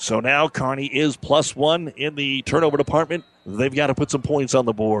half. So now Kearney is +1 in the turnover department. They've got to put some points on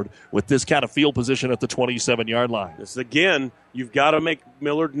the board with this kind of field position at the 27-yard line. This is, again, you've got to make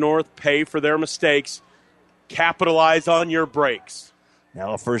Millard North pay for their mistakes. Capitalize on your breaks.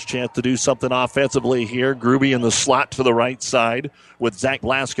 Now a first chance to do something offensively here. Gruby in the slot to the right side with Zach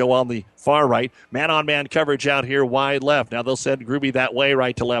Blasco on the far right. Man-on-man coverage out here wide left. Now they'll send Gruby that way,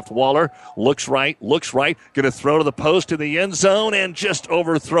 right to left. Waller looks right. Going to throw to the post in the end zone and just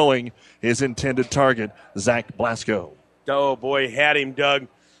overthrowing his intended target, Zach Blasco. Oh, boy, had him, Doug.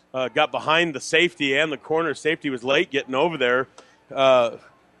 Got behind the safety and the corner. Safety was late getting over there,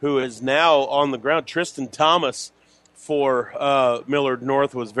 who is now on the ground. Tristan Thomas for Millard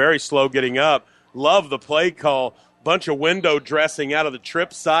North was very slow getting up. Love the play call. Bunch of window dressing out of the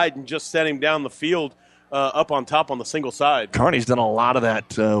trip side and just sent him down the field up on top on the single side. Kearney's done a lot of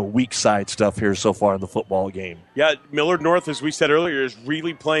that weak side stuff here so far in the football game. Yeah, Millard North, as we said earlier, is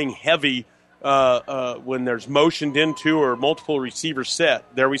really playing heavy when there's motioned into or multiple receivers set.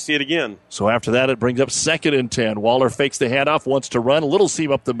 There we see it again. So after that, it brings up 2nd and 10. Waller fakes the handoff, wants to run, a little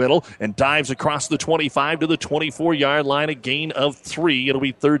seam up the middle, and dives across the 25 to the 24-yard line, a gain of 3. It'll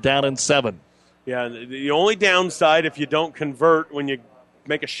be 3rd down and 7. Yeah, the only downside if you don't convert when you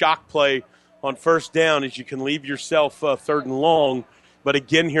make a shock play on first down is you can leave yourself 3rd and long. But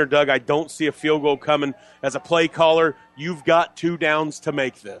again here, Doug, I don't see a field goal coming. As a play caller, you've got 2 downs to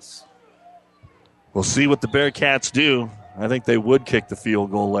make this. We'll see what the Bearcats do. I think they would kick the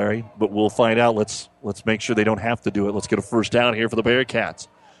field goal, Larry, but we'll find out. Let's make sure they don't have to do it. Let's get a first down here for the Bearcats.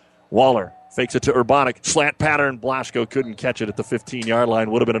 Waller fakes it to Urbanic. Slant pattern. Blasco couldn't catch it at the 15-yard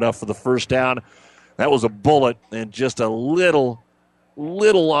line. Would have been enough for the first down. That was a bullet and just a little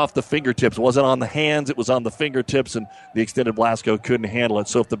off the fingertips. It wasn't on the hands. It was on the fingertips, and the extended Blasco couldn't handle it.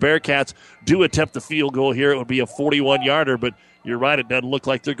 So if the Bearcats do attempt the field goal here, it would be a 41-yarder, but you're right, it doesn't look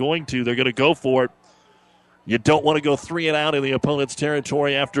like they're going to. They're going to go for it. You don't want to go 3 and out in the opponent's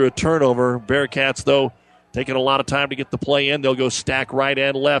territory after a turnover. Bearcats, though, taking a lot of time to get the play in. They'll go stack right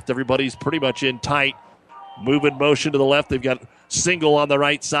and left. Everybody's pretty much in tight. Move in motion to the left. They've got single on the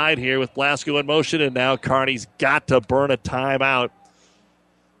right side here with Blasco in motion, and now Kearney's got to burn a timeout.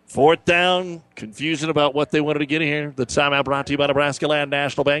 4th down, confusion about what they wanted to get here. The timeout brought to you by Nebraska Land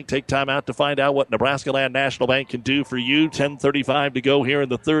National Bank. Take time out to find out what Nebraska Land National Bank can do for you. 10:35 to go here in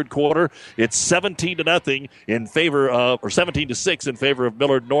the third quarter. It's 17-0 in favor of, or 17-6 in favor of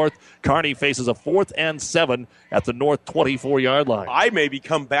Millard North. Kearney faces a 4th and 7 at the North 24-yard line. I maybe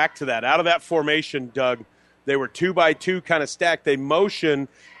come back to that. Out of that formation, Doug, they were 2-by-2 kind of stacked. They motion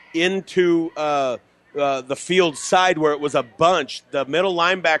into the field side where it was a bunch. The middle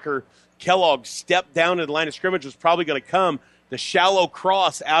linebacker, Kellogg, stepped down to the line of scrimmage, was probably going to come. The shallow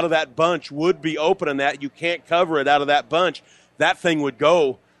cross out of that bunch would be open in that. You can't cover it out of that bunch. That thing would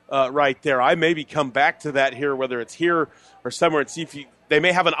go right there. I maybe come back to that here, whether it's here or somewhere, and see if they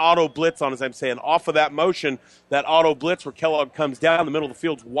may have an auto blitz on, as I'm saying, off of that motion, that auto blitz where Kellogg comes down, the middle of the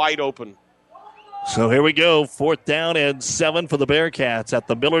field's wide open. So here we go, 4th down and 7 for the Bearcats at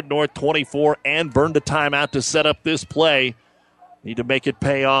the Millard North 24, and burned a timeout to set up this play. Need to make it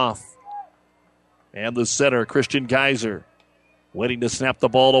pay off. And the center, Christian Geyser, waiting to snap the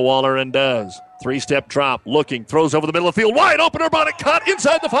ball to Waller, and does. 3-step drop, looking, throws over the middle of the field, wide open, Urbanic caught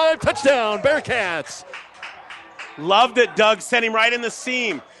inside the 5, touchdown, Bearcats. Loved it, Doug, sent him right in the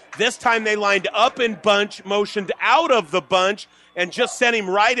seam. This time they lined up in bunch, motioned out of the bunch, and just sent him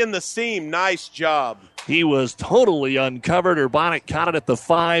right in the seam. Nice job. He was totally uncovered. Urbanic caught it at the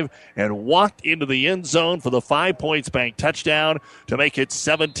 5 and walked into the end zone for the 5 points bank touchdown to make it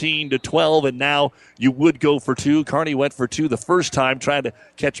 17-12. And now you would go for 2. Kearney went for 2 the first time, trying to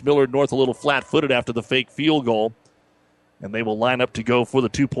catch Millard North a little flat-footed after the fake field goal. And they will line up to go for the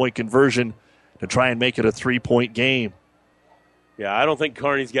 2-point conversion to try and make it a 3-point game. Yeah, I don't think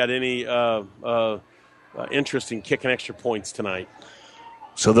Kearney's got any interest in kicking extra points tonight.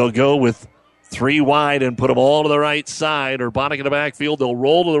 So they'll go with 3 wide and put them all to the right side. Urbanic in the backfield. They'll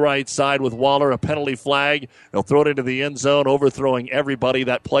roll to the right side with Waller, a penalty flag. They'll throw it into the end zone, overthrowing everybody.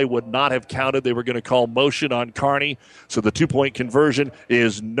 That play would not have counted. They were going to call motion on Kearney. So the 2-point conversion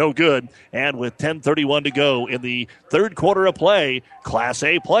is no good. And with 10:31 to go in the third quarter of play, Class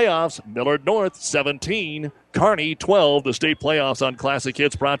A playoffs, Millard North 17, Kearney 12. The state playoffs on Classic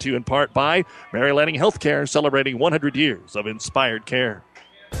Hits brought to you in part by Mary Lanning Healthcare, celebrating 100 years of inspired care.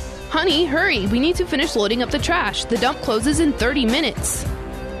 Honey, hurry. We need to finish loading up the trash. The dump closes in 30 minutes.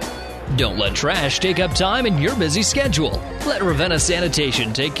 Don't let trash take up time in your busy schedule. Let Ravenna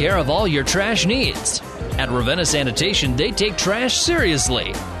Sanitation take care of all your trash needs. At Ravenna Sanitation, they take trash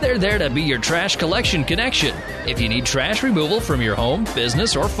seriously. They're there to be your trash collection connection. If you need trash removal from your home,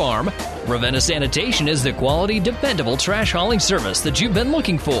 business, or farm, Ravenna Sanitation is the quality, dependable trash hauling service that you've been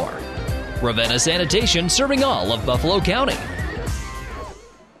looking for. Ravenna Sanitation, serving all of Buffalo County.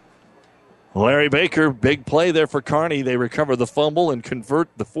 Larry Baker, big play there for Kearney. They recover the fumble and convert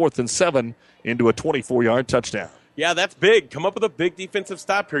the 4th and 7 into a 24-yard touchdown. Yeah, that's big. Come up with a big defensive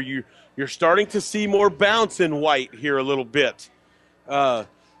stop here. You're starting to see more bounce in White here a little bit. That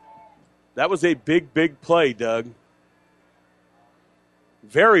was a big, big play, Doug.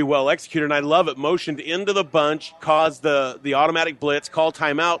 Very well executed, and I love it. Motioned into the bunch, caused the automatic blitz, call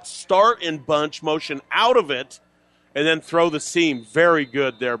timeout, start in bunch, motion out of it, and then throw the seam. Very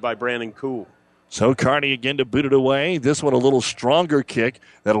good there by Brandon Kuhl. So Kearney again to boot it away. This one a little stronger kick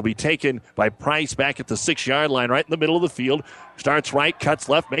that'll be taken by Price back at the 6-yard line, right in the middle of the field. Starts right, cuts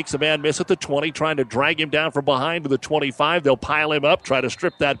left, makes a man miss at the 20, trying to drag him down from behind to the 25. They'll pile him up, try to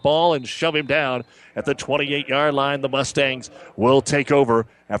strip that ball, and shove him down at the 28-yard line. The Mustangs will take over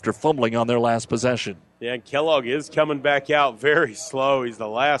after fumbling on their last possession. Yeah, and Kellogg is coming back out very slow. He's the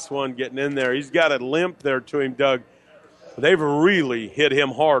last one getting in there. He's got a limp there to him, Doug. They've really hit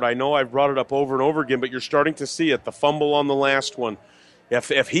him hard. I know I've brought it up over and over again, but you're starting to see it, the fumble on the last one.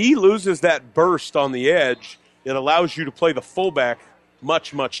 If he loses that burst on the edge, it allows you to play the fullback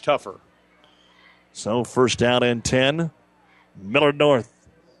much, much tougher. So first down and 10, Millard North.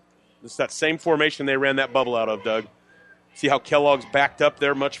 This is that same formation they ran that bubble out of, Doug. See how Kellogg's backed up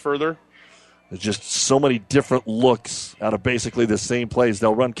there much further? There's just so many different looks out of basically the same plays.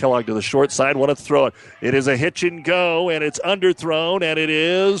 They'll run Kellogg to the short side, want to throw it. It is a hitch and go, and it's underthrown, and it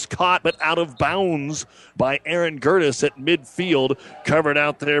is caught but out of bounds by Aaron Gertis at midfield, covered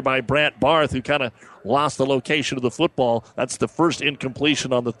out there by Brant Barth, who kind of lost the location of the football. That's the first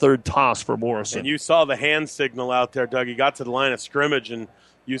incompletion on the third toss for Morrison. And you saw the hand signal out there, Doug. He got to the line of scrimmage and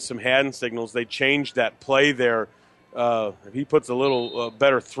used some hand signals. They changed that play there. If he puts a little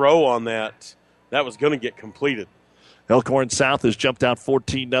better throw on that, that was going to get completed. Elkhorn South has jumped out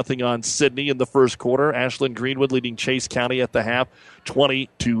 14-0 on Sidney in the first quarter. Ashland Greenwood leading Chase County at the half,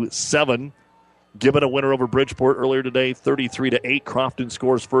 20-7. Gibbon a winner over Bridgeport earlier today, 33-8. Crofton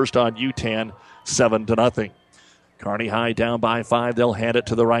scores first on UTAN, 7-0. Kearney High down by 5. They'll hand it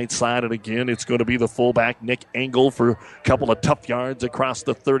to the right side, and again, it's going to be the fullback, Nick Engel, for a couple of tough yards across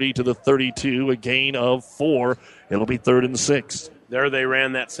the 30 to the 32, a gain of 4. It'll be 3rd and 6. There they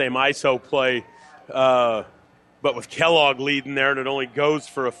ran that same ISO play, but with Kellogg leading there, and it only goes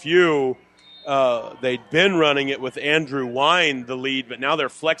for a few. They'd been running it with Andrew Wine, the lead, but now they're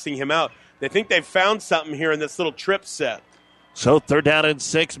flexing him out. They think they've found something here in this little trip set. So 3rd down and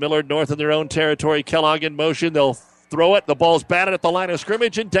 6, Millard North in their own territory. Kellogg in motion. They'll throw it. The ball's batted at the line of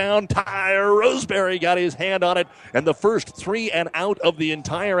scrimmage, and down. Tyre Roseberry got his hand on it, and the first 3 and out of the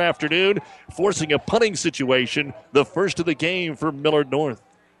entire afternoon, forcing a punting situation, the first of the game for Millard North.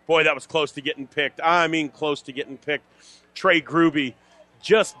 Boy, that was close to getting picked. I mean, close to getting picked. Trey Gruby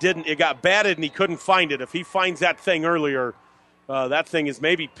just didn't. It got batted, and he couldn't find it. If he finds that thing earlier, that thing is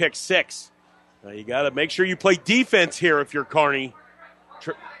maybe pick 6. You got to make sure you play defense here if you're Kearney.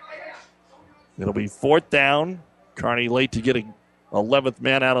 It'll be 4th down. Kearney late to get an 11th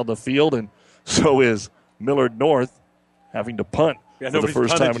man out on the field, and so is Millard North having to punt for the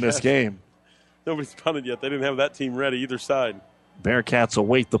first time in this game. Nobody's punted yet. They didn't have that team ready either side. Bearcats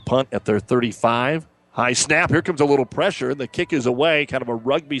await the punt at their 35. High snap. Here comes a little pressure, and the kick is away, kind of a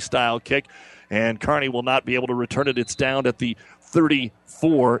rugby-style kick, and Kearney will not be able to return it. It's down at the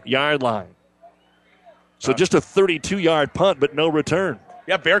 34-yard line. So just a 32-yard punt, but no return.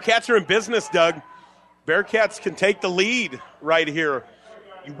 Yeah, Bearcats are in business, Doug. Bearcats can take the lead right here.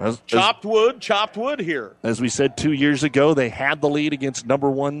 Chopped wood here. As we said 2 years ago, they had the lead against number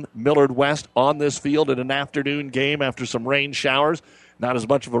 1 Millard West on this field in an afternoon game after some rain showers. Not as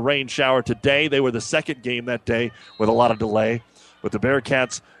much of a rain shower today. They were the second game that day with a lot of delay. But the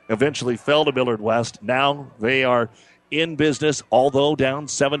Bearcats eventually fell to Millard West. Now they are in business, although down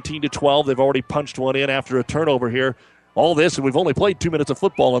 17-12. They've already punched one in after a turnover here. All this, and we've only played 2 minutes of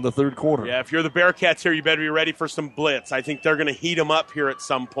football in the third quarter. Yeah, if you're the Bearcats here, you better be ready for some blitz. I think they're going to heat them up here at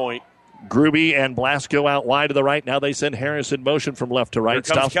some point. Gruby and Blasco out wide to the right. Now they send Harris in motion from left to right.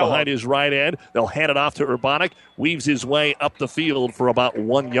 Stops behind his right end. They'll hand it off to Urbanic. Weaves his way up the field for about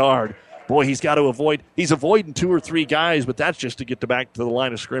 1 yard. Boy, he's got to avoid. He's avoiding 2 or 3 guys, but that's just to get back to the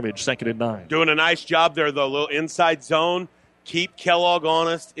line of scrimmage. 2nd and 9. Doing a nice job there, though. A little inside zone. Keep Kellogg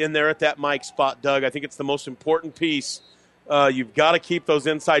honest in there at that Mike spot, Doug. I think it's the most important piece. You've got to keep those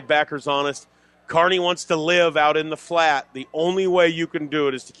inside backers honest. Kearney wants to live out in the flat. The only way you can do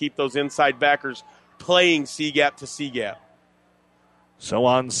it is to keep those inside backers playing C-gap to C-gap. So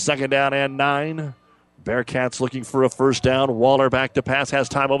on 2nd down and 9, Bearcats looking for a first down. Waller back to pass, has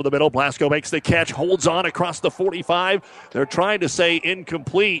time over the middle. Blasco makes the catch, holds on across the 45. They're trying to say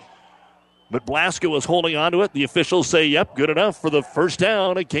incomplete, but Blasco is holding on to it. The officials say, yep, good enough for the first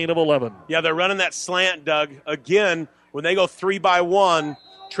down, a gain of 11. Yeah, they're running that slant, Doug. Again, when they go 3-by-1,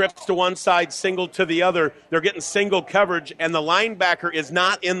 trips to one side, single to the other, they're getting single coverage, and the linebacker is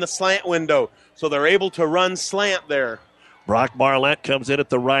not in the slant window, so they're able to run slant there. Brock Marlette comes in at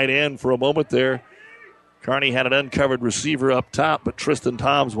the right end for a moment there. Kearney had an uncovered receiver up top, but Tristan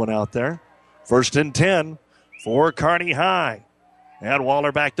Toms went out there. 1st and 10 for Kearney High. And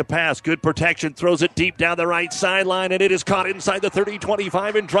Waller back to pass. Good protection. Throws it deep down the right sideline, and it is caught inside the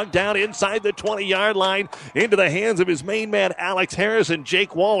 30-25 and drug down inside the 20-yard line into the hands of his main man, Alex Harris. And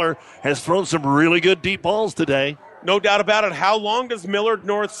Jake Waller has thrown some really good deep balls today. No doubt about it. How long does Millard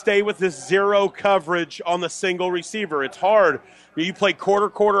North stay with this zero coverage on the single receiver? It's hard. You play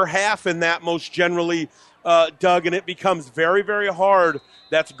quarter, half in that most generally, Doug, and it becomes very, very hard.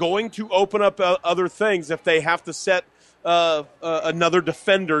 That's going to open up other things if they have to set another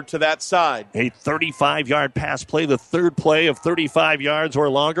defender to that side. A 35-yard pass play, the third play of 35 yards or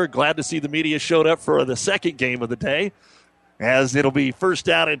longer. Glad to see the media showed up for the second game of the day, as it'll be 1st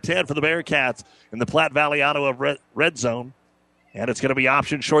down and 10 for the Bearcats in the Platte Valley Auto red zone. And it's going to be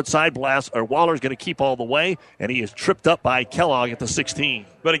option short side blast, or Waller's going to keep all the way, and he is tripped up by Kellogg at the 16.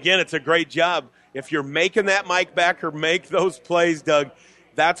 But again, it's a great job. If you're making that Mike backer make those plays, Doug,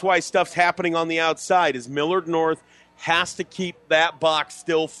 that's why stuff's happening on the outside, is Millard North has to keep that box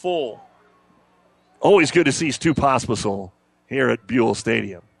still full. Always good to see Stu Pospisil here at Buell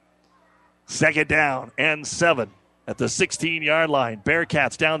Stadium. 2nd down and 7 at the 16-yard line.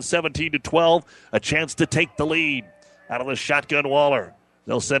 Bearcats down 17-12. A chance to take the lead. Out of the shotgun, Waller.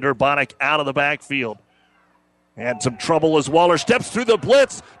 They'll send Urbanic out of the backfield. And some trouble as Waller steps through the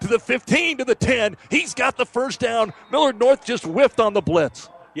blitz to the 15, to the 10. He's got the first down. Millard North just whiffed on the blitz.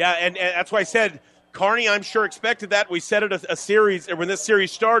 Yeah, and that's why I said Kearney, I'm sure, expected that. We said it a series, or when this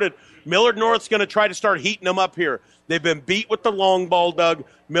series started, Millard North's going to try to start heating them up here. They've been beat with the long ball, Doug.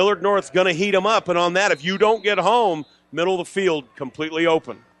 Millard North's going to heat them up, and on that, if you don't get home, middle of the field, completely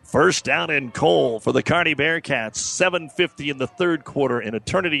open. 1st down and Cole for the Kearney Bearcats. 7:50 in the third quarter. An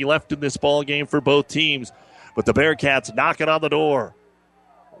eternity left in this ball game for both teams. But the Bearcats knocking on the door.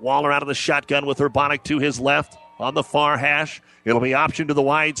 Waller out of the shotgun with Urbanic to his left on the far hash. It'll be option to the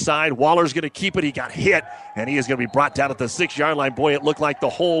wide side. Waller's going to keep it. He got hit, and he is going to be brought down at the 6-yard line. Boy, it looked like the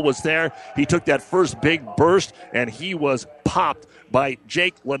hole was there. He took that first big burst, and he was popped by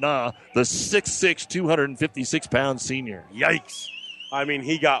Jake Lana, the 6'6", 256-pound senior. Yikes. I mean,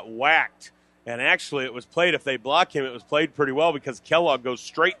 he got whacked. And actually, it was played, if they block him, it was played pretty well because Kellogg goes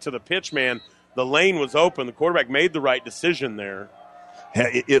straight to the pitch man. The lane was open. The quarterback made the right decision there.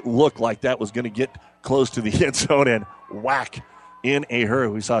 It looked like that was going to get close to the end zone and whack in a hurry.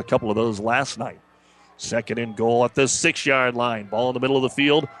 We saw a couple of those last night. 2nd and goal at the 6-yard line. Ball in the middle of the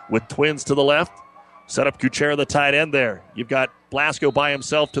field with Twins to the left. Set up Kuchera, the tight end there. You've got Blasco by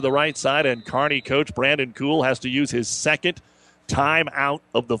himself to the right side, and Kearney coach Brandon Kuhl has to use his second timeout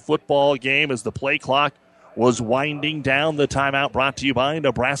of the football game as the play clock was winding down. The timeout brought to you by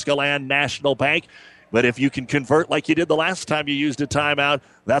Nebraska Land National Bank. But if you can convert like you did the last time you used a timeout,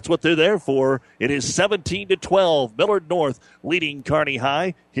 that's what they're there for. It is 17-12. Millard North leading Kearney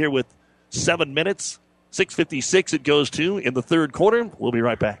High here with 7 minutes. 6:56 it goes to in the third quarter. We'll be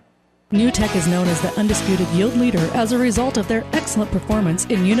right back. NewTek is known as the undisputed yield leader as a result of their excellent performance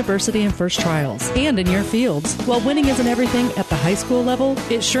in university and first trials and in your fields. While winning isn't everything at the high school level,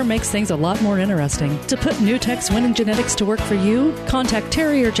 it sure makes things a lot more interesting. To put NewTek's winning genetics to work for you, contact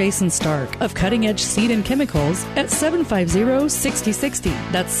Terry or Jason Stark of Cutting Edge Seed and Chemicals at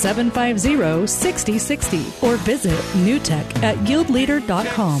 750-6060. That's 750-6060. Or visit NewTek at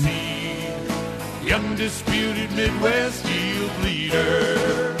yieldleader.com. The undisputed Midwest yield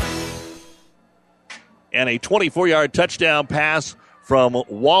leader. And a 24-yard touchdown pass from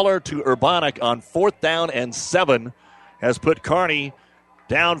Waller to Urbanic on 4th down and 7 has put Kearney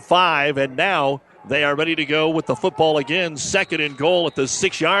down 5. And now they are ready to go with the football again. 2nd and goal at the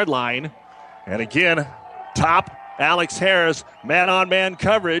 6-yard line. And again, top Alex Harris, man-on-man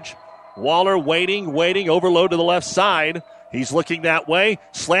coverage. Waller waiting, overload to the left side. He's looking that way.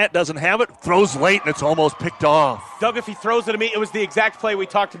 Slant doesn't have it. Throws late, and it's almost picked off. Doug, if he throws it to me, it was the exact play we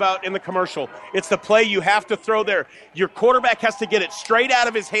talked about in the commercial. It's the play you have to throw there. Your quarterback has to get it straight out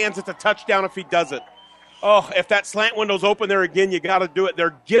of his hands. It's a touchdown if he does it. Oh, if that slant window's open there again, you got to do it.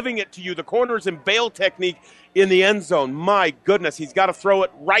 They're giving it to you. The corner's in bail technique in the end zone. My goodness, he's got to throw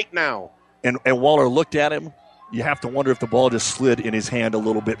it right now. And Waller looked at him. You have to wonder if the ball just slid in his hand a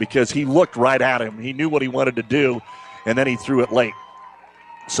little bit because he looked right at him. He knew what he wanted to do, and then he threw it late.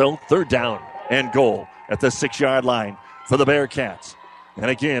 So 3rd down and goal at the 6-yard line for the Bearcats. And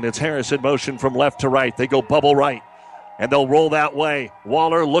again, it's Harris in motion from left to right. They go bubble right, and they'll roll that way.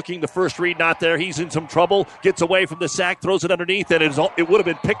 Waller looking, the first read not there. He's in some trouble, gets away from the sack, throws it underneath, and it would have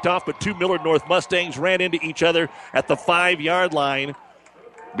been picked off, but 2 Millard North Mustangs ran into each other at the 5-yard line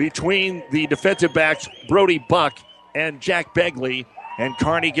between the defensive backs, Brody Buck and Jack Begley. And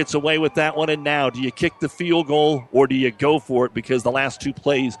Kearney gets away with that one. And now, do you kick the field goal or do you go for it? Because the last 2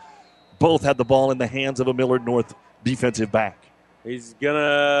 plays both had the ball in the hands of a Millard North defensive back. He's going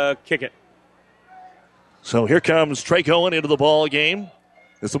to kick it. So here comes Trey Cohen into the ball game.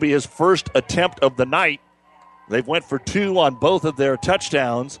 This will be his first attempt of the night. They've went for 2 on both of their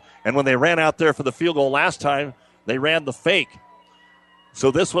touchdowns. And when they ran out there for the field goal last time, they ran the fake. So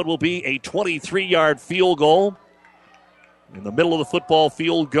this one will be a 23-yard field goal. In the middle of the football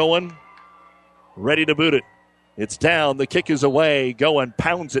field, going, ready to boot it. It's down. The kick is away. Going,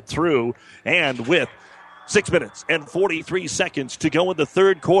 pounds it through. And with 6 minutes and 43 seconds to go in the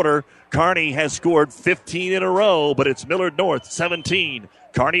third quarter, Kearney has scored 15 in a row, but it's Millard North 17,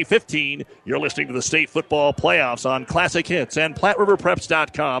 Kearney 15. You're listening to the state football playoffs on Classic Hits and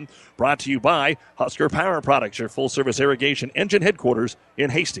PlatteRiverPreps.com. Brought to you by Husker Power Products, your full-service irrigation engine headquarters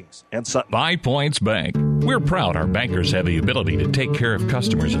in Hastings and Sutton. 5 Points Bank. We're proud our bankers have the ability to take care of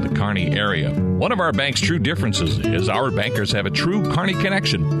customers in the Kearney area. One of our bank's true differences is our bankers have a true Kearney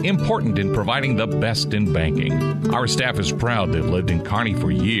connection, important in providing the best in banking. Our staff is proud they've lived in Kearney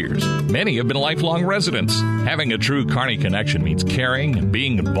for years. Many have been lifelong residents. Having a true Kearney connection means caring and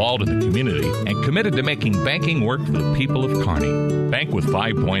being involved in the community and committed to making banking work for the people of Kearney. Bank with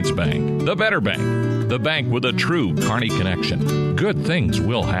 5 Points Bank. The better bank. The bank with a true Kearney connection. Good things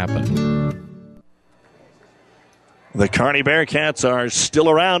will happen. The Kearney Bearcats are still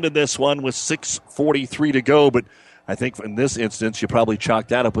around in this one with 6:43 to go, but I think in this instance you probably chalk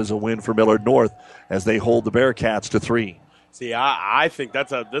that up as a win for Millard North as they hold the Bearcats to 3. See, I think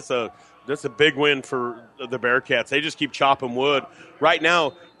that's a big win for the Bearcats. They just keep chopping wood. Right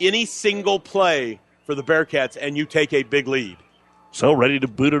now, any single play for the Bearcats and you take a big lead. So ready to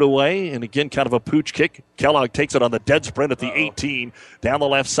boot it away, and again, kind of a pooch kick. Kellogg takes it on the dead sprint at the 18, down the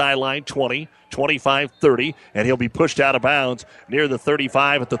left sideline, 20, 25, 30, and he'll be pushed out of bounds near the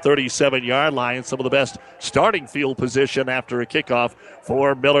 35 at the 37-yard line. Some of the best starting field position after a kickoff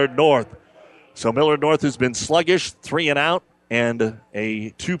for Millard North. So Millard North has been sluggish, 3 and out, and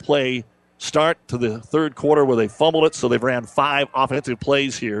a 2-play start to the third quarter where they fumbled it, so they've ran 5 offensive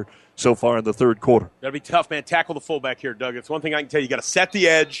plays here so far in the third quarter. That'll be tough, man. Tackle the fullback here, Doug. It's one thing I can tell you. You got to set the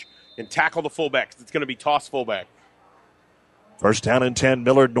edge and tackle the fullback because it's going to be toss fullback. First down and 10,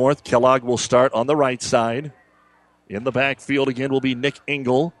 Millard North. Kellogg will start on the right side. In the backfield again will be Nick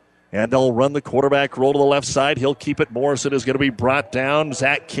Engel. And they'll run the quarterback roll to the left side. He'll keep it. Morrison is going to be brought down.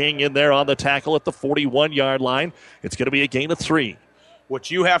 Zach King in there on the tackle at the 41-yard line. It's going to be a gain of 3.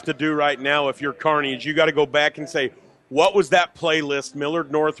 What you have to do right now if you're Kearney is you got to go back and say, what was that playlist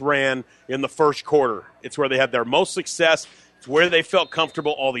Millard North ran in the first quarter? It's where they had their most success. It's where they felt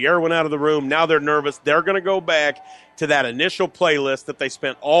comfortable. All the air went out of the room. Now they're nervous. They're going to go back to that initial playlist that they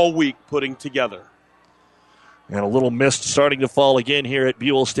spent all week putting together. And a little mist starting to fall again here at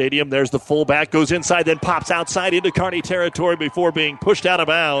Buell Stadium. There's the fullback, goes inside, then pops outside into Kearney territory before being pushed out of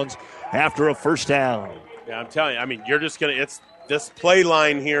bounds after a first down. Yeah, I'm telling you, I mean, you're just going to – it's this play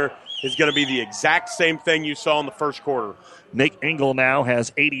line here is going to be the exact same thing you saw in the first quarter. Nick Engel now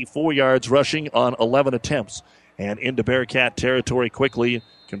has 84 yards rushing on 11 attempts and into Bearcat territory quickly.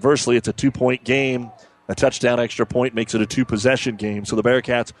 Conversely, it's a 2-point game. A touchdown extra point makes it a 2-possession game. So the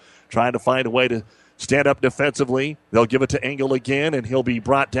Bearcats trying to find a way to stand up defensively. They'll give it to Engel again, and he'll be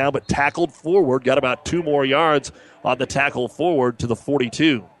brought down but tackled forward. Got about 2 more yards on the tackle forward to the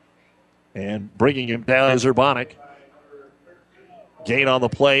 42. And bringing him down is Urbanic. Gain on the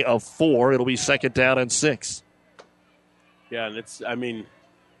play of 4. It'll be 2nd down and 6. Yeah, and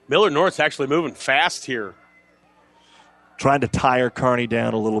Millard North's actually moving fast here. Trying to tire Kearney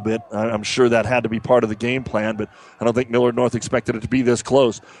down a little bit. I'm sure that had to be part of the game plan, but I don't think Millard North expected it to be this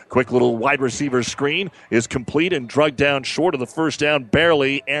close. Quick little wide receiver screen is complete and drugged down short of the first down,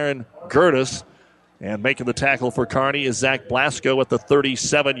 barely. Aaron Gertis. And making the tackle for Kearney is Zach Blasco at the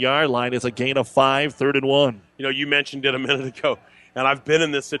 37-yard line. It's a gain of 5, 3rd and 1. You mentioned it a minute ago, and I've been in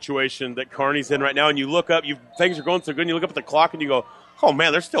this situation that Kearney's in right now, and you look up, things are going so good, and you look up at the clock and you go, oh,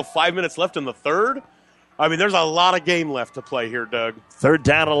 man, there's still 5 minutes left in the third? There's a lot of game left to play here, Doug. 3rd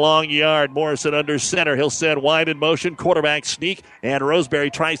down and a long yard. Morrison under center. He'll send wide in motion. Quarterback sneak. And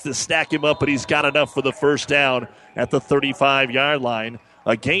Roseberry tries to stack him up, but he's got enough for the first down at the 35-yard line.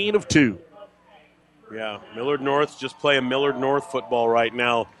 A gain of 2. Yeah, Millard North's just playing Millard North football right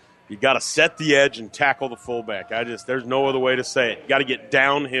now. You got to set the edge and tackle the fullback. There's no other way to say it. You got to get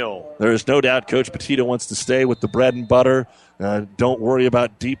downhill. There is no doubt Coach Petito wants to stay with the bread and butter. Don't worry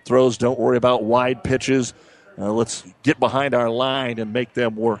about deep throws. Don't worry about wide pitches. Let's get behind our line and make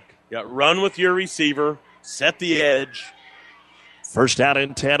them work. Yeah, run with your receiver. Set the edge. First down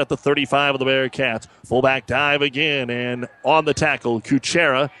and 10 at the 35 of the Bearcats. Fullback dive again, and on the tackle,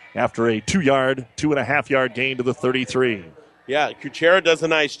 Kuchera after a 2.5-yard gain to the 33. Yeah, Kuchera does a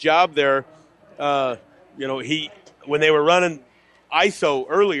nice job there. When they were running ISO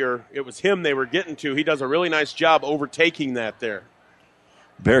earlier, it was him they were getting to. He does a really nice job overtaking that there.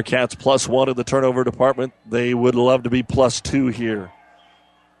 Bearcats +1 in the turnover department. They would love to be +2 here.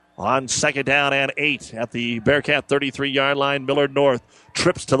 On 2nd down and 8 at the Bearcat 33-yard line, Millard North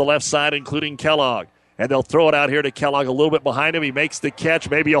trips to the left side, including Kellogg. And they'll throw it out here to Kellogg a little bit behind him. He makes the catch,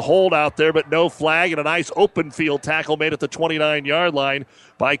 maybe a hold out there, but no flag, and a nice open field tackle made at the 29-yard line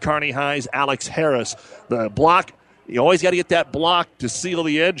by Kearney High's Alex Harris. The block, you always got to get that block to seal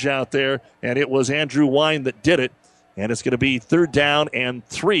the edge out there, and it was Andrew Wine that did it. And it's going to be 3rd down and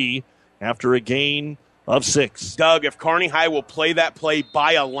 3 after a gain of 6. Doug, if Kearney High will play that play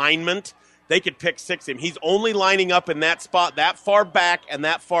by alignment, they could pick 6 him. He's only lining up in that spot that far back and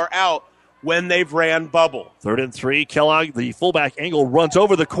that far out when they've ran bubble. 3rd and 3. Kellogg, the fullback angle, runs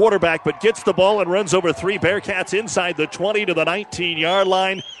over the quarterback but gets the ball and runs over 3 Bearcats inside the 20 to the 19-yard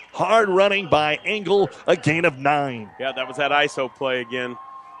line. Hard running by Engel, a gain of 9. Yeah, that was that ISO play again.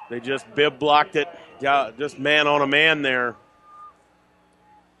 They just bib blocked it. Yeah, just man on a man there.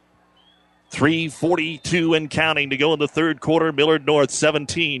 3:42 and counting to go in the third quarter. Millard North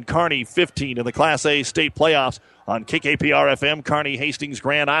 17, Kearney 15 in the Class A state playoffs on KKPR-FM, Kearney, Hastings,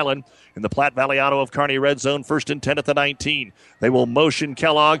 Grand Island. In the Platte Valley Auto of Kearney red zone, 1st and 10 at the 19. They will motion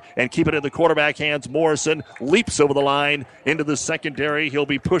Kellogg and keep it in the quarterback hands. Morrison leaps over the line into the secondary. He'll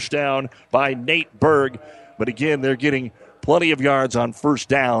be pushed down by Nate Berg. But again, they're getting plenty of yards on first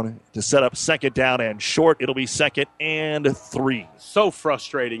down to set up 2nd down and short. It'll be 2nd and 3. So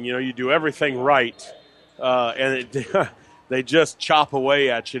frustrating. You know, you do everything right, and they just chop away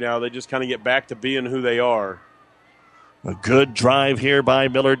at you now. They just kind of get back to being who they are. A good drive here by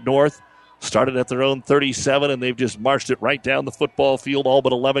Millard North. Started at their own 37, and they've just marched it right down the football field, all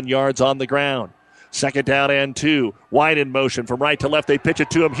but 11 yards on the ground. 2nd down and 2. Wide in motion from right to left. They pitch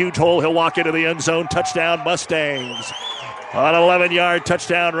it to him. Huge hole. He'll walk into the end zone. Touchdown, Mustangs. On an 11-yard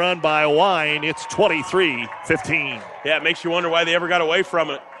touchdown run by Wine, it's 23-15. Yeah, it makes you wonder why they ever got away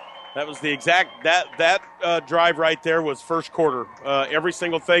from it. That was the exact, that drive right there was first quarter. Every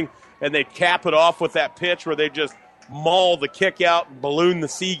single thing, and they cap it off with that pitch where they just maul the kick out and balloon the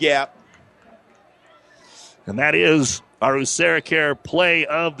C gap. And that is our USARICare play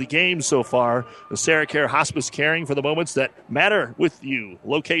of the game so far. USARICare Hospice caring for the moments that matter with you.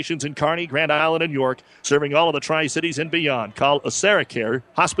 Locations in Kearney, Grand Island, and York, serving all of the Tri-Cities and beyond. Call USARICare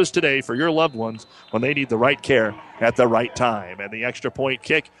Hospice today for your loved ones when they need the right care at the right time. And the extra point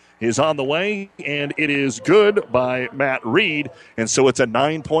kick is on the way, and it is good by Matt Reed. And so it's a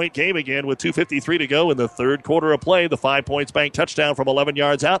 9-point game again with 2:53 to go in the third quarter of play. The 5 points bank touchdown from 11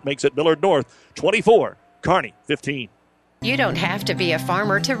 yards out makes it Millard North 24, Kearney 15. You don't have to be a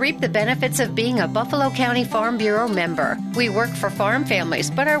farmer to reap the benefits of being a Buffalo County Farm Bureau member. We work for farm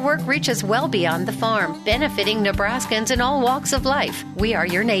families, but our work reaches well beyond the farm, benefiting Nebraskans in all walks of life. We are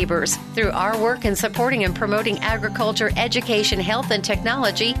your neighbors. Through our work in supporting and promoting agriculture, education, health, and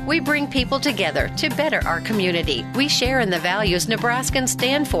technology, we bring people together to better our community. We share in the values Nebraskans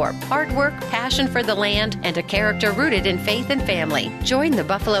stand for: hard work, passion for the land, and a character rooted in faith and family. Join the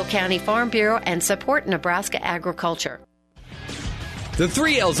Buffalo County Farm Bureau and support Nebraska agriculture. The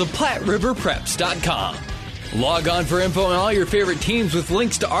 3 L's of PlatteRiverPreps.com. Log on for info on all your favorite teams with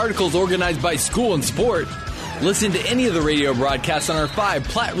links to articles organized by school and sport. Listen to any of the radio broadcasts on our 5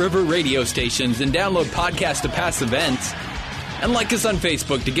 Platte River radio stations and download podcasts to past events. And like us on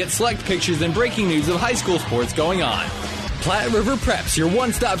Facebook to get select pictures and breaking news of high school sports going on. Platte River Preps, your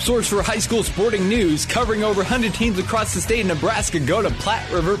one-stop source for high school sporting news, covering over 100 teams across the state of Nebraska. Go to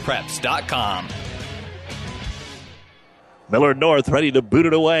PlatteRiverPreps.com. Millard North ready to boot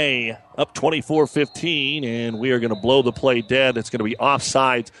it away. Up 24-15, and we are going to blow the play dead. It's going to be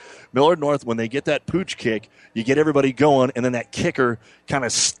offsides. Millard North, when they get that pooch kick, you get everybody going, and then that kicker kind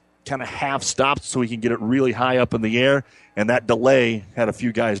of half stops so he can get it really high up in the air, and that delay had a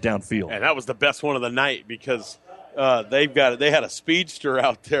few guys downfield. And that was the best one of the night because they had a speedster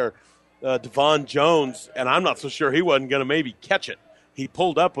out there, Devon Jones, and I'm not so sure he wasn't going to maybe catch it. He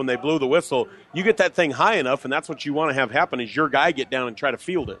pulled up when they blew the whistle. You get that thing high enough, and that's what you want to have happen is your guy get down and try to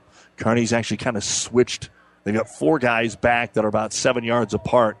field it. Kearney's actually kind of switched. They've got 4 guys back that are about 7 yards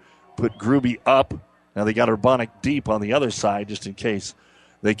apart. Put Gruby up. Now they got Urbanic deep on the other side just in case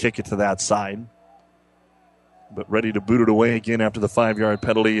they kick it to that side. But ready to boot it away again after the 5-yard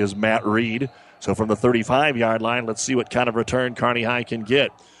penalty is Matt Reed. So from the 35-yard line, let's see what kind of return Kearney High can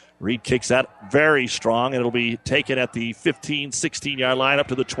get. Reed kicks that very strong, and it'll be taken at the 15, 16-yard line up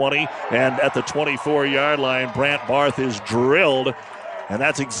to the 20. And at the 24-yard line, Brant Barth is drilled. And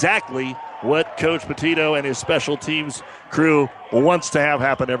that's exactly what Coach Petito and his special teams crew wants to have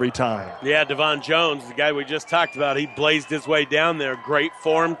happen every time. Yeah, Devon Jones, the guy we just talked about, he blazed his way down there. Great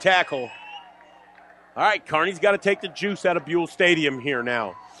form tackle. All right, Kearney's got to take the juice out of Buell Stadium here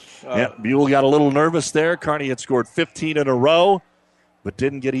now. Buell got a little nervous there. Kearney had scored 15 in a row, but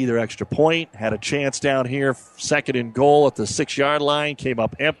didn't get either extra point. Had a chance down here, 2nd and goal at the 6-yard line, came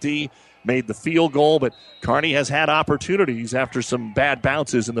up empty, made the field goal, but Kearney has had opportunities after some bad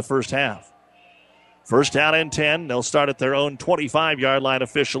bounces in the first half. First down and 10. They'll start at their own 25-yard line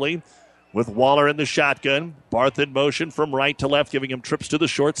officially with Waller in the shotgun. Barth in motion from right to left, giving him trips to the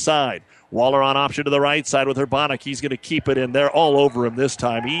short side. Waller on option to the right side with Urbanic. He's going to keep it in. They're all over him this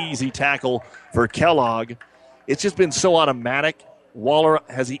time. Easy tackle for Kellogg. It's just been so automatic. Waller,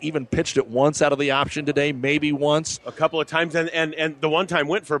 has he even pitched it once out of the option today? Maybe once. A couple of times, and the one time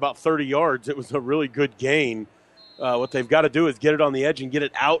went for about 30 yards. It was a really good gain. What they've got to do is get it on the edge and get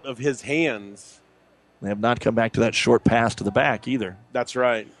it out of his hands. They have not come back to that short pass to the back either. That's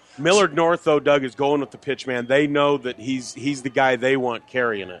right. Millard North, though, Doug, is going with the pitch, man. They know that he's the guy they want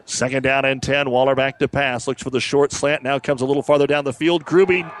carrying it. 2nd down and 10. Waller back to pass. Looks for the short slant. Now comes a little farther down the field.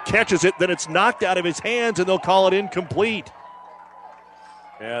 Gruby catches it. Then it's knocked out of his hands, and they'll call it incomplete.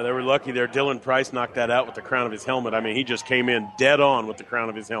 Yeah, they were lucky there. Dylan Price knocked that out with the crown of his helmet. I mean, he just came in dead on with the crown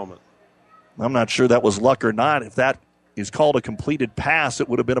of his helmet. I'm not sure that was luck or not. If that is called a completed pass, it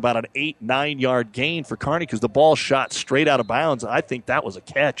would have been about an 8-9 yard gain for Kearney because the ball shot straight out of bounds. I think that was a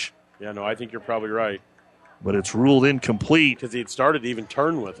catch. Yeah, no, I think you're probably right. But it's ruled incomplete. Because he had started to even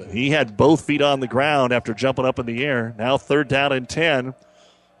turn with it. He had both feet on the ground after jumping up in the air. Now 3rd down and 10.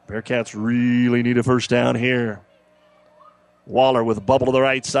 Bearcats really need a first down here. Waller with a bubble to the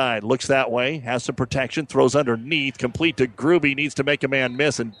right side. Looks that way. Has some protection. Throws underneath. Complete to Gruby. Needs to make a man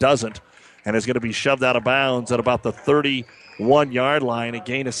miss and doesn't. And is going to be shoved out of bounds at about the 31-yard line. A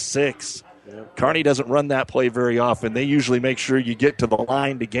gain of 6. Yep. Kearney doesn't run that play very often. They usually make sure you get to the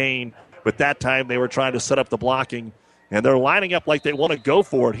line to gain. But that time they were trying to set up the blocking. And they're lining up like they want to go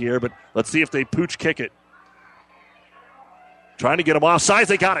for it here. But let's see if they pooch kick it. Trying to get him offsides.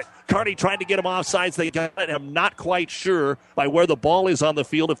 They got it. Kearney trying to get him offsides. They got it. I'm not quite sure by where the ball is on the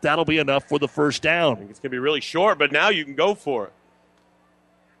field if that'll be enough for the first down. I think it's going to be really short, but now you can go for it.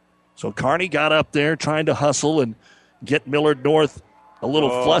 So Kearney got up there trying to hustle and get Millard North a little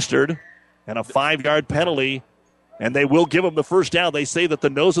flustered. And a 5-yard penalty. And they will give him the first down. They say that the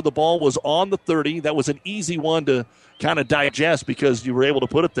nose of the ball was on the 30. That was an easy one to kind of digest because you were able to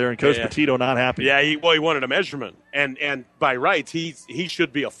put it there, and Coach Petito not happy. Yeah, he wanted a measurement. And by rights, he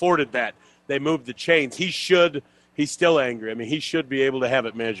should be afforded that. They moved the chains. He's still angry. I mean, he should be able to have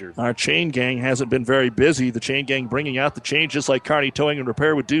it measured. Our chain gang hasn't been very busy. The chain gang bringing out the chain just like Kearney Towing and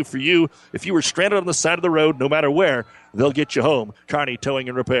Repair would do for you. If you were stranded on the side of the road, no matter where, they'll get you home. Kearney Towing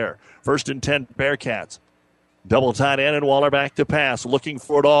and Repair. 1st and 10, Bearcats. Double tight end and Waller back to pass. Looking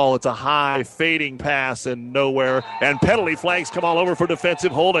for it all. It's a high fading pass and nowhere. And penalty flags come all over for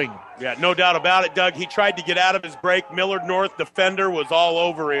defensive holding. Yeah, no doubt about it, Doug. He tried to get out of his break. Millard North defender was all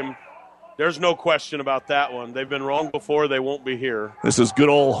over him. There's no question about that one. They've been wrong before. They won't be here. This is good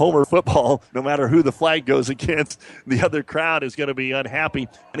old Homer football. No matter who the flag goes against, the other crowd is going to be unhappy.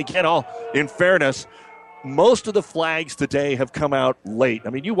 And again, all in fairness, most of the flags today have come out late. I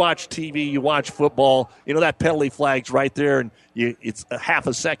mean, you watch TV, you watch football, that penalty flag's right there, and it's a half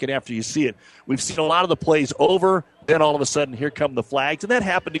a second after you see it. We've seen a lot of the plays over, then all of a sudden here come the flags, and that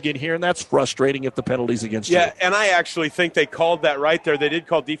happened again here, and that's frustrating if the penalty's against you. Yeah, and I actually think they called that right there. They did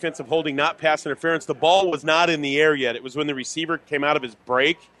call defensive holding, not pass interference. The ball was not in the air yet. It was when the receiver came out of his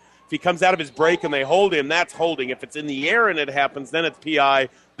break. If he comes out of his break and they hold him, that's holding. If it's in the air and it happens, then it's PI.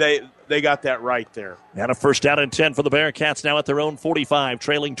 They got that right there. And a first down and 10 for the Bearcats now at their own 45,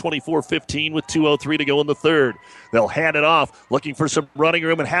 trailing 24-15 with 2:03 to go in the third. They'll hand it off, looking for some running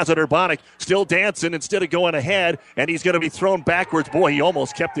room, and has it Urbonic still dancing instead of going ahead, and he's going to be thrown backwards. Boy, he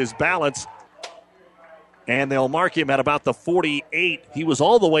almost kept his balance. And they'll mark him at about the 48. He was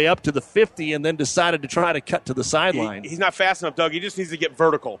all the way up to the 50 and then decided to try to cut to the sideline. He's not fast enough, Doug. He just needs to get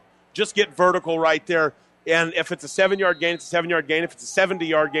vertical. Just get vertical right there. And if it's a 7-yard gain, it's a 7-yard gain. If it's a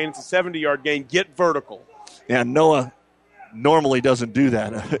 70-yard gain, it's a 70-yard gain. Get vertical. And Noah normally doesn't do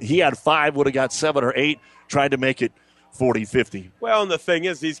that. He had 5, would have got 7 or 8, tried to make it 40-50. Well, and the thing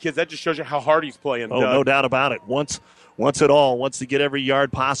is, these kids, that just shows you how hard he's playing. Oh, Doug. No doubt about it. Wants to get every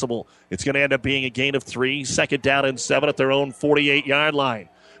yard possible. It's going to end up being a gain of 3, second down and 7 at their own 48-yard line.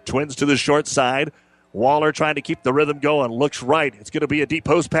 Twins to the short side. Waller trying to keep the rhythm going. Looks right. It's going to be a deep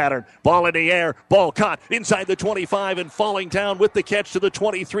post pattern. Ball in the air. Ball caught inside the 25 and falling down with the catch to the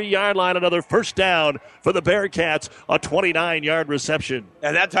 23-yard line. Another first down for the Bearcats. A 29-yard reception.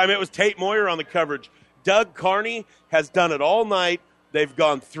 And that time it was Tate Moyer on the coverage. Doug Kearney has done it all night. They've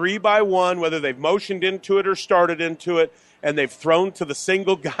gone 3 by 1, whether they've motioned into it or started into it, and they've thrown to the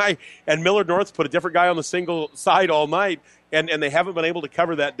single guy. And Millard North's put a different guy on the single side all night. And they haven't been able to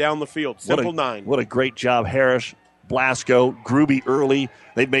cover that down the field. Simple 9. What a great job. Harris, Blasco, Gruby early.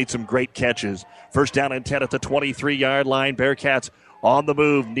 They've made some great catches. First down and 10 at the 23-yard line. Bearcats on the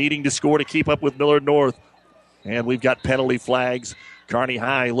move, needing to score to keep up with Millard North. And we've got penalty flags. Kearney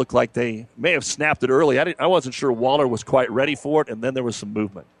High looked like they may have snapped it early. I wasn't sure Waller was quite ready for it, and then there was some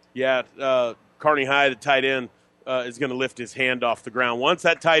movement. Yeah, Kearney High, the tight end, is going to lift his hand off the ground. Once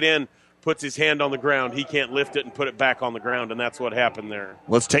that tight end puts his hand on the ground, he can't lift it and put it back on the ground, and that's what happened there.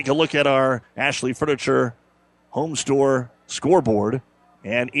 Let's take a look at our Ashley Furniture home store scoreboard.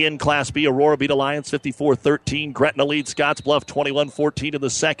 And in Class B, Aurora beat Alliance 54-13. Gretna leads Scottsbluff 21-14 in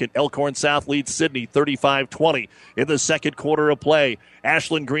the second. Elkhorn South leads Sidney 35-20 in the second quarter of play.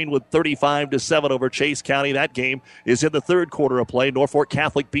 Ashland Greenwood 35-7 over Chase County. That game is in the third quarter of play. Norfolk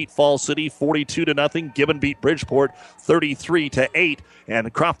Catholic beat Fall City 42-0. Gibbon beat Bridgeport 33-8.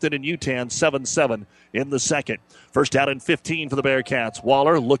 And Crofton and Utan 7-7 in the second. First down and 15 for the Bearcats.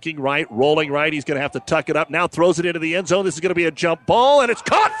 Waller looking right, rolling right. He's going to have to tuck it up. Now throws it into the end zone. This is going to be a jump ball, and it's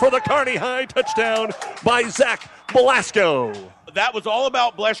caught for the Kearney High touchdown by Zach Blasco. That was all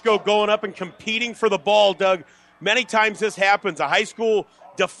about Blasco going up and competing for the ball, Doug. Many times this happens. A high school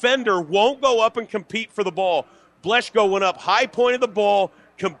defender won't go up and compete for the ball. Blasco went up, high pointed the ball,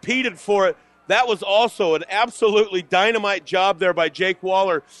 competed for it. That was also an absolutely dynamite job there by Jake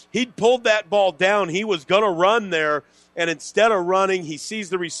Waller. He'd pulled that ball down. He was going to run there, and instead of running, he sees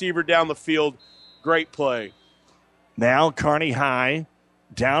the receiver down the field. Great play. Now Kearney High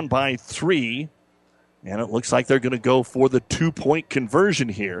down by 3, and it looks like they're going to go for the 2-point conversion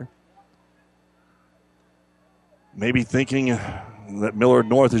here. Maybe thinking that Millard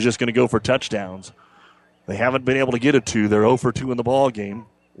North is just going to go for touchdowns. They haven't been able to get it to. They're 0 for 2 in the ball game.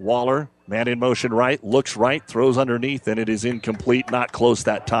 Waller, man in motion right, looks right, throws underneath, and it is incomplete, not close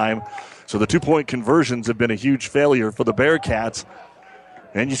that time. So the 2-point conversions have been a huge failure for the Bearcats.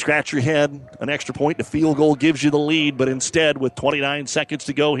 And you scratch your head, an extra point, the field goal gives you the lead, but instead, with 29 seconds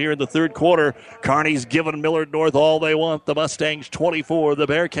to go here in the third quarter, Kearney's given Millard North all they want. The Mustangs 24, the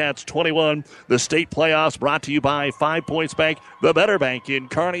Bearcats 21. The state playoffs brought to you by 5 Points Bank, the Better Bank in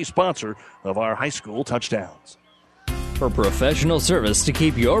Kearney, sponsor of our high school touchdowns. For professional service to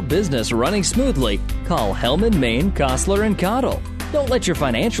keep your business running smoothly, call Hellman, Maine, Kostler, and Cottle. Don't let your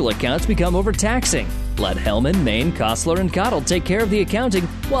financial accounts become overtaxing. Let Hellman, Maine, Kostler, and Cottle take care of the accounting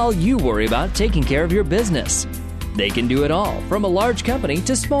while you worry about taking care of your business. They can do it all, from a large company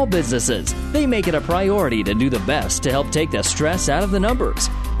to small businesses. They make it a priority to do the best to help take the stress out of the numbers.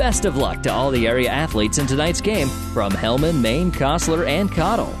 Best of luck to all the area athletes in tonight's game from Hellman, Maine, Kostler, and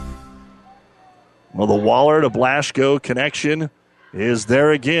Cottle. Well, the Waller to Blasco connection is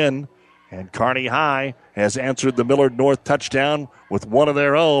there again, and Kearney High has answered the Millard North touchdown with one of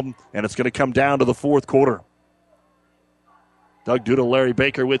their own, and it's going to come down to the fourth quarter. Doug Duda, Larry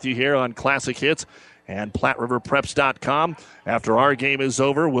Baker with you here on Classic Hits and PlatteRiverPreps.com. After our game is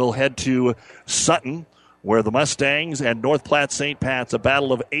over, we'll head to Sutton, where the Mustangs and North Platte St. Pat's, a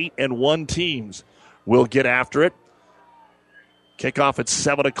battle of 8-1 teams, will get after it. Kickoff at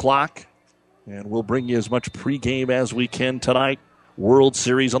 7 o'clock, and we'll bring you as much pregame as we can tonight. World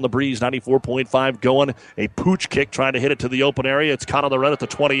Series on the Breeze, 94.5 going. A pooch kick trying to hit it to the open area. It's caught on the run at the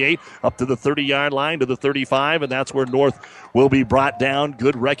 28, up to the 30-yard line to the 35, and that's where North will be brought down.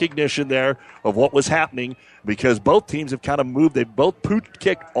 Good recognition there of what was happening because both teams have kind of moved. They've both pooch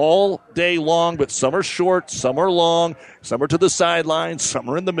kicked all day long, but some are short, some are long, some are to the sidelines, some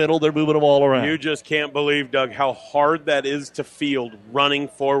are in the middle. They're moving them all around. You just can't believe, Doug, how hard that is to field running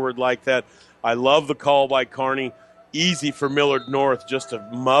forward like that. I love the call by Kearney. Easy for Millard North just to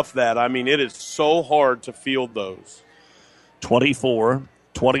muff that. I mean, it is so hard to field those.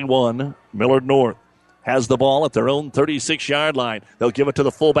 24-21, Millard North has the ball at their own 36-yard line. They'll give it to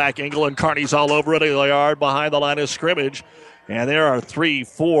the fullback angle, and Kearney's all over it, a yard behind the line of scrimmage. And there are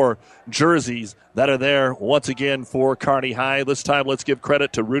 3-4 jerseys that are there once again for Kearney High. This time, let's give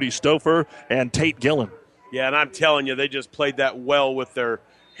credit to Rudy Stouffer and Tate Gillen. Yeah, and I'm telling you, they just played that well with their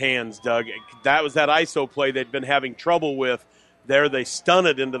hands, Doug. That was that ISO play they'd been having trouble with. There they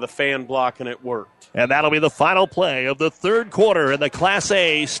stunted into the fan block, and it worked. And that'll be the final play of the third quarter in the Class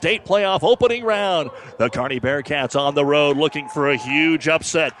A state playoff opening round. The Kearney Bearcats on the road looking for a huge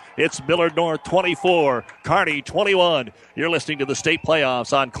upset. It's Millard North 24, Kearney 21. You're listening to the state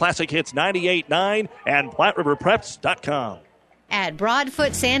playoffs on Classic Hits 98.9 and PlatteRiverPreps.com. At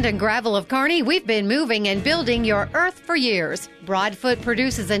Broadfoot Sand and Gravel of Kearney, we've been moving and building your earth for years. Broadfoot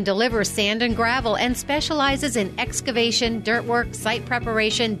produces and delivers sand and gravel and specializes in excavation, dirt work, site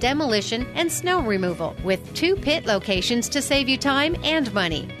preparation, demolition, and snow removal, with 2 pit locations to save you time and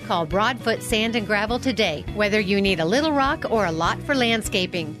money. Call Broadfoot Sand and Gravel today, whether you need a little rock or a lot for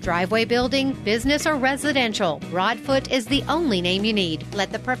landscaping, driveway building, business, or residential. Broadfoot is the only name you need.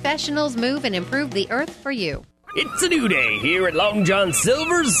 Let the professionals move and improve the earth for you. It's a new day here at Long John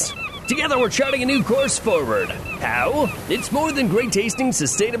Silver's. Together we're charting a new course forward. How? It's more than great tasting,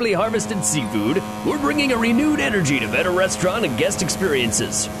 sustainably harvested seafood. We're bringing a renewed energy to better restaurant and guest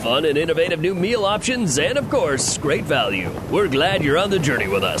experiences, fun and innovative new meal options, and of course, great value. We're glad you're on the journey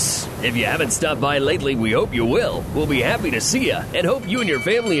with us. If you haven't stopped by lately, we hope you will. We'll be happy to see you and hope you and your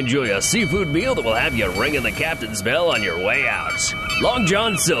family enjoy a seafood meal that will have you ringing the captain's bell on your way out. Long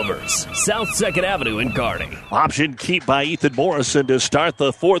John Silver's, South 2nd Avenue in Kearney. Option keep by Ethan Morrison to start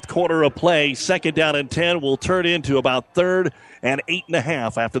the fourth quarter of play. 2nd down and 10 will turn into about 3rd and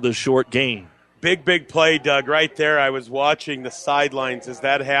 8.5 after the short gain. Big play, Doug, right there. I was watching the sidelines as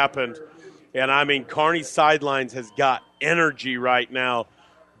that happened. And, I mean, Kearney sidelines has got energy right now.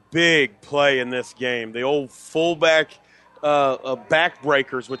 Big play in this game. The old fullback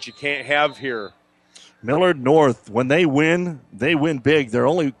backbreakers, which you can't have here. Millard North, when they win big. Their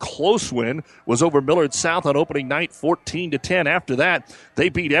only close win was over Millard South on opening night, 14-10. After that, they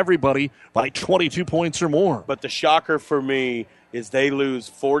beat everybody by 22 points or more. But the shocker for me is they lose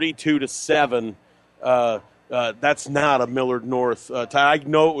 42-7. That's not a Millard North. I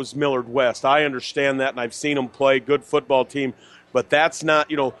know it was Millard West. I understand that, and I've seen them play. Good football team. But that's not,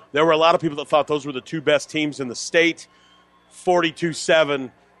 there were a lot of people that thought those were the 2 best teams in the state.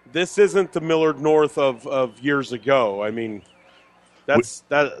 42-7. This isn't the Millard North of years ago. I mean,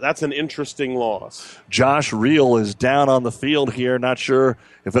 that's an interesting loss. Josh Reel is down on the field here. Not sure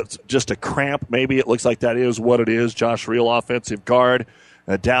if it's just a cramp. Maybe it looks like that is what it is. Josh Reel, offensive guard,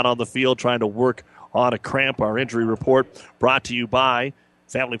 down on the field trying to work on a cramp. Our injury report brought to you by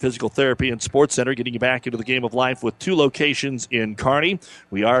Family Physical Therapy and Sports Center, getting you back into the game of life with 2 locations in Kearney.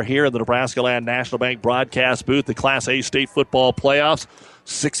 We are here in the Nebraska Land National Bank broadcast booth, the Class A state football playoffs.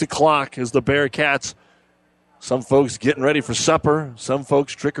 6 o'clock is the Bearcats. Some folks getting ready for supper. Some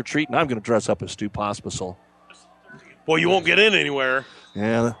folks trick-or-treating. I'm going to dress up as Stu Pospisil. Boy, you won't get in anywhere.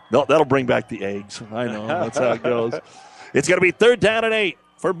 Yeah, that'll bring back the eggs. I know. That's how it goes. It's going to be 3rd down and 8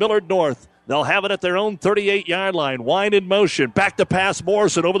 for Millard North. They'll have it at their own 38-yard line. Wind in motion. Back to pass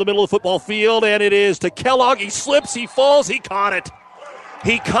Morrison over the middle of the football field, and it is to Kellogg. He slips. He falls. He caught it.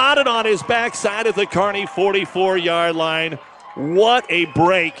 He caught it on his backside at the Kearney 44-yard line. What a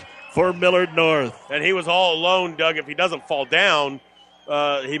break for Millard North. And he was all alone, Doug. If he doesn't fall down,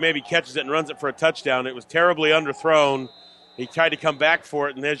 he maybe catches it and runs it for a touchdown. It was terribly underthrown. He tried to come back for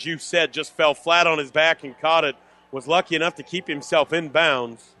it, and as you said, just fell flat on his back and caught it. Was lucky enough to keep himself in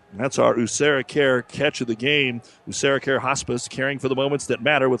bounds. That's our Usera Care catch of the game. Usera Care Hospice, caring for the moments that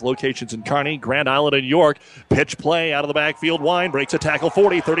matter with locations in Kearney, Grand Island, and York. Pitch play out of the backfield. Wine breaks a tackle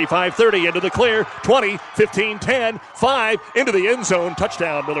 40, 35, 30, into the clear, 20, 15, 10, 5, into the end zone.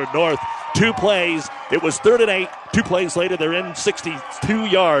 Touchdown, Millard North. 2 plays. It was 3rd and 8. 2 plays later, they're in 62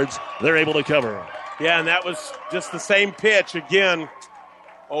 yards. They're able to cover. Yeah, and that was just the same pitch. Again,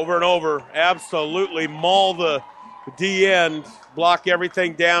 Over and over. Absolutely maul the D end, block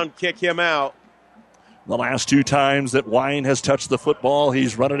everything down, kick him out. The last 2 times that Wine has touched the football,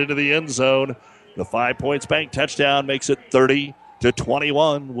 he's run it into the end zone. The 5 Points Bank touchdown makes it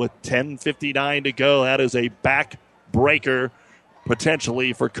 30-21 with 10:59 to go. That is a back-breaker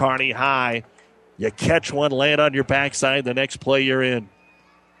potentially for Kearney High. You catch one, lay it on your backside, the next play you're in.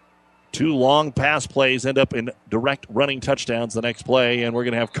 2 long pass plays end up in direct running touchdowns the next play, and we're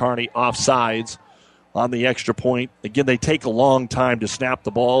going to have Kearney offsides on the extra point. Again, they take a long time to snap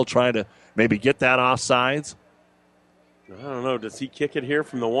the ball, try to maybe get that offsides. I don't know. Does he kick it here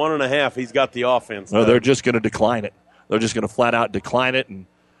from the 1.5? He's got the offense. No, they're just going to decline it. They're just going to flat out decline it and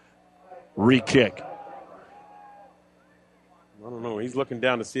re-kick. I don't know. He's looking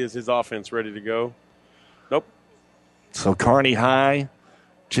down to see is his offense ready to go. Nope. So Kearney High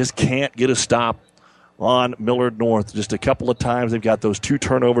just can't get a stop on Millard North. Just a couple of times they've got those 2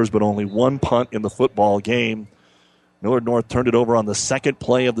 turnovers, but only 1 punt in the football game. Millard North turned it over on the second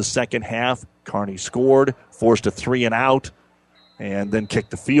play of the second half. Kearney scored, forced a 3-and-out, and then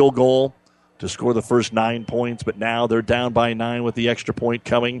kicked the field goal to score the first 9 points. But now they're down by 9 with the extra point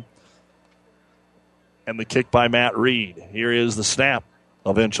coming. And the kick by Matt Reed. Here is the snap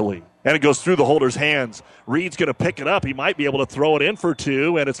eventually. And it goes through the holder's hands. Reed's going to pick it up. He might be able to throw it in for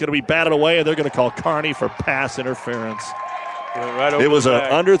 2, and it's going to be batted away, and they're going to call Kearney for pass interference. Right it was an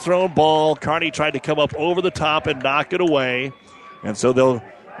underthrown ball. Kearney tried to come up over the top and knock it away, and so they'll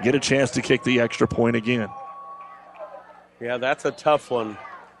get a chance to kick the extra point again. Yeah, that's a tough one.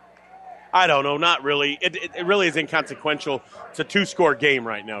 I don't know, not really. It really is inconsequential. It's a 2-score game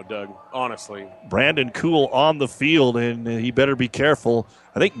right now, Doug, honestly. Brandon Kuhl on the field, and he better be careful.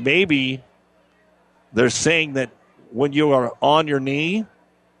 I think maybe they're saying that when you are on your knee,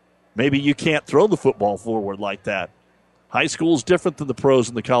 maybe you can't throw the football forward like that. High school is different than the pros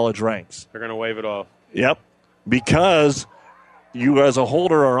and the college ranks. They're going to wave it off. Yep, because you as a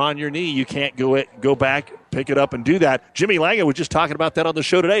holder are on your knee. You can't go back, pick it up, and do that. Jimmy Lange was just talking about that on the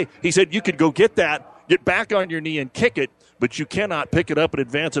show today. He said you could go get that, get back on your knee and kick it, but you cannot pick it up and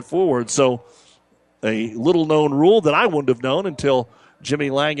advance it forward. So a little-known rule that I wouldn't have known until Jimmy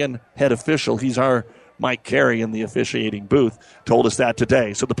Langen, head official, he's our Mike Carey in the officiating booth, told us that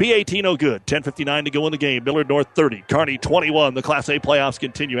today. So the PAT no good. 10:59 to go in the game. Millard North 30, Kearney 21. The Class A playoffs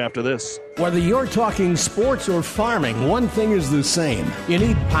continue after this. Whether you're talking sports or farming, one thing is the same. You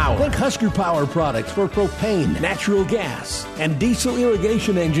need power. Think Husker Power products for propane, natural gas, and diesel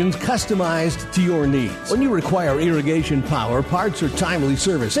irrigation engines customized to your needs. When you require irrigation power, parts, or timely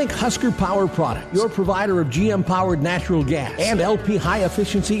service, think Husker Power products, your provider of GM-powered natural gas and LP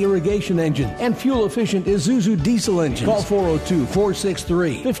high-efficiency irrigation engines and fuel-efficient Isuzu diesel engines. Call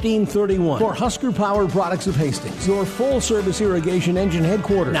 402-463-1531 for Husker Power Products of Hastings, your full-service irrigation engine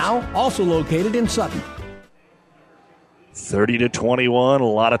headquarters. Now, also located in Sutton. 30-21. A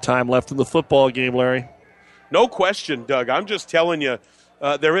lot of time left in the football game, Larry. No question, Doug. I'm just telling you,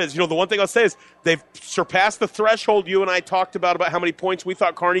 there is. You know, the one thing I'll say is they've surpassed the threshold you and I talked about how many points we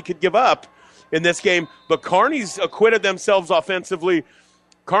thought Kearney could give up in this game. But Kearney's acquitted themselves offensively.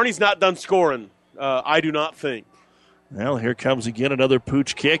 Kearney's not done scoring, I do not think. Well, here comes again another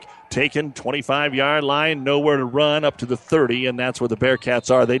pooch kick. Taken 25-yard line, nowhere to run, up to the 30, and that's where the Bearcats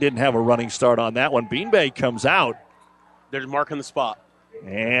are. They didn't have a running start on that one. Beanbag comes out. They're marking the spot.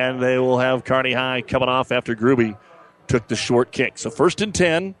 And they will have Kearney High coming off after Gruby took the short kick. So 1st and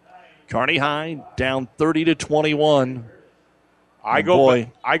 10, Kearney High down 30-21. I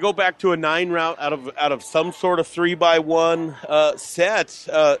go back to a 9 route out of some sort of 3-by-1 set.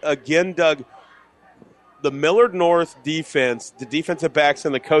 Again, Doug, the Millard North defense, the defensive backs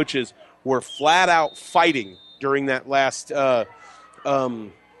and the coaches were flat out fighting during that last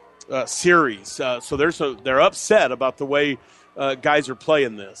series. So they're upset about the way guys are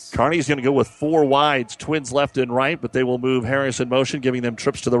playing this. Kearney's going to go with 4 wides, twins left and right, but they will move Harris in motion, giving them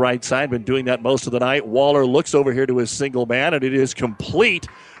trips to the right side. Been doing that most of the night. Waller looks over here to his single man, and it is complete.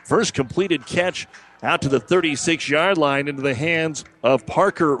 First completed catch out to the 36-yard line into the hands of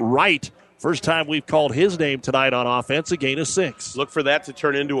Parker Wright. First time we've called his name tonight on offense, a gain of 6. Look for that to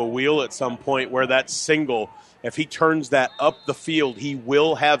turn into a wheel at some point where that single, if he turns that up the field, he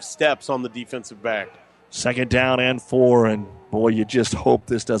will have steps on the defensive back. 2nd down and 4, and boy, you just hope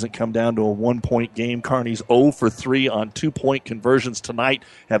this doesn't come down to a 1-point game. Kearney's 0 for 3 on 2-point conversions tonight,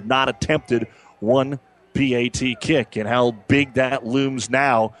 have not attempted one PAT kick, and how big that looms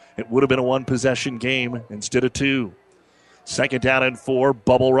now. It would have been a 1-possession game instead of 2. 2nd down and 4,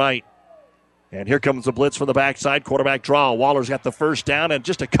 bubble right. And here comes the blitz from the backside. Quarterback draw. Waller's got the first down and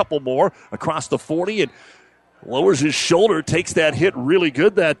just a couple more across the 40. And Lowers his shoulder, takes that hit really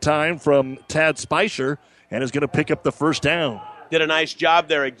good that time from Tad Spicer, and is going to pick up the first down. Did a nice job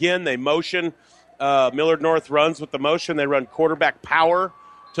there again. They motion. Millard North runs with the motion. They run quarterback power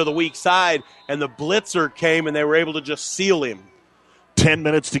to the weak side, and the blitzer came, and they were able to just seal him. 10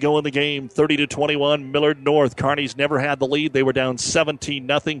 minutes to go in the game, 30-21, Millard North. Kearney's never had the lead. They were down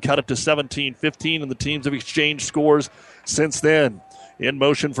 17-0, cut it to 17-15, and the teams have exchanged scores since then. In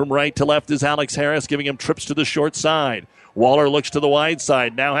motion from right to left is Alex Harris, giving him trips to the short side. Waller looks to the wide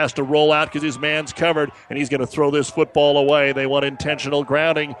side, now has to roll out because his man's covered, and he's going to throw this football away. They want intentional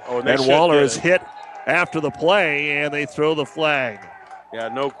grounding, and Waller is hit after the play, and they throw the flag. Yeah,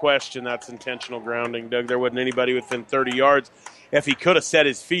 no question that's intentional grounding, Doug. There wasn't anybody within 30 yards. If he could have set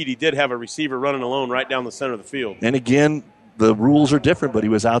his feet, he did have a receiver running alone right down the center of the field. And again, the rules are different, but he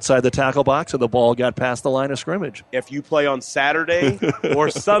was outside the tackle box and the ball got past the line of scrimmage. If you play on Saturday or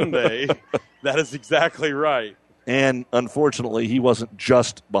Sunday, that is exactly right. And unfortunately, he wasn't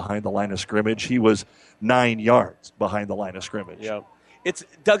just behind the line of scrimmage. He was 9 yards behind the line of scrimmage. Yeah.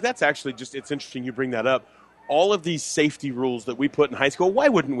 Doug, that's actually it's interesting you bring that up. All of these safety rules that we put in high school, why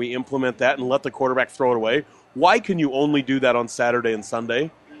wouldn't we implement that and let the quarterback throw it away? Why can you only do that on Saturday and Sunday?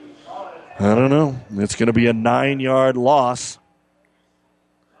 I don't know. It's going to be a 9-yard loss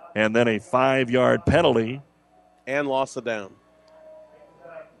and then a 5-yard penalty. And loss of down.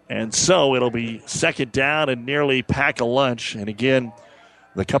 And so it'll be second down and nearly pack a lunch. And again,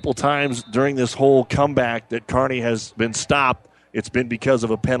 the couple times during this whole comeback that Kearney has been stopped, it's been because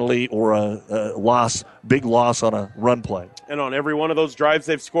of a penalty or a loss, big loss on a run play. And on every one of those drives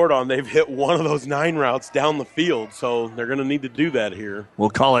they've scored on, they've hit one of those 9 routes down the field. So they're going to need to do that here. We'll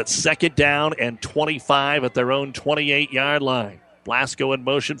call it second down and 25 at their own 28-yard line. Blasco in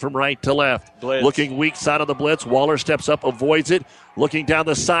motion from right to left. Blitz. Looking weak side of the blitz. Waller steps up, avoids it. Looking down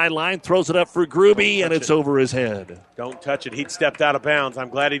the sideline, throws it up for Gruby, and it's over his head. Don't touch it. He'd stepped out of bounds. I'm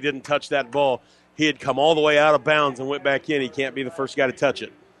glad he didn't touch that ball. He had come all the way out of bounds and went back in. He can't be the first guy to touch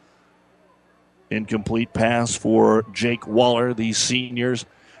it. Incomplete pass for Jake Waller. These seniors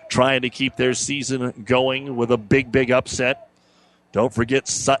trying to keep their season going with a big upset. Don't forget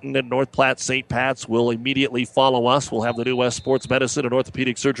Sutton and North Platte St. Pat's will immediately follow us. We'll have the New West Sports Medicine and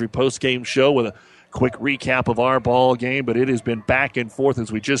Orthopedic Surgery postgame show with a quick recap of our ball game, but it has been back and forth. As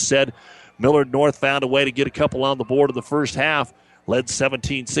we just said, Millard North found a way to get a couple on the board in the first half. Led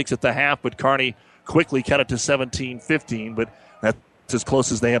 17-6 at the half, but Kearney quickly cut it to 17-15, but that's as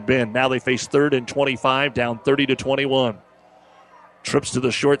close as they have been. Now they face 3rd and 25, down 30-21. Trips to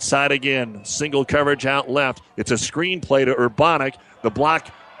the short side again. Single coverage out left. It's a screen play to Urbanic. The block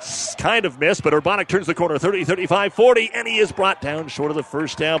kind of missed, but Urbanic turns the corner 30, 35, 40, and he is brought down short of the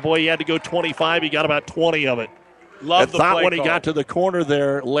first down. Boy, he had to go 25. He got about 20 of it. Love the thought play when he call. got to the corner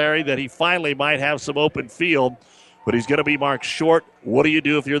there, Larry, that he finally might have some open field, but he's going to be marked short. What do you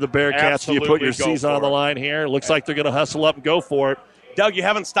do if you're the Bearcats? Absolutely Do you put your go season for on the it. line here? Looks like they're going to hustle up and go for it. Doug, you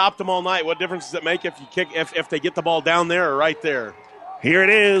haven't stopped them all night. What difference does it make if you kick if they get the ball down there or right there? Here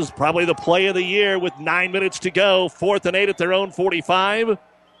it is, probably the play of the year with 9 minutes to go. 4th and 8 at their own 45.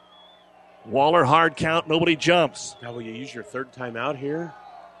 Waller hard count, nobody jumps. Now, will you use your third timeout here?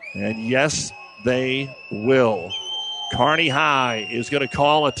 And yes, they will. Kearney High is going to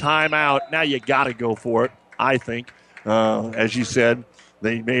call a timeout. Now you got to go for it, I think. As you said,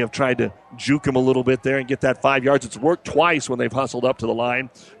 they may have tried to juke him a little bit there and get that 5 yards. It's worked twice when they've hustled up to the line.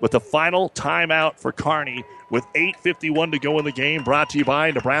 But the final timeout for Kearney with 8:51 to go in the game, brought to you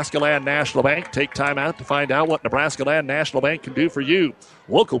by Nebraska Land National Bank. Take time out to find out what Nebraska Land National Bank can do for you.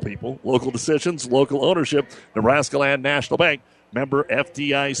 Local people, local decisions, local ownership. Nebraska Land National Bank. Member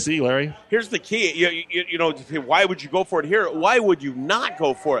FDIC, Larry. Here's the key. You know, why would you go for it here? Why would you not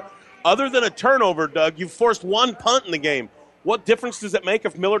go for it? Other than a turnover, Doug, you've forced one punt in the game. What difference does it make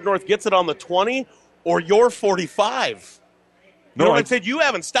if Millard North gets it on the 20 or your 45? You know what I'm saying? You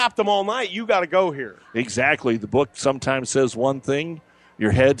haven't stopped them all night. You got to go here. Exactly. The book sometimes says one thing.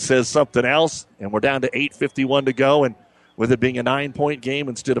 Your head says something else. And we're down to 8:51 to go. And with it being a 9-point game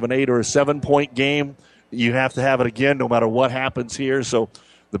instead of an 8 or a 7-point game, you have to have it again no matter what happens here. So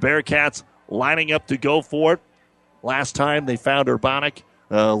the Bearcats lining up to go for it. Last time they found Urbanic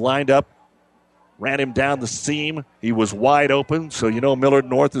lined up, ran him down the seam. He was wide open. So you know Millard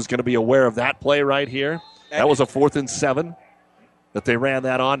North is going to be aware of that play right here. That was a 4th and 7 that they ran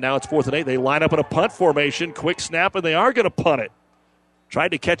that on. Now it's 4th and 8. They line up in a punt formation. Quick snap, and they are going to punt it. Tried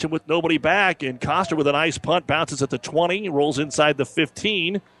to catch him with nobody back, and Coster with a nice punt bounces at the 20, rolls inside the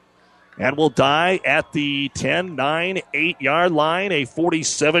 15, and will die at the 10, 9, 8-yard line. A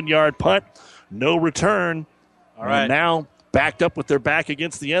 47-yard punt. No return. All right. And now backed up with their back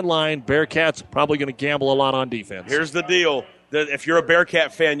against the end line. Bearcats probably going to gamble a lot on defense. Here's the deal. If you're a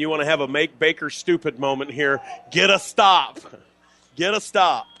Bearcat fan, you want to have a make Baker stupid moment here. Get a stop. Get a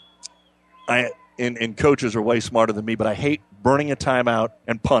stop. And coaches are way smarter than me, but I hate burning a timeout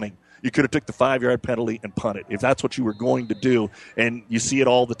and punting. You could have took the 5-yard penalty and punted if that's what you were going to do, and you see it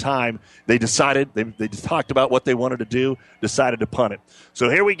all the time. They decided, they just talked about what they wanted to do, decided to punt it. So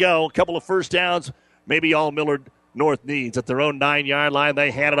here we go, a couple of first downs, maybe all Millard North needs. At their own 9-yard line,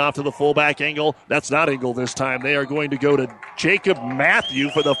 they hand it off to the fullback Engel. That's not Engel this time. They are going to go to Jacob Matthew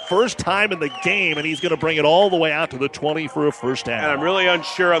for the first time in the game, and he's going to bring it all the way out to the 20 for a first down. And I'm really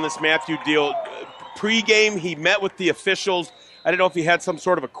unsure on this Matthew deal. Pre-game, he met with the officials. I don't know if he had some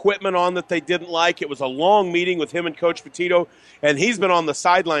sort of equipment on that they didn't like. It was a long meeting with him and Coach Petito, and he's been on the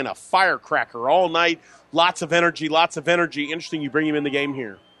sideline a firecracker all night. Lots of energy, lots of energy. Interesting you bring him in the game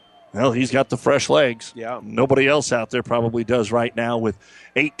here. Well, he's got the fresh legs. Yeah. Nobody else out there probably does right now with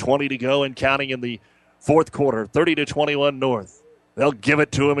 8:20 to go and counting in the fourth quarter, 30-21 North. They'll give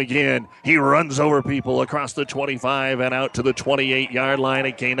it to him again. He runs over people across the 25 and out to the 28-yard line,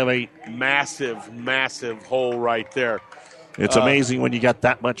 a gain of 8. Massive, massive hole right there. It's amazing when you got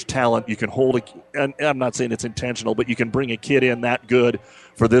that much talent. You can hold and I'm not saying it's intentional, but you can bring a kid in that good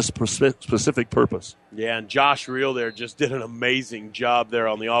for this specific purpose. Yeah, and Josh Reel there just did an amazing job there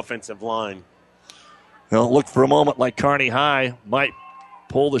on the offensive line. Well, look for a moment like Kearney High might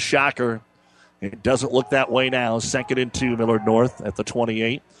pull the shocker. It doesn't look that way now. 2nd and 2, Millard North at the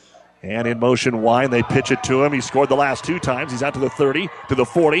 28. And in motion, Wine. They pitch it to him. He scored the last 2 times. He's out to the 30, to the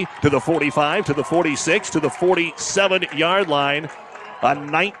 40, to the 45, to the 46, to the 47-yard line. A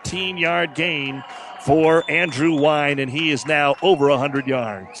 19-yard gain for Andrew Wine, and he is now over 100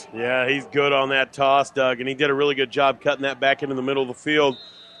 yards. Yeah, he's good on that toss, Doug, and he did a really good job cutting that back into the middle of the field.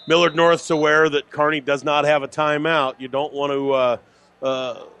 Millard North's aware that Kearney does not have a timeout. You don't want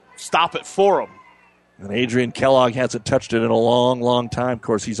to stop it for him. And Adrian Kellogg hasn't touched it in a long, long time. Of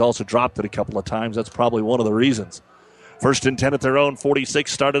course, he's also dropped it a couple of times. That's probably one of the reasons. 1st and 10 at their own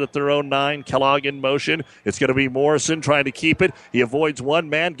 46, started at their own 9. Kellogg in motion. It's going to be Morrison trying to keep it. He avoids one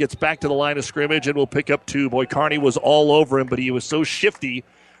man, gets back to the line of scrimmage, and will pick up 2. Boy, Kearney was all over him, but he was so shifty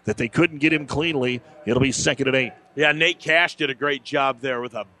that they couldn't get him cleanly. It'll be 2nd and 8. Yeah, Nate Cash did a great job there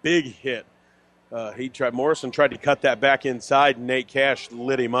with a big hit. Morrison tried to cut that back inside, and Nate Cash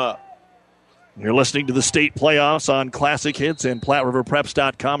lit him up. You're listening to the state playoffs on Classic Hits and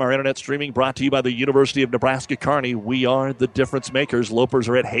PlatteRiverPreps.com. Our internet streaming brought to you by the University of Nebraska Kearney. We are the difference makers. Lopers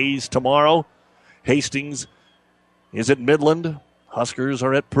are at Hayes tomorrow. Hastings is at Midland. Huskers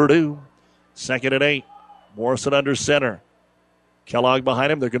are at Purdue. 2nd and 8. Morrison under center. Kellogg behind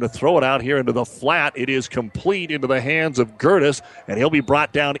him. They're going to throw it out here into the flat. It is complete into the hands of Gertis, and he'll be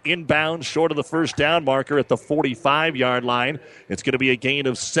brought down inbound short of the first down marker at the 45-yard line. It's going to be a gain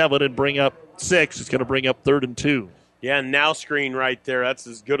of 7 and bring up 6. It's going to bring up 3rd and 2. Yeah, now screen right there. That's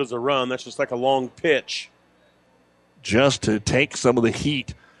as good as a run. That's just like a long pitch. Just to take some of the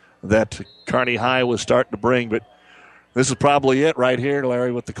heat that Kearney High was starting to bring, but this is probably it right here,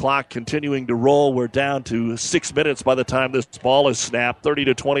 Larry, with the clock continuing to roll. We're down to 6 minutes by the time this ball is snapped.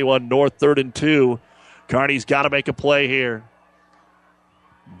 30-21 North, 3rd and 2. Kearney's got to make a play here.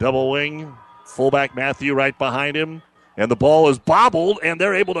 Double wing, fullback Matthew right behind him. And the ball is bobbled, and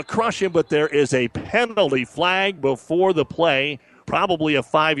they're able to crush him, but there is a penalty flag before the play. Probably a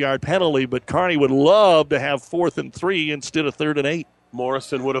 5-yard penalty, but Kearney would love to have 4th and 3 instead of 3rd and 8.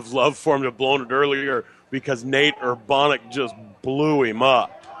 Morrison would have loved for him to have blown it earlier because Nate Urbanic just blew him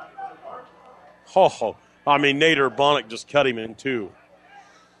up. Nate Urbanic just cut him in 2.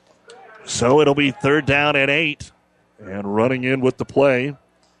 So it'll be 3rd down and 8. And running in with the play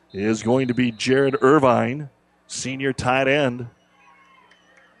is going to be Jared Irvine, senior tight end.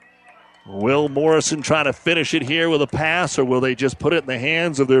 Will Morrison try to finish it here with a pass, or will they just put it in the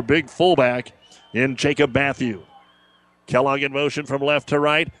hands of their big fullback in Jacob Matthew? Kellogg in motion from left to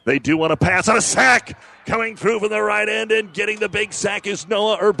right. They do want to pass on a sack. Coming through from the right end and getting the big sack is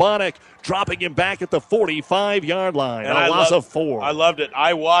Noah Urbanic, dropping him back at the 45-yard line. And a loss of 4. I loved it.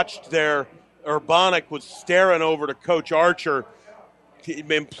 I watched there. Urbanic was staring over to Coach Archer,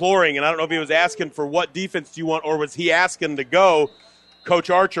 imploring, and I don't know if he was asking for what defense do you want, or was he asking to go.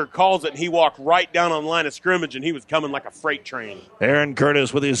 Coach Archer calls it, and he walked right down on the line of scrimmage, and he was coming like a freight train. Aaron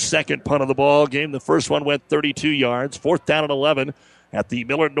Curtis with his second punt of the ball game. The first one went 32 yards. 4th down and 11 at the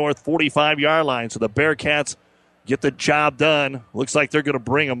Millard North 45-yard line. So the Bearcats get the job done. Looks like they're going to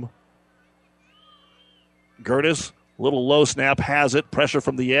bring them. Curtis, little low snap, has it. Pressure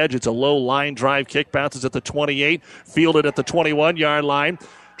from the edge. It's a low line drive kick. Bounces at the 28. Fielded at the 21-yard line.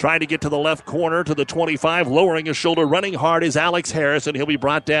 Trying to get to the left corner to the 25, lowering his shoulder, running hard is Alex Harris, and he'll be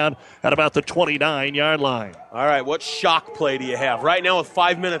brought down at about the 29-yard line. All right, what shock play do you have? Right now with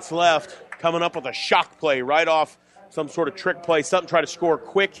 5 minutes left, coming up with a shock play right off some sort of trick play, something try to score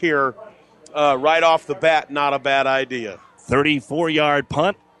quick here right off the bat, not a bad idea. 34-yard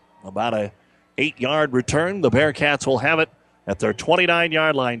punt, about a 8-yard return. The Bearcats will have it at their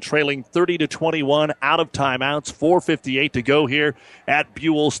 29-yard line, trailing 30-21, out of timeouts. 4:58 to go here at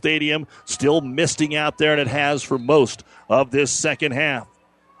Buell Stadium. Still misting out there, and it has for most of this second half.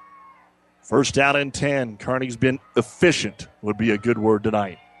 First down and 10. Kearney's been efficient, would be a good word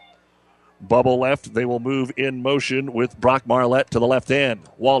tonight. Bubble left. They will move in motion with Brock Marlette to the left end.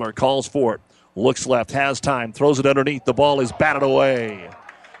 Waller calls for it. Looks left, has time, throws it underneath. The ball is batted away.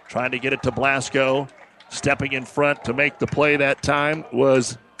 Trying to get it to Blasco. Stepping in front to make the play that time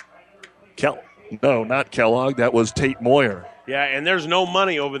was not Kellogg. That was Tate Moyer. Yeah, and there's no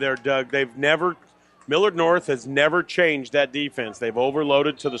money over there, Doug. Millard North has never changed that defense. They've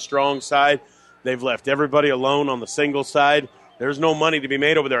overloaded to the strong side. They've left everybody alone on the single side. There's no money to be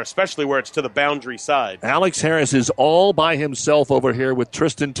made over there, especially where it's to the boundary side. Alex Harris is all by himself over here with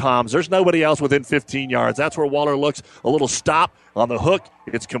Tristan Toms. There's nobody else within 15 yards. That's where Waller looks. A little stop on the hook.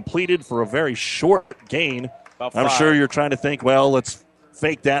 It's completed for a very short gain. I'm sure you're trying to think, well, let's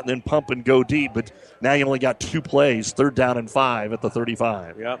fake that and then pump and go deep. But now you only got 2 plays, 3rd down and 5 at the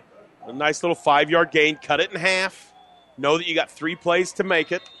 35. Yep. A nice little 5-yard gain. Cut it in half. Know that you got 3 plays to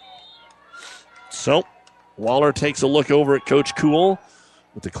make it. So Waller takes a look over at Coach Kuhl,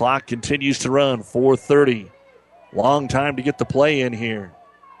 but the clock continues to run. 4:30. Long time to get the play in here.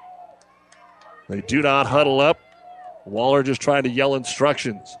 They do not huddle up. Waller just trying to yell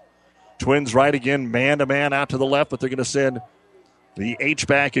instructions. Twins right again, man-to-man out to the left, but they're going to send the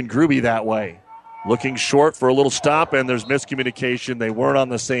H-back and Gruby that way. Looking short for a little stop, and there's miscommunication. They weren't on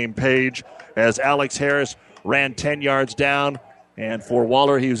the same page as Alex Harris ran 10 yards down. And for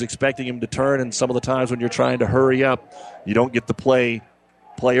Waller, he was expecting him to turn, and some of the times when you're trying to hurry up, you don't get the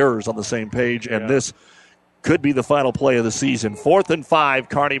players on the same page, and this could be the final play of the season. 4th and 5,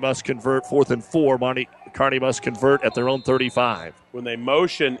 Kearney must convert. 4th and 4, Kearney must convert at their own 35. When they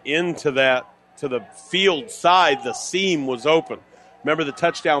motion into to the field side, the seam was open. Remember the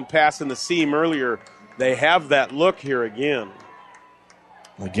touchdown pass in the seam earlier? They have that look here again.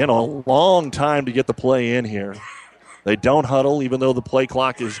 Again, a long time to get the play in here. They don't huddle, even though the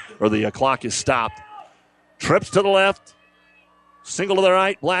clock is stopped. Trips to the left. Single to the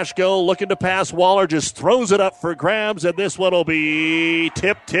right. Blasco looking to pass. Waller just throws it up for grabs, and this one will be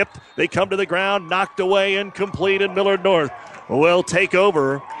tipped. They come to the ground, knocked away, incomplete, and Millard North will take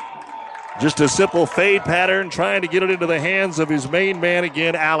over. Just a simple fade pattern, trying to get it into the hands of his main man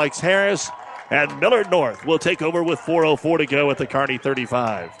again, Alex Harris. And Millard North will take over with 4:04 to go at the Kearney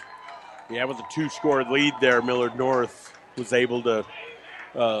 35. Yeah, with a 2-score lead there, Millard North was able to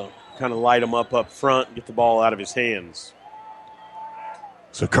kind of light him up front and get the ball out of his hands.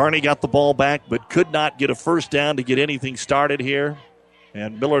 So Kearney got the ball back but could not get a first down to get anything started here.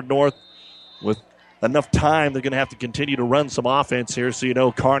 And Millard North, with enough time, they're going to have to continue to run some offense here. So you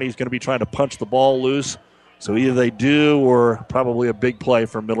know Kearney's going to be trying to punch the ball loose. So either they do or probably a big play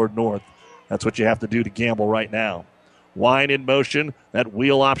for Millard North. That's what you have to do to gamble right now. Wine in motion, that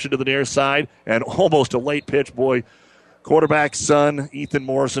wheel option to the near side, and almost a late pitch. Boy, quarterback's son, Ethan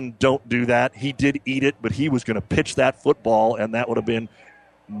Morrison, don't do that. He did eat it, but he was going to pitch that football, and that would have been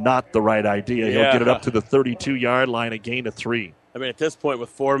not the right idea. Yeah. He'll get it up to the 32-yard line, a gain of 3. I mean, at this point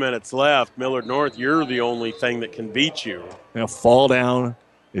with 4 minutes left, Millard North, you're the only thing that can beat you. Fall down.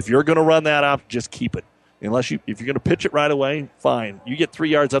 If you're going to run that up, just keep it. If you're going to pitch it right away, fine. You get 3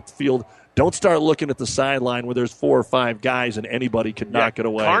 yards up the field. Don't start looking at the sideline where there's 4 or 5 guys and anybody could knock it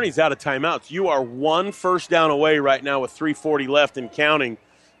away. Kearney's out of timeouts. You are 1 first down away right now with 3:40 left and counting.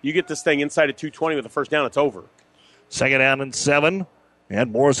 You get this thing inside of 2:20 with a first down, it's over. 2nd down and 7.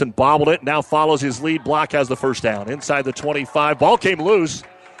 And Morrison bobbled it. Now follows his lead block, has the first down. Inside the 25. Ball came loose.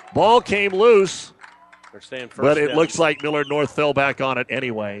 They're staying first but it down. looks like Millard North fell back on it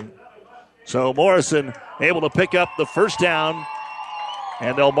anyway. So Morrison able to pick up the first down.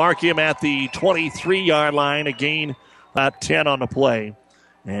 And they'll mark him at the 23-yard line, a gain about 10 on the play.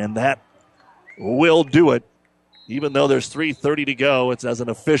 And that will do it. Even though there's 3:30 to go, it doesn't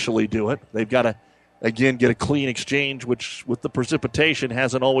officially do it. They've got to, again, get a clean exchange, which with the precipitation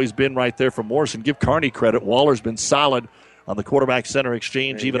hasn't always been right there for Morrison. Give Kearney credit. Waller's been solid on the quarterback center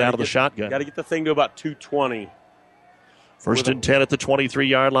exchange, even out of the shotgun. Got to get the thing to about 2:20. First and 10 at the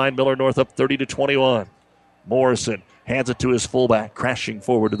 23-yard line. Millard North up 30-21. Morrison hands it to his fullback, crashing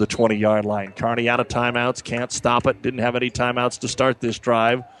forward to the 20-yard line. Kearney out of timeouts, can't stop it, didn't have any timeouts to start this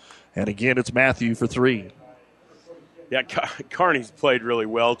drive. And again, it's Matthew for 3. Yeah, Kearney's played really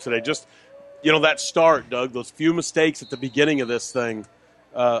well today. Just, that start, Doug, those few mistakes at the beginning of this thing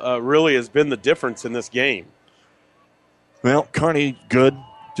really has been the difference in this game. Well, Kearney good,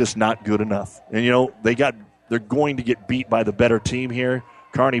 just not good enough. And, they're going to get beat by the better team here.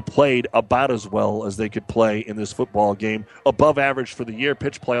 Kearney played about as well as they could play in this football game. Above average for the year.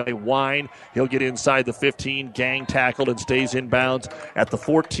 Pitch play, Wine. He'll get inside the 15, gang tackled, and stays inbounds at the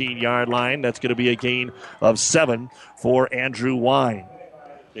 14-yard line. That's going to be a gain of 7 for Andrew Wine.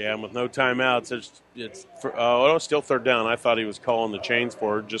 Yeah, and with no timeouts, it's still third down. I thought he was calling the chains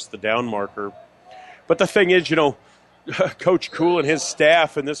for just the down marker. But the thing is, Coach Cool and his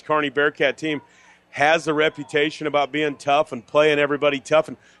staff and this Kearney Bearcat team has a reputation about being tough and playing everybody tough,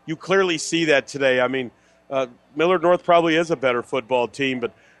 and you clearly see that today. I mean, Millard North probably is a better football team,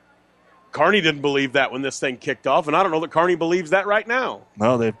 but Kearney didn't believe that when this thing kicked off, and I don't know that Kearney believes that right now.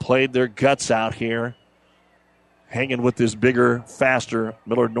 No, they've played their guts out here, hanging with this bigger, faster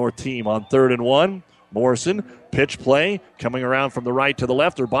Millard North team on 3rd and 1. Morrison, pitch play, coming around from the right to the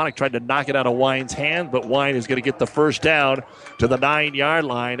left. Urbanic tried to knock it out of Wine's hand, but Wine is going to get the first down to the 9-yard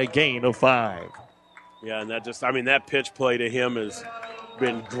line, a gain of 5. Yeah, and that pitch play to him has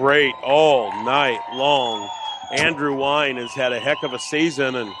been great all night long. Andrew Wine has had a heck of a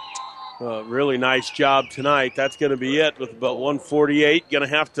season, and really nice job tonight. That's going to be it with about 1:48. Going to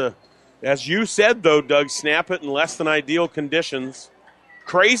have to, as you said, though, Doug, snap it in less than ideal conditions.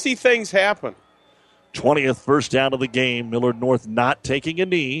 Crazy things happen. 20th first down of the game. Millard North not taking a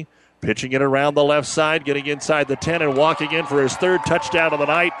knee. Pitching it around the left side, getting inside the 10 and walking in for his 3rd touchdown of the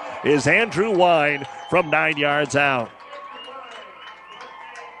night is Andrew Wine from 9 yards out.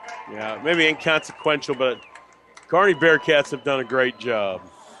 Yeah, maybe inconsequential, but Kearney Bearcats have done a great job.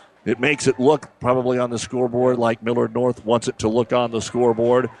 It makes it look probably on the scoreboard like Millard North wants it to look on the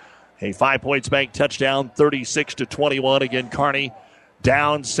scoreboard. A 5 Points Bank touchdown, 36-21. Again, Kearney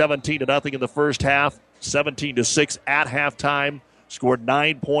down 17-0 in the first half, 17-6 at halftime. Scored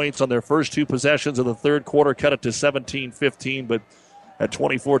 9 points on their first 2 possessions of the third quarter, cut it to 17-15, but at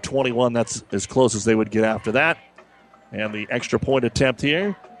 24-21, that's as close as they would get after that. And the extra point attempt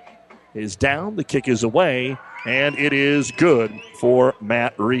here is down. The kick is away, and it is good for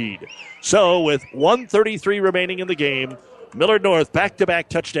Matt Reed. So with 1:33 remaining in the game, Millard North back-to-back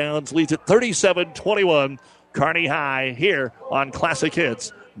touchdowns, leads at 37-21. Kearney High here on Classic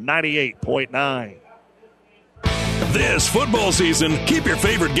Hits 98.9. This football season, keep your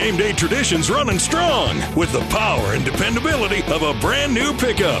favorite game day traditions running strong with the power and dependability of a brand new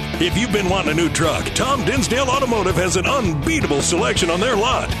pickup. If you've been wanting a new truck, Tom Dinsdale Automotive has an unbeatable selection on their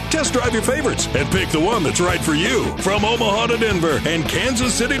lot. Test drive your favorites and pick the one that's right for you. From Omaha to Denver and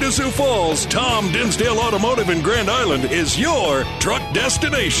Kansas City to Sioux Falls, Tom Dinsdale Automotive in Grand Island is your truck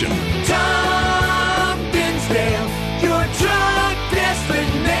destination. Tom Dinsdale, your truck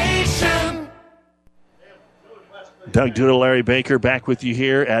destination. Doug Duda, Larry Baker back with you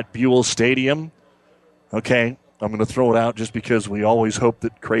here at Buell Stadium. Okay, I'm going to throw it out just because we always hope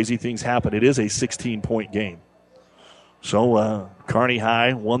that crazy things happen. It is a 16-point game. So Kearney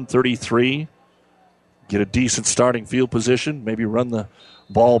High, 133. Get a decent starting field position. Maybe run the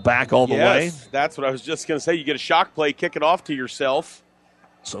ball back all the way. Yes, that's what I was just going to say. You get a shock play, kick it off to yourself.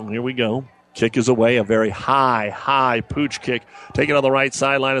 So here we go. Kick is away, a very high pooch kick. Taken on the right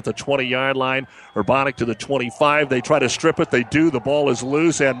sideline at the 20-yard line. Urbanic to the 25. They try to strip it. They do. The ball is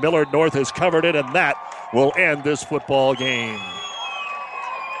loose, and Millard North has covered it, and that will end this football game.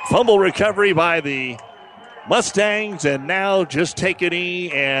 Fumble recovery by the Mustangs, and now just take a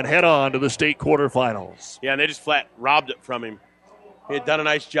knee and head on to the state quarterfinals. Yeah, and they just flat robbed it from him. He had done a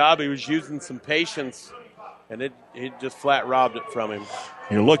nice job. He was using some patience, and it just flat robbed it from him.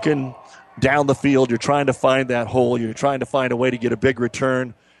 You're looking down the field, you're trying to find that hole, you're trying to find a way to get a big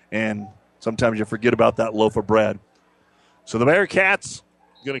return, and sometimes you forget about that loaf of bread. So the Bearcats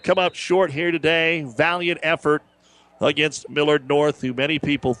going to come up short here today. Valiant effort against Millard North, who many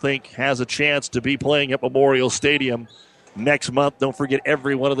people think has a chance to be playing at Memorial Stadium next month. Don't forget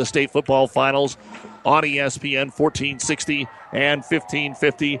every one of the state football finals on ESPN 1460 and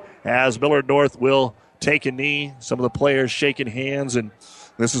 1550 as Millard North will take a knee. Some of the players shaking hands, and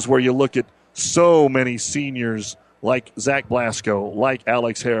this is where you look at so many seniors like Zach Blasco, like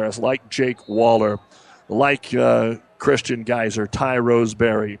Alex Harris, like Jake Waller, like Christian Geiser, Ty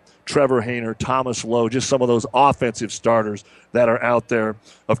Roseberry, Trevor Hayner, Thomas Lowe, just some of those offensive starters that are out there.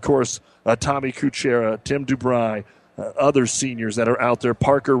 Of course, Tommy Kuchera, Tim Dubry, other seniors that are out there.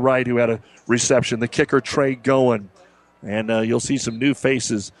 Parker Wright, who had a reception. The kicker, Trey Goen. And you'll see some new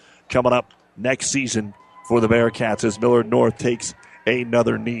faces coming up next season for the Bearcats as Millard North takes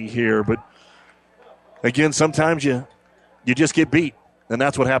another knee here. But again, sometimes you just get beat, and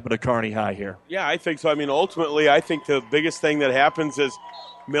that's what happened to Kearney High here. Yeah, I think so. I mean, ultimately, I think the biggest thing that happens is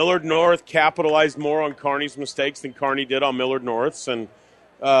Millard North capitalized more on Kearney's mistakes than Kearney did on Millard North's, and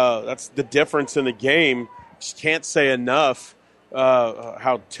that's the difference in the game. Just can't say enough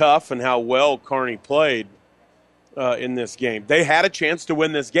how tough and how well Kearney played in this game. They had a chance to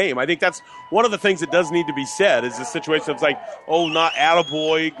win this game. I think that's one of the things that does need to be said is the situation that's like, oh, not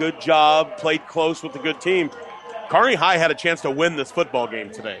attaboy, good job, played close with a good team. Kearney High had a chance to win this football game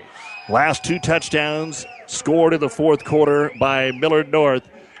today. Last 2 touchdowns scored in the fourth quarter by Millard North.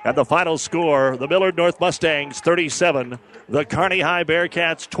 And the final score, the Millard North Mustangs 37, the Kearney High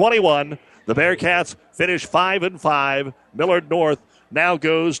Bearcats 21. The Bearcats finish 5-5. Millard North now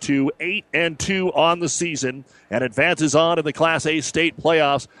goes to 8-2 on the season and advances on in the Class A state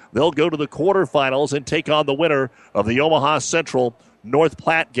playoffs. They'll go to the quarterfinals and take on the winner of the Omaha Central North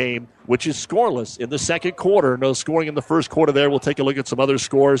Platte game, which is scoreless in the second quarter. No scoring in the first quarter there. We'll take a look at some other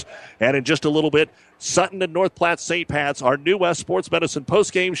scores. And in just a little bit, Sutton and North Platte St. Pat's, our New West Sports Medicine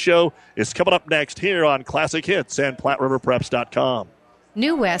postgame show is coming up next here on Classic Hits and PlatteRiverPreps.com.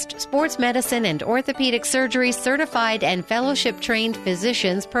 New West Sports Medicine and Orthopedic Surgery certified and fellowship-trained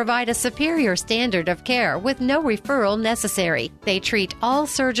physicians provide a superior standard of care with no referral necessary. They treat all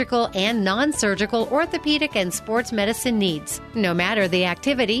surgical and non-surgical orthopedic and sports medicine needs. No matter the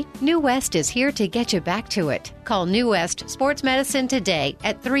activity, New West is here to get you back to it. Call New West Sports Medicine today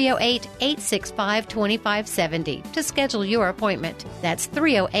at 308-865-2570 to schedule your appointment. That's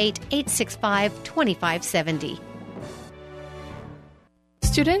 308-865-2570.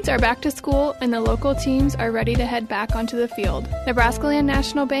 Students are back to school and the local teams are ready to head back onto the field. Nebraska Land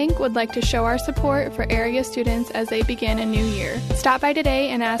National Bank would like to show our support for area students as they begin a new year. Stop by today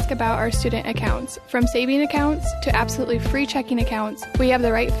and ask about our student accounts. From saving accounts to absolutely free checking accounts, we have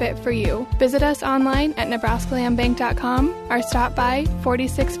the right fit for you. Visit us online at nebraskalandbank.com or stop by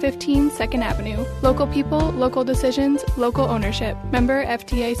 4615 2nd Avenue. Local people, local decisions, local ownership. Member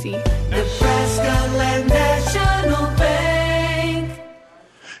FDIC. Nebraska Land National Bank.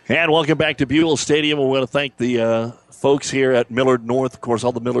 And welcome back to Buell Stadium. We want to thank the folks here at Millard North, of course,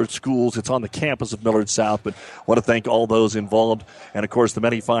 all the Millard schools. It's on the campus of Millard South, but I want to thank all those involved and, of course, the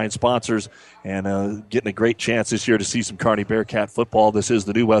many fine sponsors and getting a great chance this year to see some Kearney Bearcat football. This is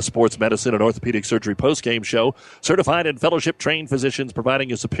the New West Sports Medicine and Orthopedic Surgery postgame show. Certified and fellowship-trained physicians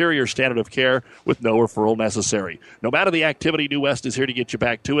providing a superior standard of care with no referral necessary. No matter the activity, New West is here to get you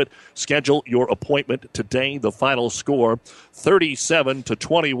back to it. Schedule your appointment today. The final score,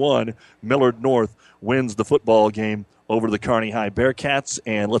 37-21, Millard North wins the football game over the Kearney High Bearcats.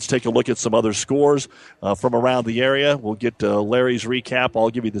 And let's take a look at some other scores from around the area. We'll get Larry's recap. I'll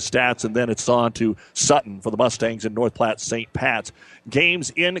give you the stats, and then it's on to Sutton for the Mustangs and North Platte St. Pat's.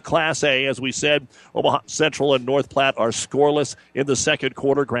 Games in Class A, as we said, Omaha Central and North Platte are scoreless in the second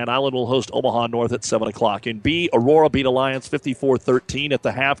quarter. Grand Island will host Omaha North at 7 o'clock. In B, Aurora beat Alliance 54-13 at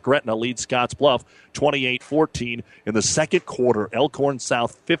the half. Gretna leads Scotts Bluff 28-14 in the second quarter. Elkhorn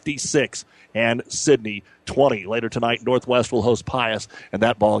South 56 and Sydney 20. Later tonight, Northwest will host Pius, and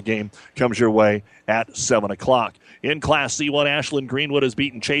that ball game comes your way at 7 o'clock. In Class C1, Ashland Greenwood has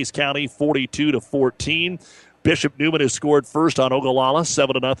beaten Chase County 42-14. Bishop Newman has scored first on Ogallala,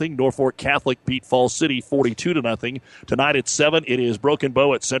 7-0. Norfolk Catholic beat Falls City 42-0. Tonight at 7, it is Broken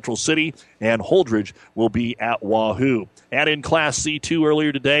Bow at Central City, and Holdridge will be at Wahoo. And in Class C2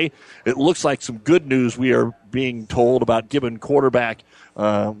 earlier today, it looks like some good news we are being told about Gibbon quarterback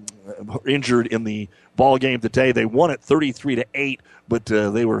injured in the ball game today. They won it 33-8, but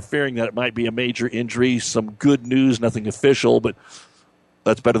they were fearing that it might be a major injury. Some good news, nothing official, but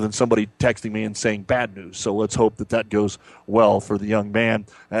that's better than somebody texting me and saying bad news. So let's hope that that goes well for the young man.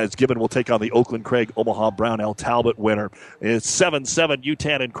 As Gibbon will take on the Oakland Craig Omaha Brownell Talbot winner. It's 7-7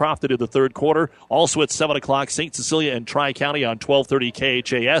 UTAN and Crofton in the third quarter. Also at 7 o'clock, St. Cecilia and Tri-County on 1230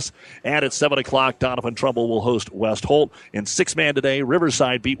 KHAS. And at 7 o'clock, Donovan Trumbull will host West Holt. In six-man today,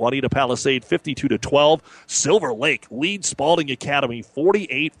 Riverside beat Juanita Palisade 52-12. Silver Lake leads Spalding Academy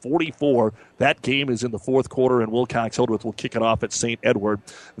 48-44. That game is in the fourth quarter, and Wilcox Hildreth will kick it off at St. Edward.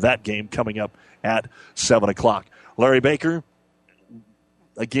 That game coming up at 7 o'clock. Larry Baker,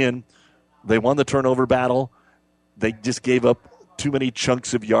 again, they won the turnover battle. They just gave up too many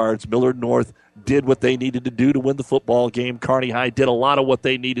chunks of yards. Millard North did what they needed to do to win the football game. Kearney High did a lot of what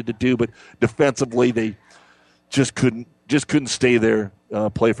they needed to do, but defensively they just couldn't stay there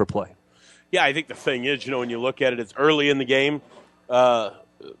play for play. Yeah, I think the thing is, when you look at it, it's early in the game.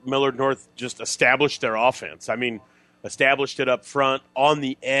 Millard North just established their offense. I mean, established it up front on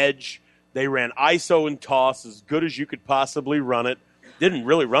the edge. They ran ISO and toss as good as you could possibly run it. Didn't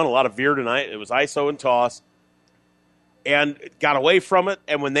really run a lot of veer tonight. It was ISO and toss. And got away from it.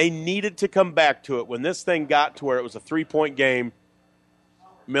 And when they needed to come back to it, when this thing got to where it was a 3-point game,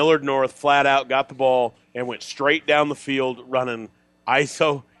 Millard North flat out got the ball and went straight down the field running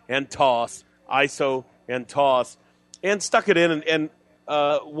ISO and toss, ISO and toss, and stuck it in and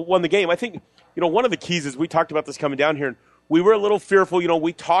won the game. I think, one of the keys is we talked about this coming down here, and we were a little fearful.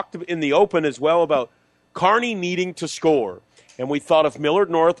 We talked in the open as well about Kearney needing to score. And we thought if Millard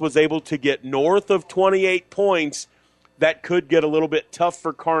North was able to get north of 28 points, that could get a little bit tough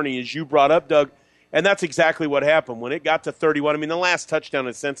for Kearney, as you brought up, Doug. And that's exactly what happened. When it got to 31, the last touchdown,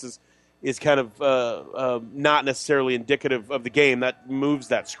 in a sense, is kind of not necessarily indicative of the game. That moves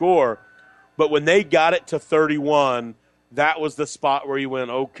that score. But when they got it to 31, that was the spot where you went,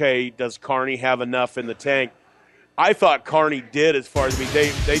 okay, does Kearney have enough in the tank? I thought Kearney did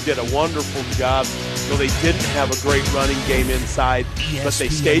they did a wonderful job. They didn't have a great running game inside, but they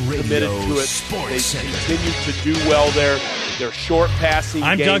stayed committed to it. They continued to do well there. Their short passing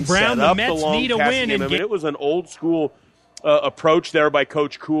game Doug Brown. set up The Mets the long need a passing win. game. It was an old school approach there by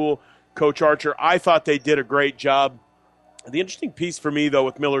Coach Cool, Coach Archer. I thought they did a great job. The interesting piece for me, though,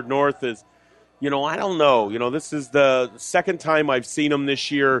 with Millard North is, I don't know. This is the second time I've seen them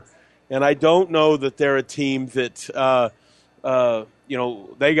this year, and I don't know that they're a team that,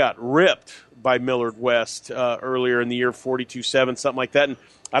 they got ripped by Millard West earlier in the year, 42-7, something like that. And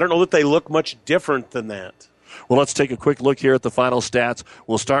I don't know that they look much different than that. Well, let's take a quick look here at the final stats.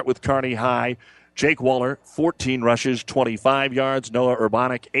 We'll start with Kearney High. Jake Waller, 14 rushes, 25 yards. Noah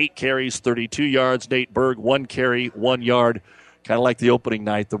Urbanek, 8 carries, 32 yards. Nate Berg, 1 carry, 1 yard. Kind of like the opening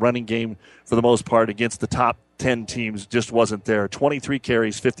night. The running game, for the most part, against the top 10 teams just wasn't there. 23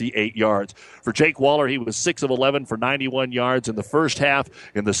 carries, 58 yards. For Jake Waller, he was 6 of 11 for 91 yards in the first half.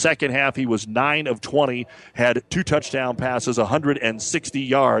 In the second half, he was 9 of 20, had 2 touchdown passes, 160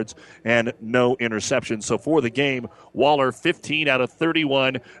 yards, and no interceptions. So for the game, Waller 15 out of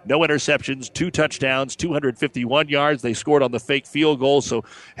 31, no interceptions, 2 touchdowns, 251 yards. They scored on the fake field goal, so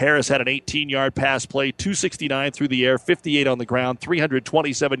Harris had an 18-yard pass play, 269 through the air, 58 on the ground,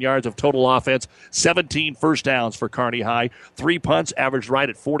 327 yards of total offense, 17 first downs for Kearney High. 3 punts, averaged right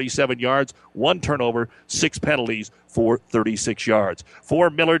at 47 yards, 1 turnover, 6 penalties for 36 yards. For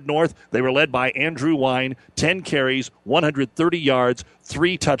Millard North, they were led by Andrew Wine, 10 carries, 130 yards,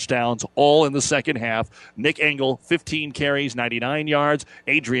 3 touchdowns, all in the second half. Nick Engel, 15 carries, 99 yards.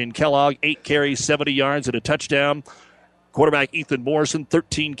 Adrian Kellogg, 8 carries, 70 yards, and a touchdown. Quarterback Ethan Morrison,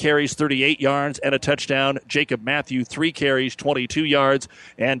 13 carries, 38 yards, and a touchdown. Jacob Matthew, 3 carries, 22 yards.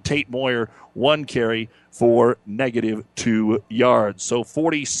 And Tate Moyer, 1 carry for -2 yards. So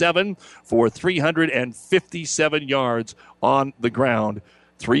 47 for 357 yards on the ground.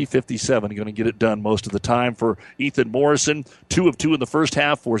 357, going to get it done most of the time for Ethan Morrison. 2 of 2 in the first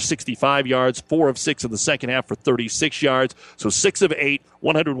half for 65 yards, 4 of 6 in the second half for 36 yards. So 6 of 8,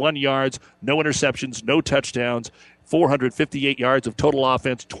 101 yards, no interceptions, no touchdowns, 458 yards of total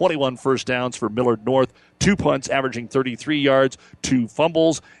offense, 21 first downs for Millard North, 2 punts averaging 33 yards, 2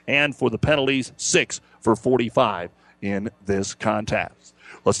 fumbles, and for the penalties, 6 for 45 in this contest.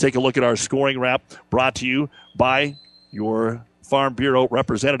 Let's take a look at our scoring wrap, brought to you by your Farm Bureau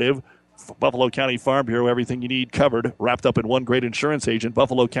representative, Buffalo County Farm Bureau, everything you need covered, wrapped up in one great insurance agent,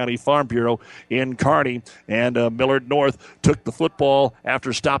 Buffalo County Farm Bureau in Kearney. And Millard North took the football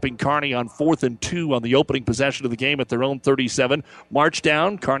after stopping Kearney on 4th and 2 on the opening possession of the game at their own 37. Marched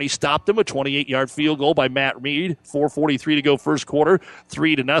down. Kearney stopped them. A 28-yard field goal by Matt Reed. 4:43 to go first quarter,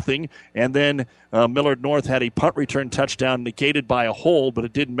 3-0. And then Millard North had a punt return touchdown negated by a hold, but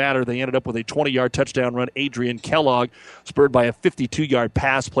it didn't matter. They ended up with a 20-yard touchdown run. Adrian Kellogg, spurred by a 52-yard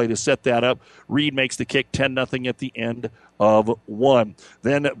pass play to set that up. Reed makes the kick 10-0 at the end of 1.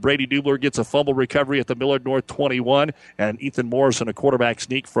 Then Brady Dubler gets a fumble recovery at the Millard North 21, and Ethan Morrison a quarterback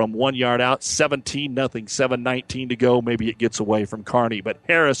sneak from 1 yard out. 17-0, 7:19 to go. Maybe it gets away from Kearney. But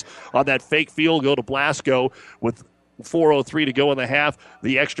Harris on that fake field goal to Blasco with 4:03 to go in the half.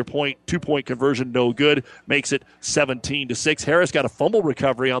 The extra point, 2-point conversion, no good. Makes it 17-6. Harris got a fumble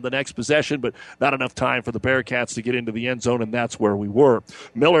recovery on the next possession, but not enough time for the Bearcats to get into the end zone, and that's where we were.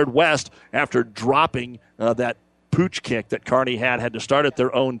 Millard West, after dropping that pooch kick that Kearney had to start at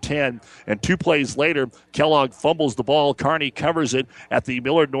their own 10. And 2 plays later, Kellogg fumbles the ball. Kearney covers it at the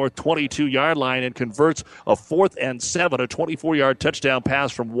Millard North 22-yard line and converts a 4th and 7, a 24-yard touchdown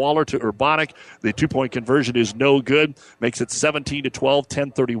pass from Waller to Urbanek. The 2-point conversion is no good. Makes it 17-12,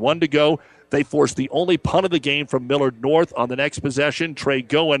 10:31 to go. They forced the only punt of the game from Millard North. On the next possession, Trey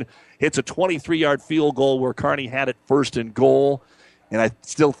Goen hits a 23-yard field goal where Kearney had it 1st and goal. And I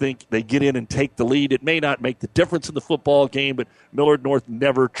still think they get in and take the lead. It may not make the difference in the football game, but Millard North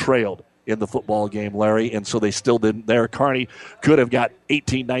never trailed in the football game, Larry, and so they still didn't there. Kearney could have got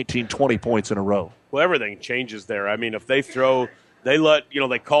 18, 19, 20 points in a row. Well, everything changes there. I mean, if they throw, they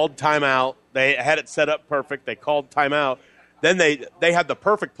called timeout. They had it set up perfect. They called timeout. Then they had the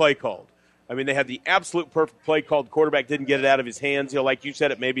perfect play called. I mean, they had the absolute perfect play called. Quarterback didn't get it out of his hands. Like you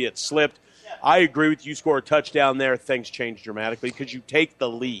said, maybe it slipped. I agree with you. Score a touchdown there, things change dramatically because you take the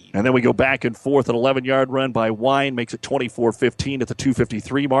lead. And then we go back and forth. An 11-yard run by Wine makes it 24-15 at the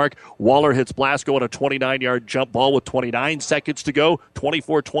 2:53 mark. Waller hits Blasco on a 29-yard jump ball with 29 seconds to go.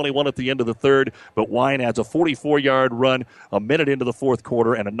 24-21 at the end of the third. But Wine adds a 44-yard run a minute into the fourth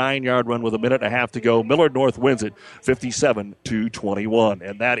quarter and a 9-yard run with a minute and a half to go. Millard North wins it 57-21.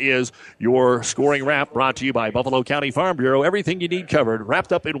 And that is your scoring wrap brought to you by Buffalo County Farm Bureau. Everything you need covered,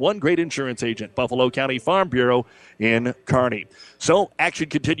 wrapped up in one great insurance agent, Buffalo County Farm Bureau in Kearney. So action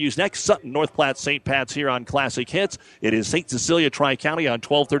continues next. Sutton, North Platte, St. Pat's here on Classic Hits. It is St. Cecilia Tri-County on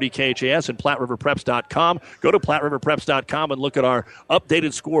 1230 KHAS and PlatteRiverPreps.com. Go to PlatteRiverPreps.com and look at our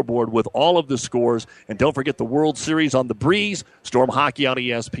updated scoreboard with all of the scores. And don't forget the World Series on the breeze. Storm Hockey on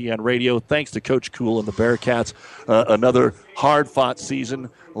ESPN Radio. Thanks to Coach Cool and the Bearcats. Another hard-fought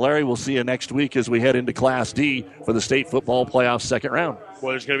season. Larry, we'll see you next week as we head into Class D for the state football playoff second round.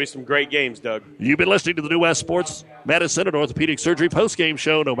 Well, there's going to be some great games, Doug. You've been listening to the New West Sports Medicine and Orthopedic Surgery postgame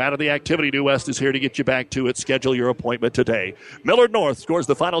show. No matter the activity, New West is here to get you back to it. Schedule your appointment today. Millard North scores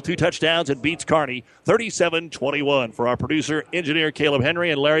the final 2 touchdowns and beats Kearney 37-21. For our producer, engineer Caleb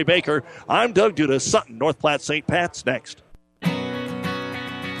Henry and Larry Baker, I'm Doug Duda. Sutton, North Platte, St. Pat's next.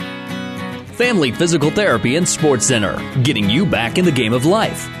 Family Physical Therapy and Sports Center, getting you back in the game of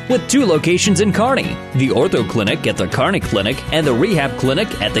life. With 2 locations in Kearney, the Ortho Clinic at the Kearney Clinic and the Rehab Clinic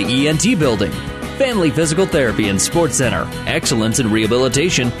at the ENT Building. Family Physical Therapy and Sports Center, excellence in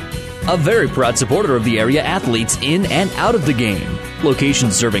rehabilitation. A very proud supporter of the area athletes in and out of the game.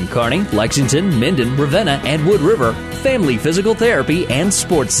 Locations serving Kearney, Lexington, Minden, Ravenna, and Wood River. Family Physical Therapy and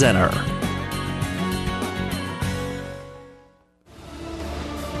Sports Center.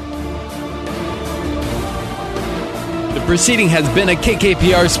 The proceeding has been a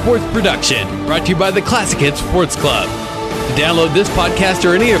KKPR sports production, brought to you by the Classic Hits Sports Club. To download this podcast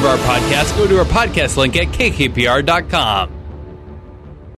or any of our podcasts, go to our podcast link at kkpr.com.